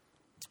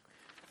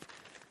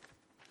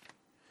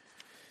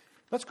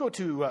 Let's go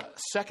to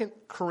 2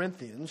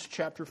 Corinthians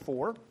chapter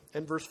 4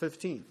 and verse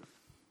 15.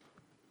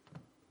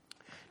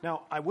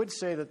 Now, I would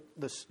say that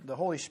the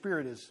Holy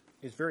Spirit is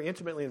very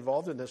intimately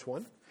involved in this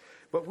one,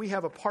 but we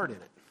have a part in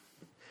it.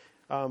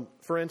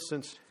 For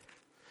instance,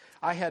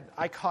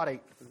 I caught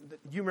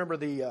you remember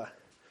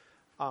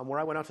where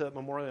I went out to that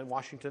memorial in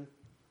Washington?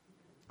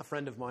 A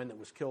friend of mine that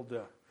was killed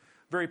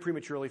very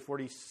prematurely,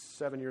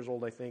 47 years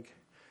old, I think.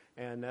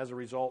 And as a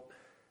result,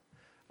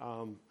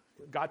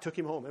 God took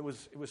him home. It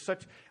was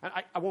such, and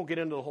I won't get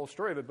into the whole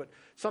story of it, but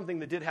something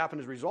that did happen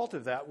as a result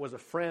of that was a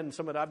friend,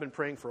 someone I've been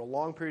praying for a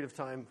long period of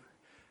time,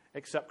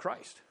 accept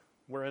Christ.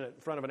 We're in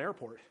front of an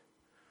airport.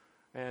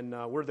 And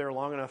we're there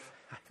long enough.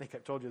 I think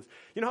I've told you this.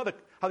 You know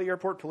how the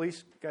airport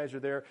police guys are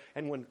there,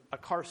 and when a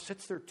car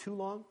sits there too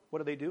long,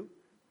 what do?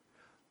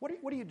 What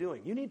are you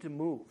doing? You need to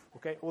move,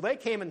 okay? Well, they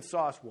came and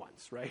saw us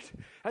once, right?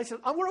 And I said,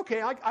 we're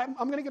okay. I'm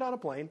going to get on a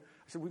plane.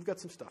 I said, we've got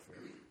some stuff here.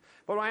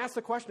 But when I asked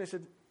the question, I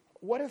said,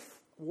 what if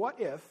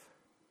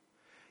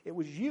it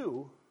was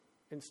you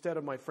instead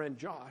of my friend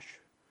Josh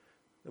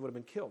that would have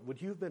been killed?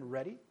 Would you have been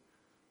ready?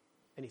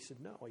 And he said,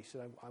 no. He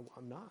said,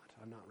 I'm not.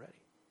 I'm not ready.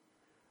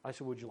 I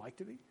said, would you like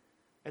to be?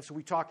 And so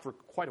we talked for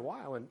quite a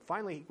while, and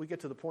finally we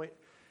get to the point,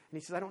 and he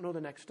says, I don't know the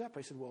next step.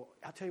 I said, well,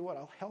 I'll tell you what,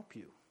 I'll help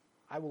you.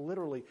 I will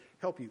literally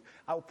help you.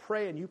 I'll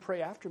pray, and you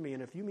pray after me,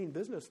 and if you mean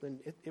business,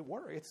 then it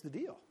works. It's the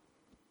deal.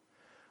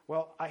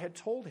 Well, I had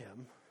told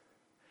him,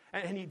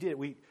 and he did.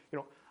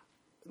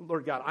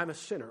 Lord God, I'm a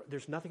sinner.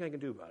 There's nothing I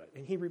can do about it.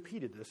 And he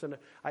repeated this, and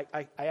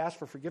I asked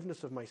for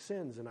forgiveness of my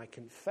sins, and I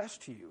confess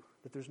to you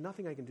that there's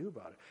nothing I can do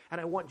about it.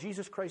 And I want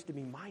Jesus Christ to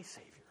be my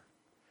Savior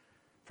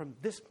from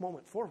this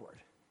moment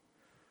forward.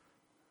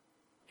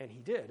 And he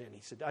did. And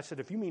I said,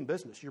 if you mean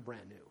business, you're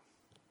brand new.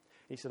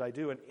 He said, I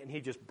do. And he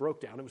just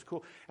broke down. It was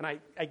cool. And I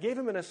gave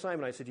him an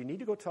assignment. I said, you need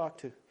to go talk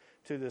to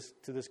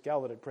this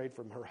gal that had prayed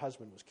for him. Her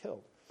husband was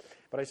killed.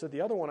 But I said, the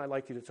other one I'd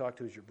like you to talk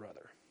to is your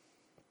brother.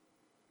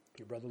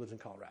 Your brother lives in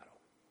Colorado.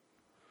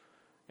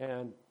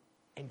 And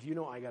do you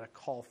know, I got a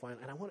call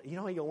finally. And you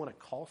know how you'll want to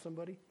call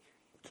somebody?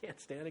 You can't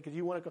stand it because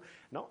you want to go.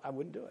 No, I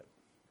wouldn't do it.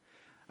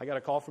 I got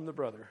a call from the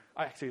brother.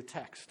 Actually, a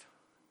text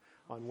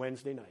on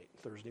Wednesday night,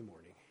 Thursday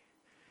morning.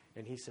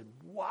 And he said,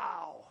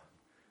 wow,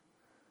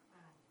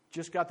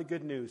 just got the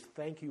good news.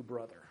 Thank you,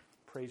 brother.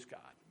 Praise God.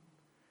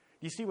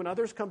 You see, when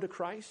others come to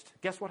Christ,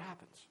 guess what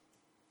happens?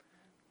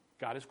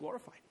 God is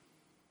glorified.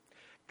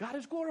 God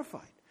is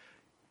glorified.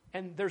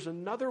 And there's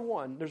another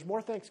one. There's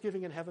more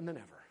thanksgiving in heaven than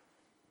ever.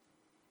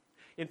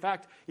 In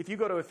fact, if you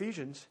go to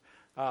Ephesians,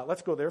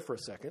 let's go there for a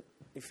second.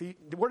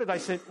 Where did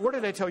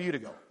I tell you to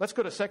go? Let's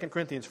go to 2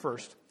 Corinthians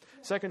first.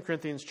 2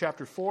 Corinthians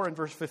chapter 4 and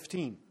verse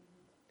 15.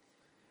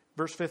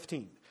 Verse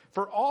 15.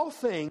 For all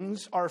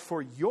things are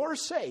for your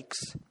sakes,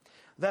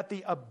 that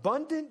the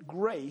abundant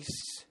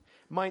grace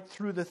might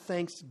through the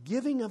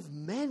thanksgiving of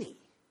many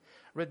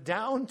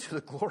redound to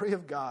the glory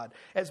of God.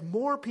 As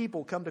more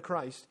people come to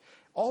Christ,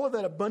 all of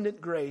that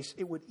abundant grace,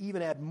 it would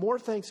even add more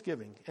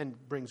thanksgiving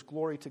and brings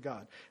glory to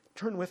God.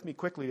 Turn with me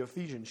quickly to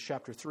Ephesians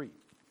chapter 3.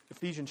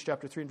 Ephesians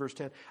chapter 3 and verse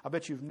 10. I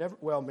bet you've never,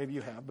 well, maybe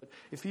you have, but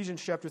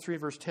Ephesians chapter 3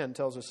 verse 10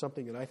 tells us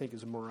something that I think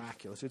is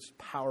miraculous. It's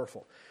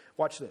powerful.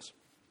 Watch this.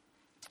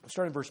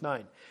 Start in verse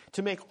 9.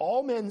 To make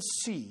all men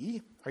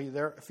see, are you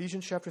there?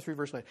 Ephesians chapter 3,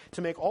 verse 9.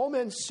 To make all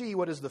men see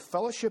what is the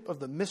fellowship of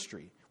the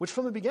mystery, which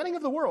from the beginning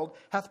of the world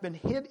hath been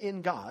hid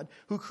in God,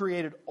 who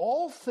created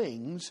all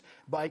things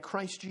by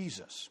Christ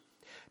Jesus,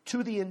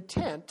 to the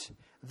intent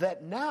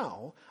that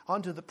now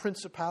unto the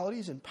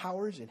principalities and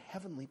powers in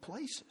heavenly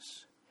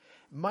places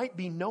might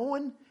be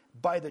known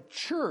by the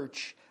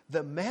church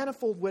the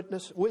manifold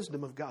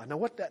wisdom of God.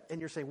 Now and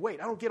you're saying,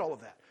 wait, I don't get all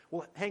of that.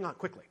 Well, hang on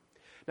quickly.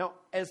 Now,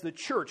 as the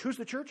church, who's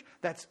the church?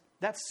 That's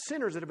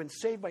sinners that have been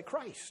saved by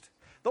Christ.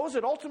 Those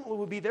that ultimately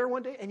will be there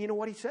one day. And you know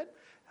what he said?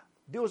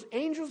 Those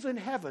angels in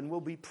heaven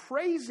will be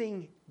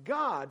praising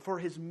God for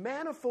his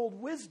manifold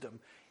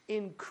wisdom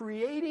in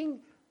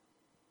creating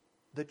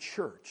the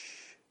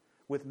church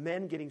with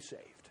men getting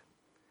saved.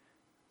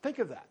 Think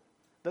of that.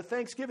 The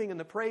thanksgiving and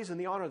the praise and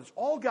the honor, that's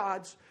all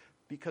God's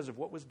because of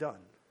what was done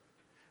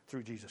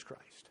through Jesus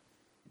Christ.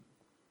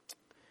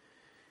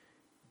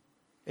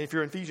 If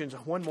you're in Ephesians,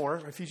 one more,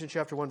 Ephesians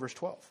chapter 1, verse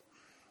 12.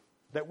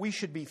 That we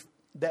should be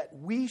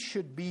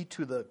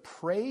to the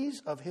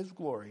praise of his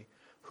glory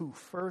who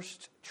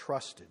first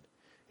trusted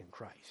in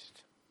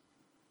Christ.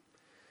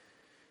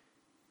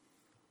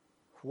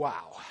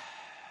 Wow.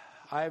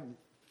 I'm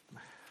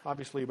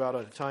obviously about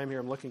out of time here.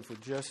 I'm looking for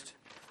just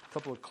a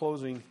couple of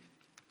closing.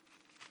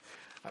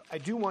 I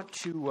do want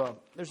to,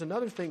 there's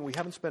another thing we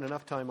haven't spent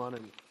enough time on,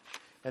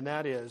 and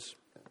that is,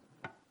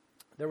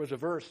 there was a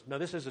verse. Now,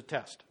 this is a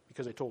test,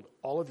 because I told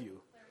all of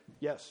you.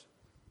 Yes?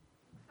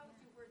 How would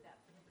you word that?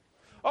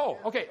 Oh,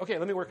 okay,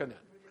 let me work on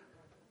that.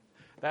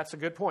 That's a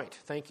good point.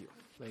 Thank you.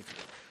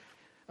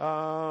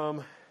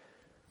 I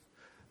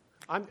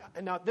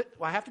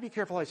have to be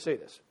careful how I say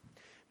this,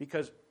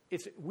 because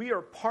we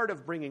are part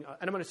of bringing, and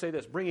I'm going to say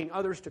this, bringing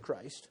others to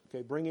Christ,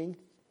 okay, bringing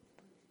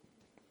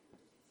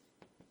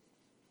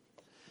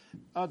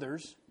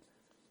others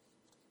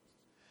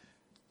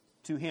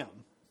to him,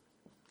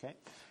 okay?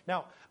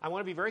 Now, I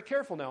want to be very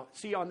careful now.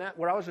 See, on that,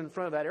 where I was in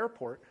front of that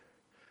airport,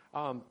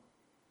 there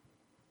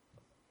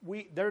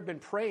had been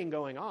praying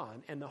going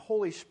on, and the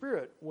Holy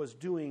Spirit was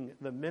doing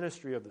the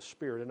ministry of the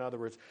Spirit. In other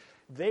words,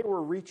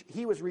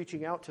 he was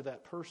reaching out to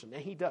that person.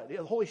 And he does. The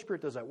Holy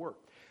Spirit does that work.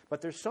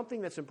 But there's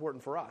something that's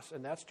important for us,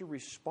 and that's to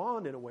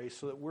respond in a way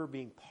so that we're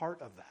being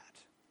part of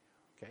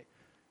that. Okay?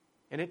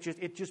 And it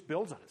just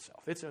builds on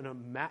itself. It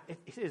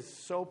is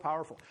so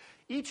powerful.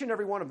 Each and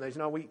every one of these,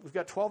 now we've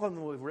got 12 of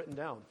them we've written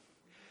down.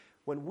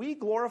 When we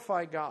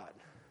glorify God,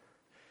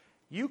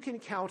 you can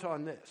count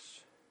on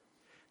this,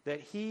 that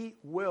he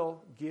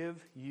will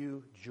give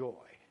you joy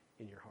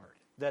in your heart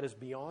that is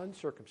beyond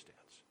circumstance.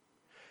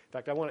 In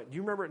fact, do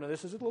you remember, now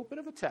this is a little bit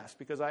of a test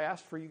because I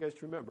asked for you guys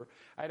to remember.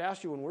 I'd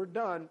asked you when we're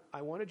done,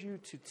 I wanted you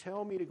to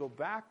tell me to go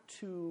back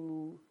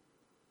to,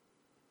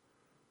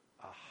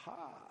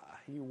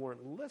 you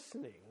weren't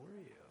listening, were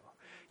you?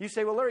 You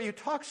say, well, Larry, you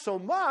talk so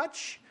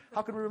much.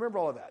 How could we remember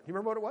all of that? You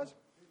remember what it was?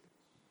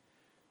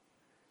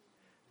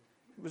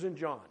 It was in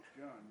John.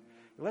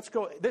 Let's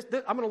go.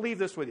 I'm going to leave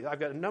this with you. I've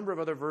got a number of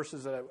other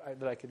verses that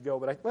I could go,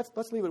 but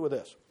let's leave it with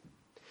this.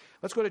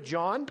 Let's go to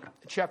John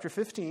chapter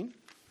 15.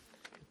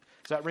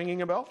 Is that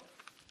ringing a bell?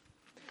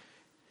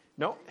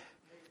 No?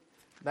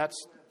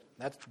 That's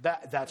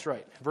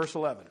right. Verse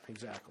 11,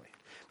 exactly.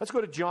 Let's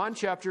go to John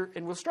chapter,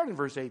 and we'll start in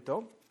verse 8,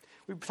 though.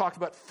 We've talked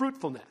about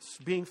fruitfulness,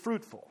 being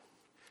fruitful.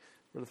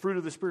 Where the fruit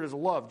of the Spirit is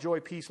love, joy,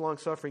 peace,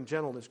 long-suffering,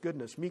 gentleness,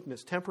 goodness,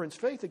 meekness, temperance,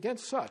 faith.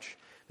 Against such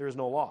there is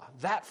no law.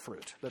 That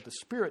fruit that the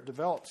Spirit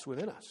develops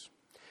within us.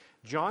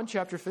 John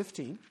chapter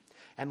 15,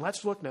 and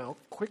let's look now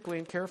quickly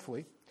and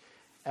carefully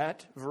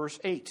at verse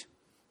 8.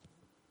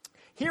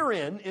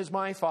 Herein is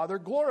my Father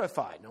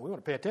glorified. Now, we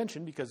want to pay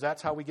attention because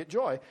that's how we get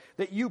joy.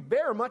 That you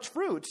bear much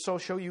fruit, so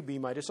shall you be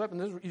my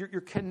disciple. You're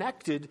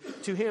connected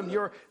to him.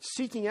 You're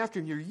seeking after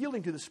him. You're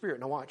yielding to the Spirit.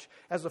 Now watch.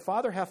 As the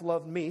Father hath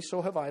loved me,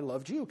 so have I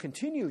loved you.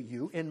 Continue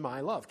you in my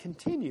love.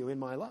 Continue in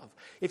my love.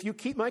 If you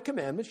keep my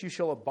commandments, you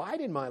shall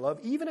abide in my love,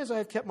 even as I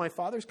have kept my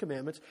Father's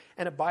commandments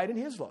and abide in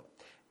his love.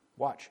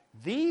 Watch.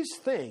 These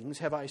things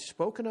have I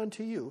spoken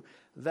unto you,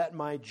 that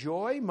my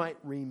joy might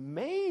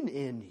remain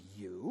in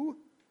you,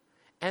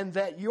 and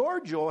that your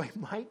joy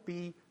might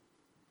be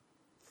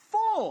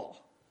full.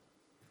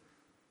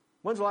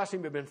 When's the last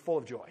time you've been full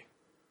of joy?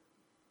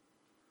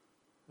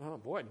 Oh,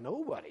 boy,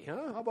 nobody,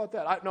 huh? How about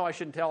that? No, I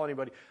shouldn't tell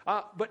anybody.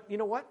 But you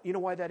know what? You know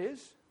why that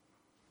is?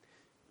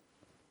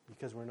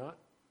 Because we're not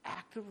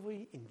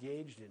actively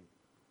engaged in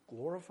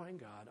glorifying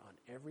God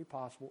on every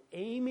possible,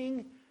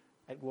 aiming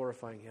at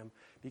glorifying him.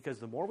 Because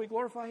the more we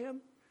glorify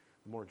him,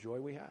 the more joy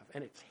we have.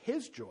 And it's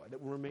his joy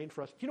that will remain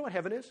for us. Do you know what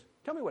heaven is?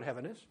 Tell me what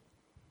heaven is.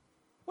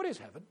 What is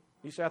heaven?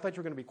 You say, I thought you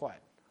were going to be quiet.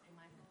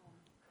 My home.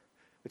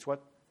 It's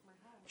what? My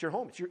home. It's your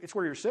home. It's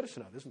where you're a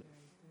citizen of, isn't it?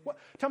 What?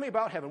 Tell me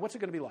about heaven. What's it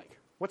going to be like?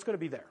 What's going to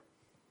be there?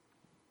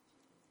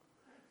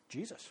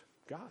 Jesus,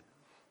 God.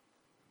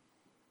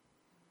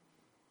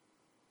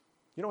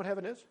 You know what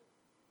heaven is?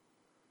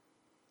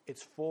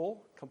 It's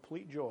full,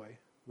 complete joy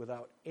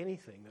without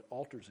anything that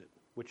alters it,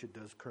 which it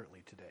does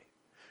currently today.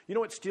 You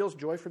know what steals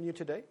joy from you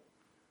today?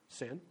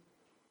 Sin.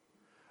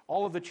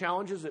 All of the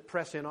challenges that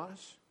press in on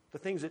us. The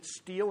things that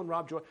steal and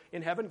rob joy.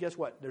 In heaven, guess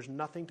what? There's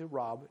nothing to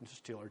rob and to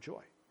steal our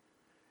joy.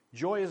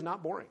 Joy is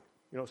not boring.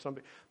 You know,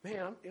 somebody,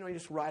 man, you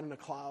just ride in a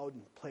cloud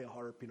and play a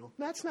harp,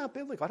 That's not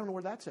biblical. I don't know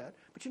where that's at.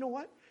 But you know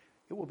what?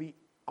 It will be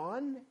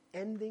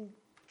unending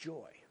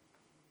joy.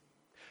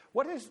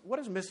 What is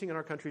missing in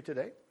our country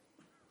today?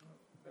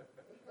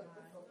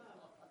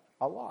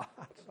 A lot.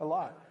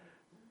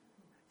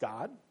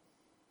 God.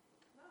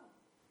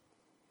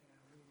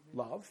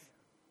 Love.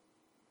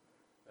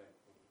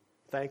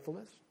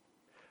 Thankfulness.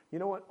 You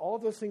know what? All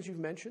of those things you've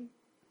mentioned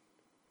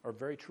are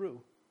very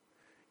true.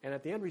 And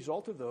at the end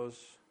result of those,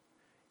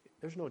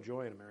 there's no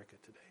joy in America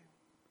today.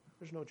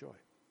 There's no joy.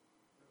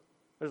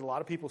 There's a lot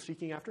of people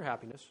seeking after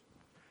happiness.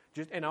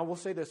 And I will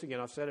say this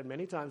again. I've said it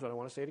many times, but I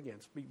want to say it again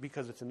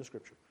because it's in the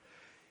Scripture.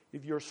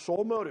 If your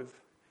sole motive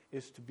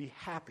is to be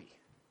happy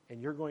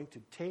and you're going to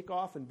take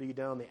off and be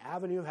down the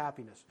avenue of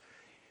happiness,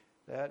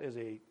 that is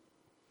a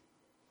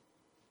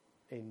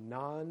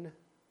non-ending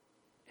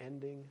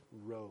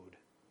road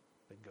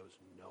that goes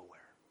nowhere.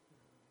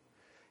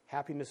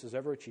 Happiness is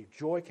ever achieved.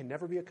 Joy can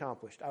never be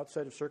accomplished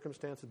outside of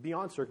circumstances,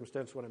 beyond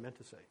circumstances, what I meant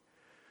to say.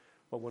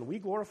 But when we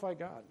glorify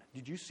God,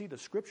 did you see the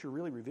Scripture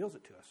really reveals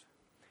it to us?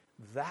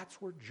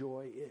 That's where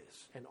joy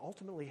is, and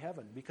ultimately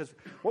heaven. Because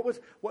what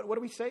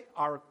do we say?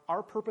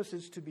 Our purpose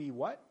is to be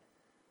what?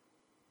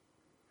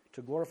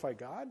 To glorify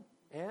God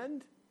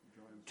and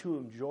to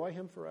enjoy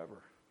him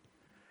forever.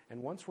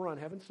 And once we're on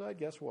heaven's side,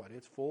 guess what?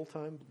 It's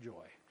full-time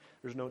joy.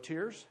 There's no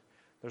tears.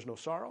 There's no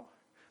sorrow.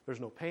 There's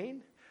no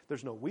pain.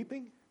 There's no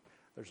weeping.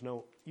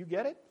 You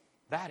get it?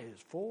 That is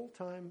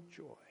full-time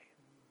joy.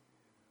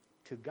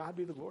 To God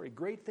be the glory.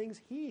 Great things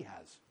he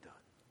has done.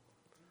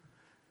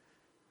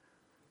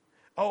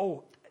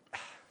 Oh.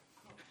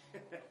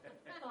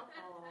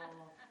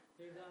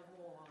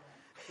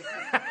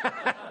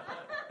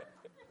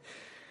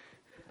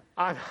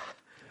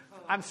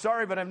 I'm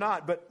sorry, but I'm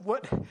not. But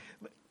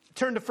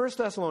turn to 1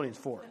 Thessalonians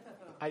 4.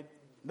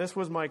 This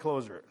was my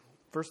closer.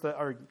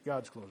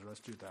 God's closer.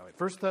 Let's do it that way.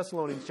 1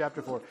 Thessalonians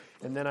chapter 4,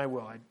 and then I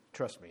will.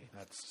 Trust me.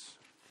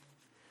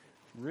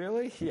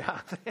 Really?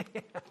 Yeah.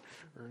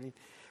 Ernie.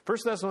 1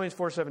 Thessalonians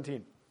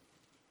 4:17.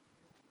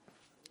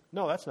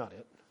 No, that's not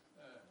it.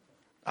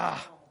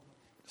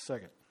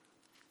 Second.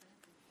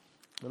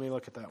 Let me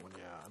look at that one.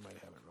 Yeah, I might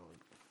have it wrong.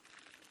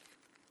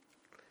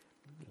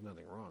 There's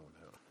nothing wrong with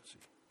that. Let's see.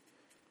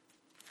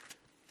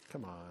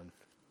 Come on.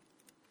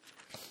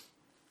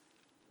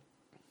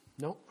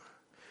 No.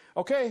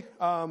 Okay,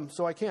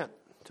 so I can't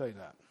tell you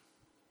that.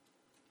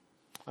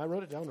 I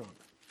wrote it down wrong.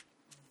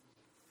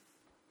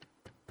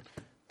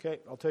 Okay,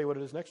 I'll tell you what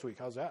it is next week.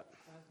 How's that?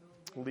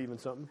 Leaving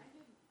something.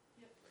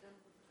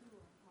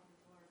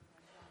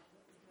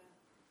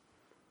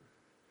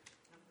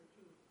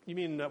 You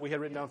mean we had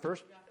written down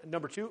first?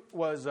 Number 2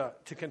 was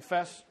to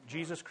confess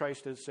Jesus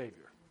Christ as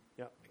Savior.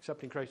 Yeah,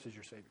 accepting Christ as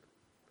your Savior.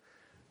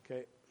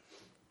 Okay.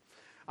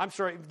 I'm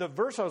sorry, the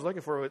verse I was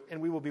looking for,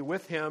 and we will be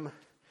with him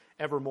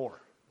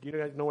evermore. Do you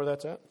guys know where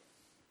that's at?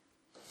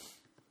 17.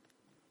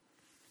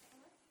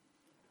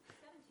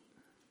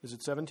 Is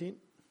it 17?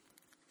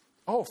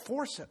 Oh,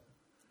 4:7.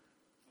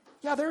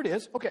 Yeah, there it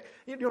is. Okay.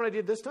 You know what I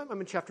did this time? I'm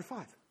in chapter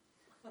 5.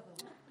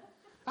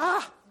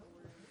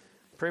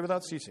 Pray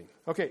without ceasing.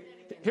 Okay,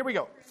 here we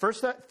go.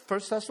 First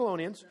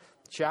Thessalonians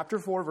chapter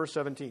 4, verse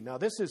 17. Now,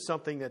 this is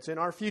something that's in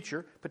our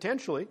future,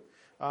 potentially,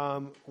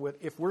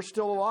 if we're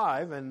still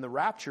alive, and the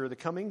rapture, the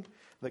coming,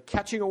 the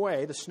catching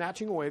away, the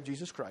snatching away of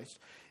Jesus Christ.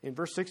 In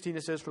verse 16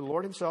 it says, "For the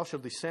Lord himself shall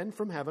descend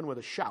from heaven with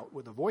a shout,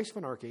 with the voice of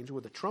an archangel,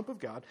 with the trump of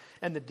God,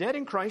 and the dead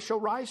in Christ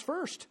shall rise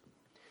first.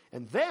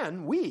 And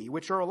then we,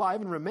 which are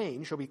alive and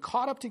remain, shall be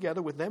caught up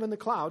together with them in the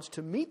clouds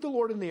to meet the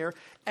Lord in the air,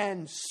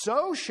 and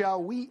so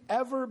shall we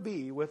ever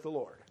be with the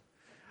Lord."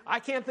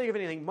 I can't think of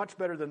anything much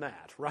better than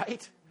that,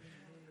 right?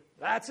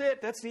 That's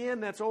it. That's the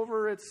end. That's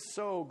over. It's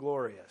so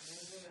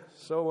glorious.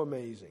 So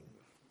amazing.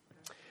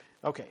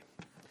 Okay,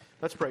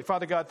 let's pray.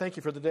 Father God, thank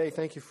you for the day.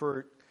 Thank you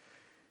for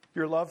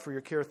your love, for your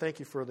care. Thank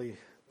you for the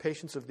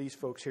patience of these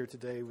folks here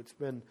today. It's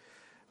been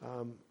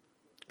kind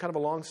of a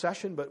long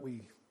session, but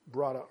we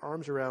brought our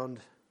arms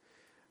around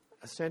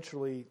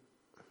essentially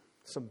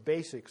some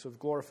basics of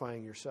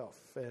glorifying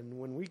yourself. And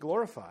when we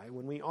glorify,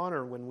 when we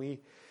honor, when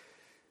we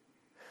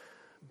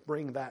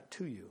bring that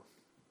to you,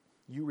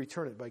 you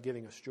return it by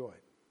giving us joy.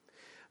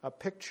 A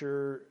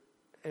picture,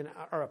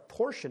 or a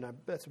portion,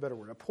 that's a better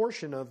word, a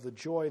portion of the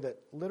joy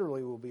that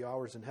literally will be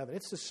ours in heaven.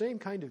 It's the same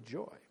kind of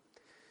joy,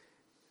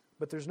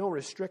 but there's no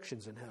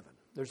restrictions in heaven.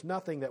 There's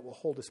nothing that will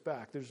hold us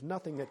back. There's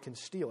nothing that can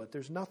steal it.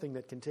 There's nothing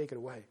that can take it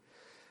away.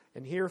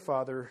 And here,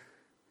 Father,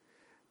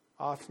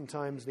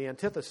 oftentimes the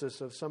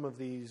antithesis of some of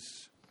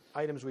these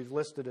items we've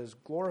listed as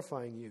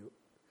glorifying you,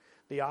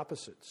 the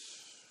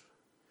opposites,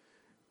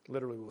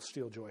 literally will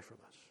steal joy from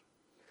us.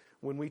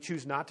 When we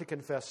choose not to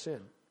confess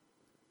sin,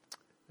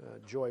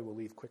 joy will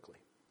leave quickly.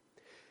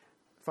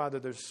 Father,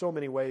 there's so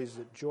many ways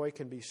that joy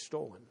can be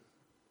stolen.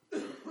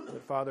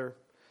 But Father,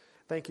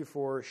 thank you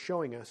for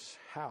showing us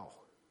how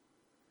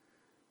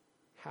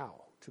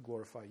to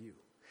glorify you.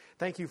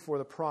 Thank you for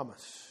the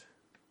promise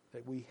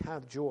that we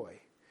have joy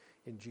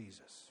in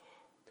Jesus.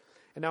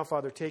 And now,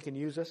 Father, take and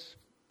use us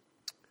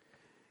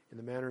in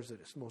the manners that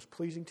is most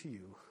pleasing to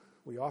you.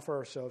 We offer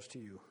ourselves to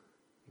you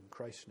in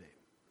Christ's name.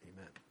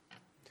 Amen.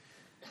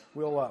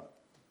 We'll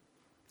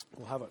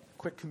have a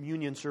quick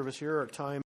communion service here, our time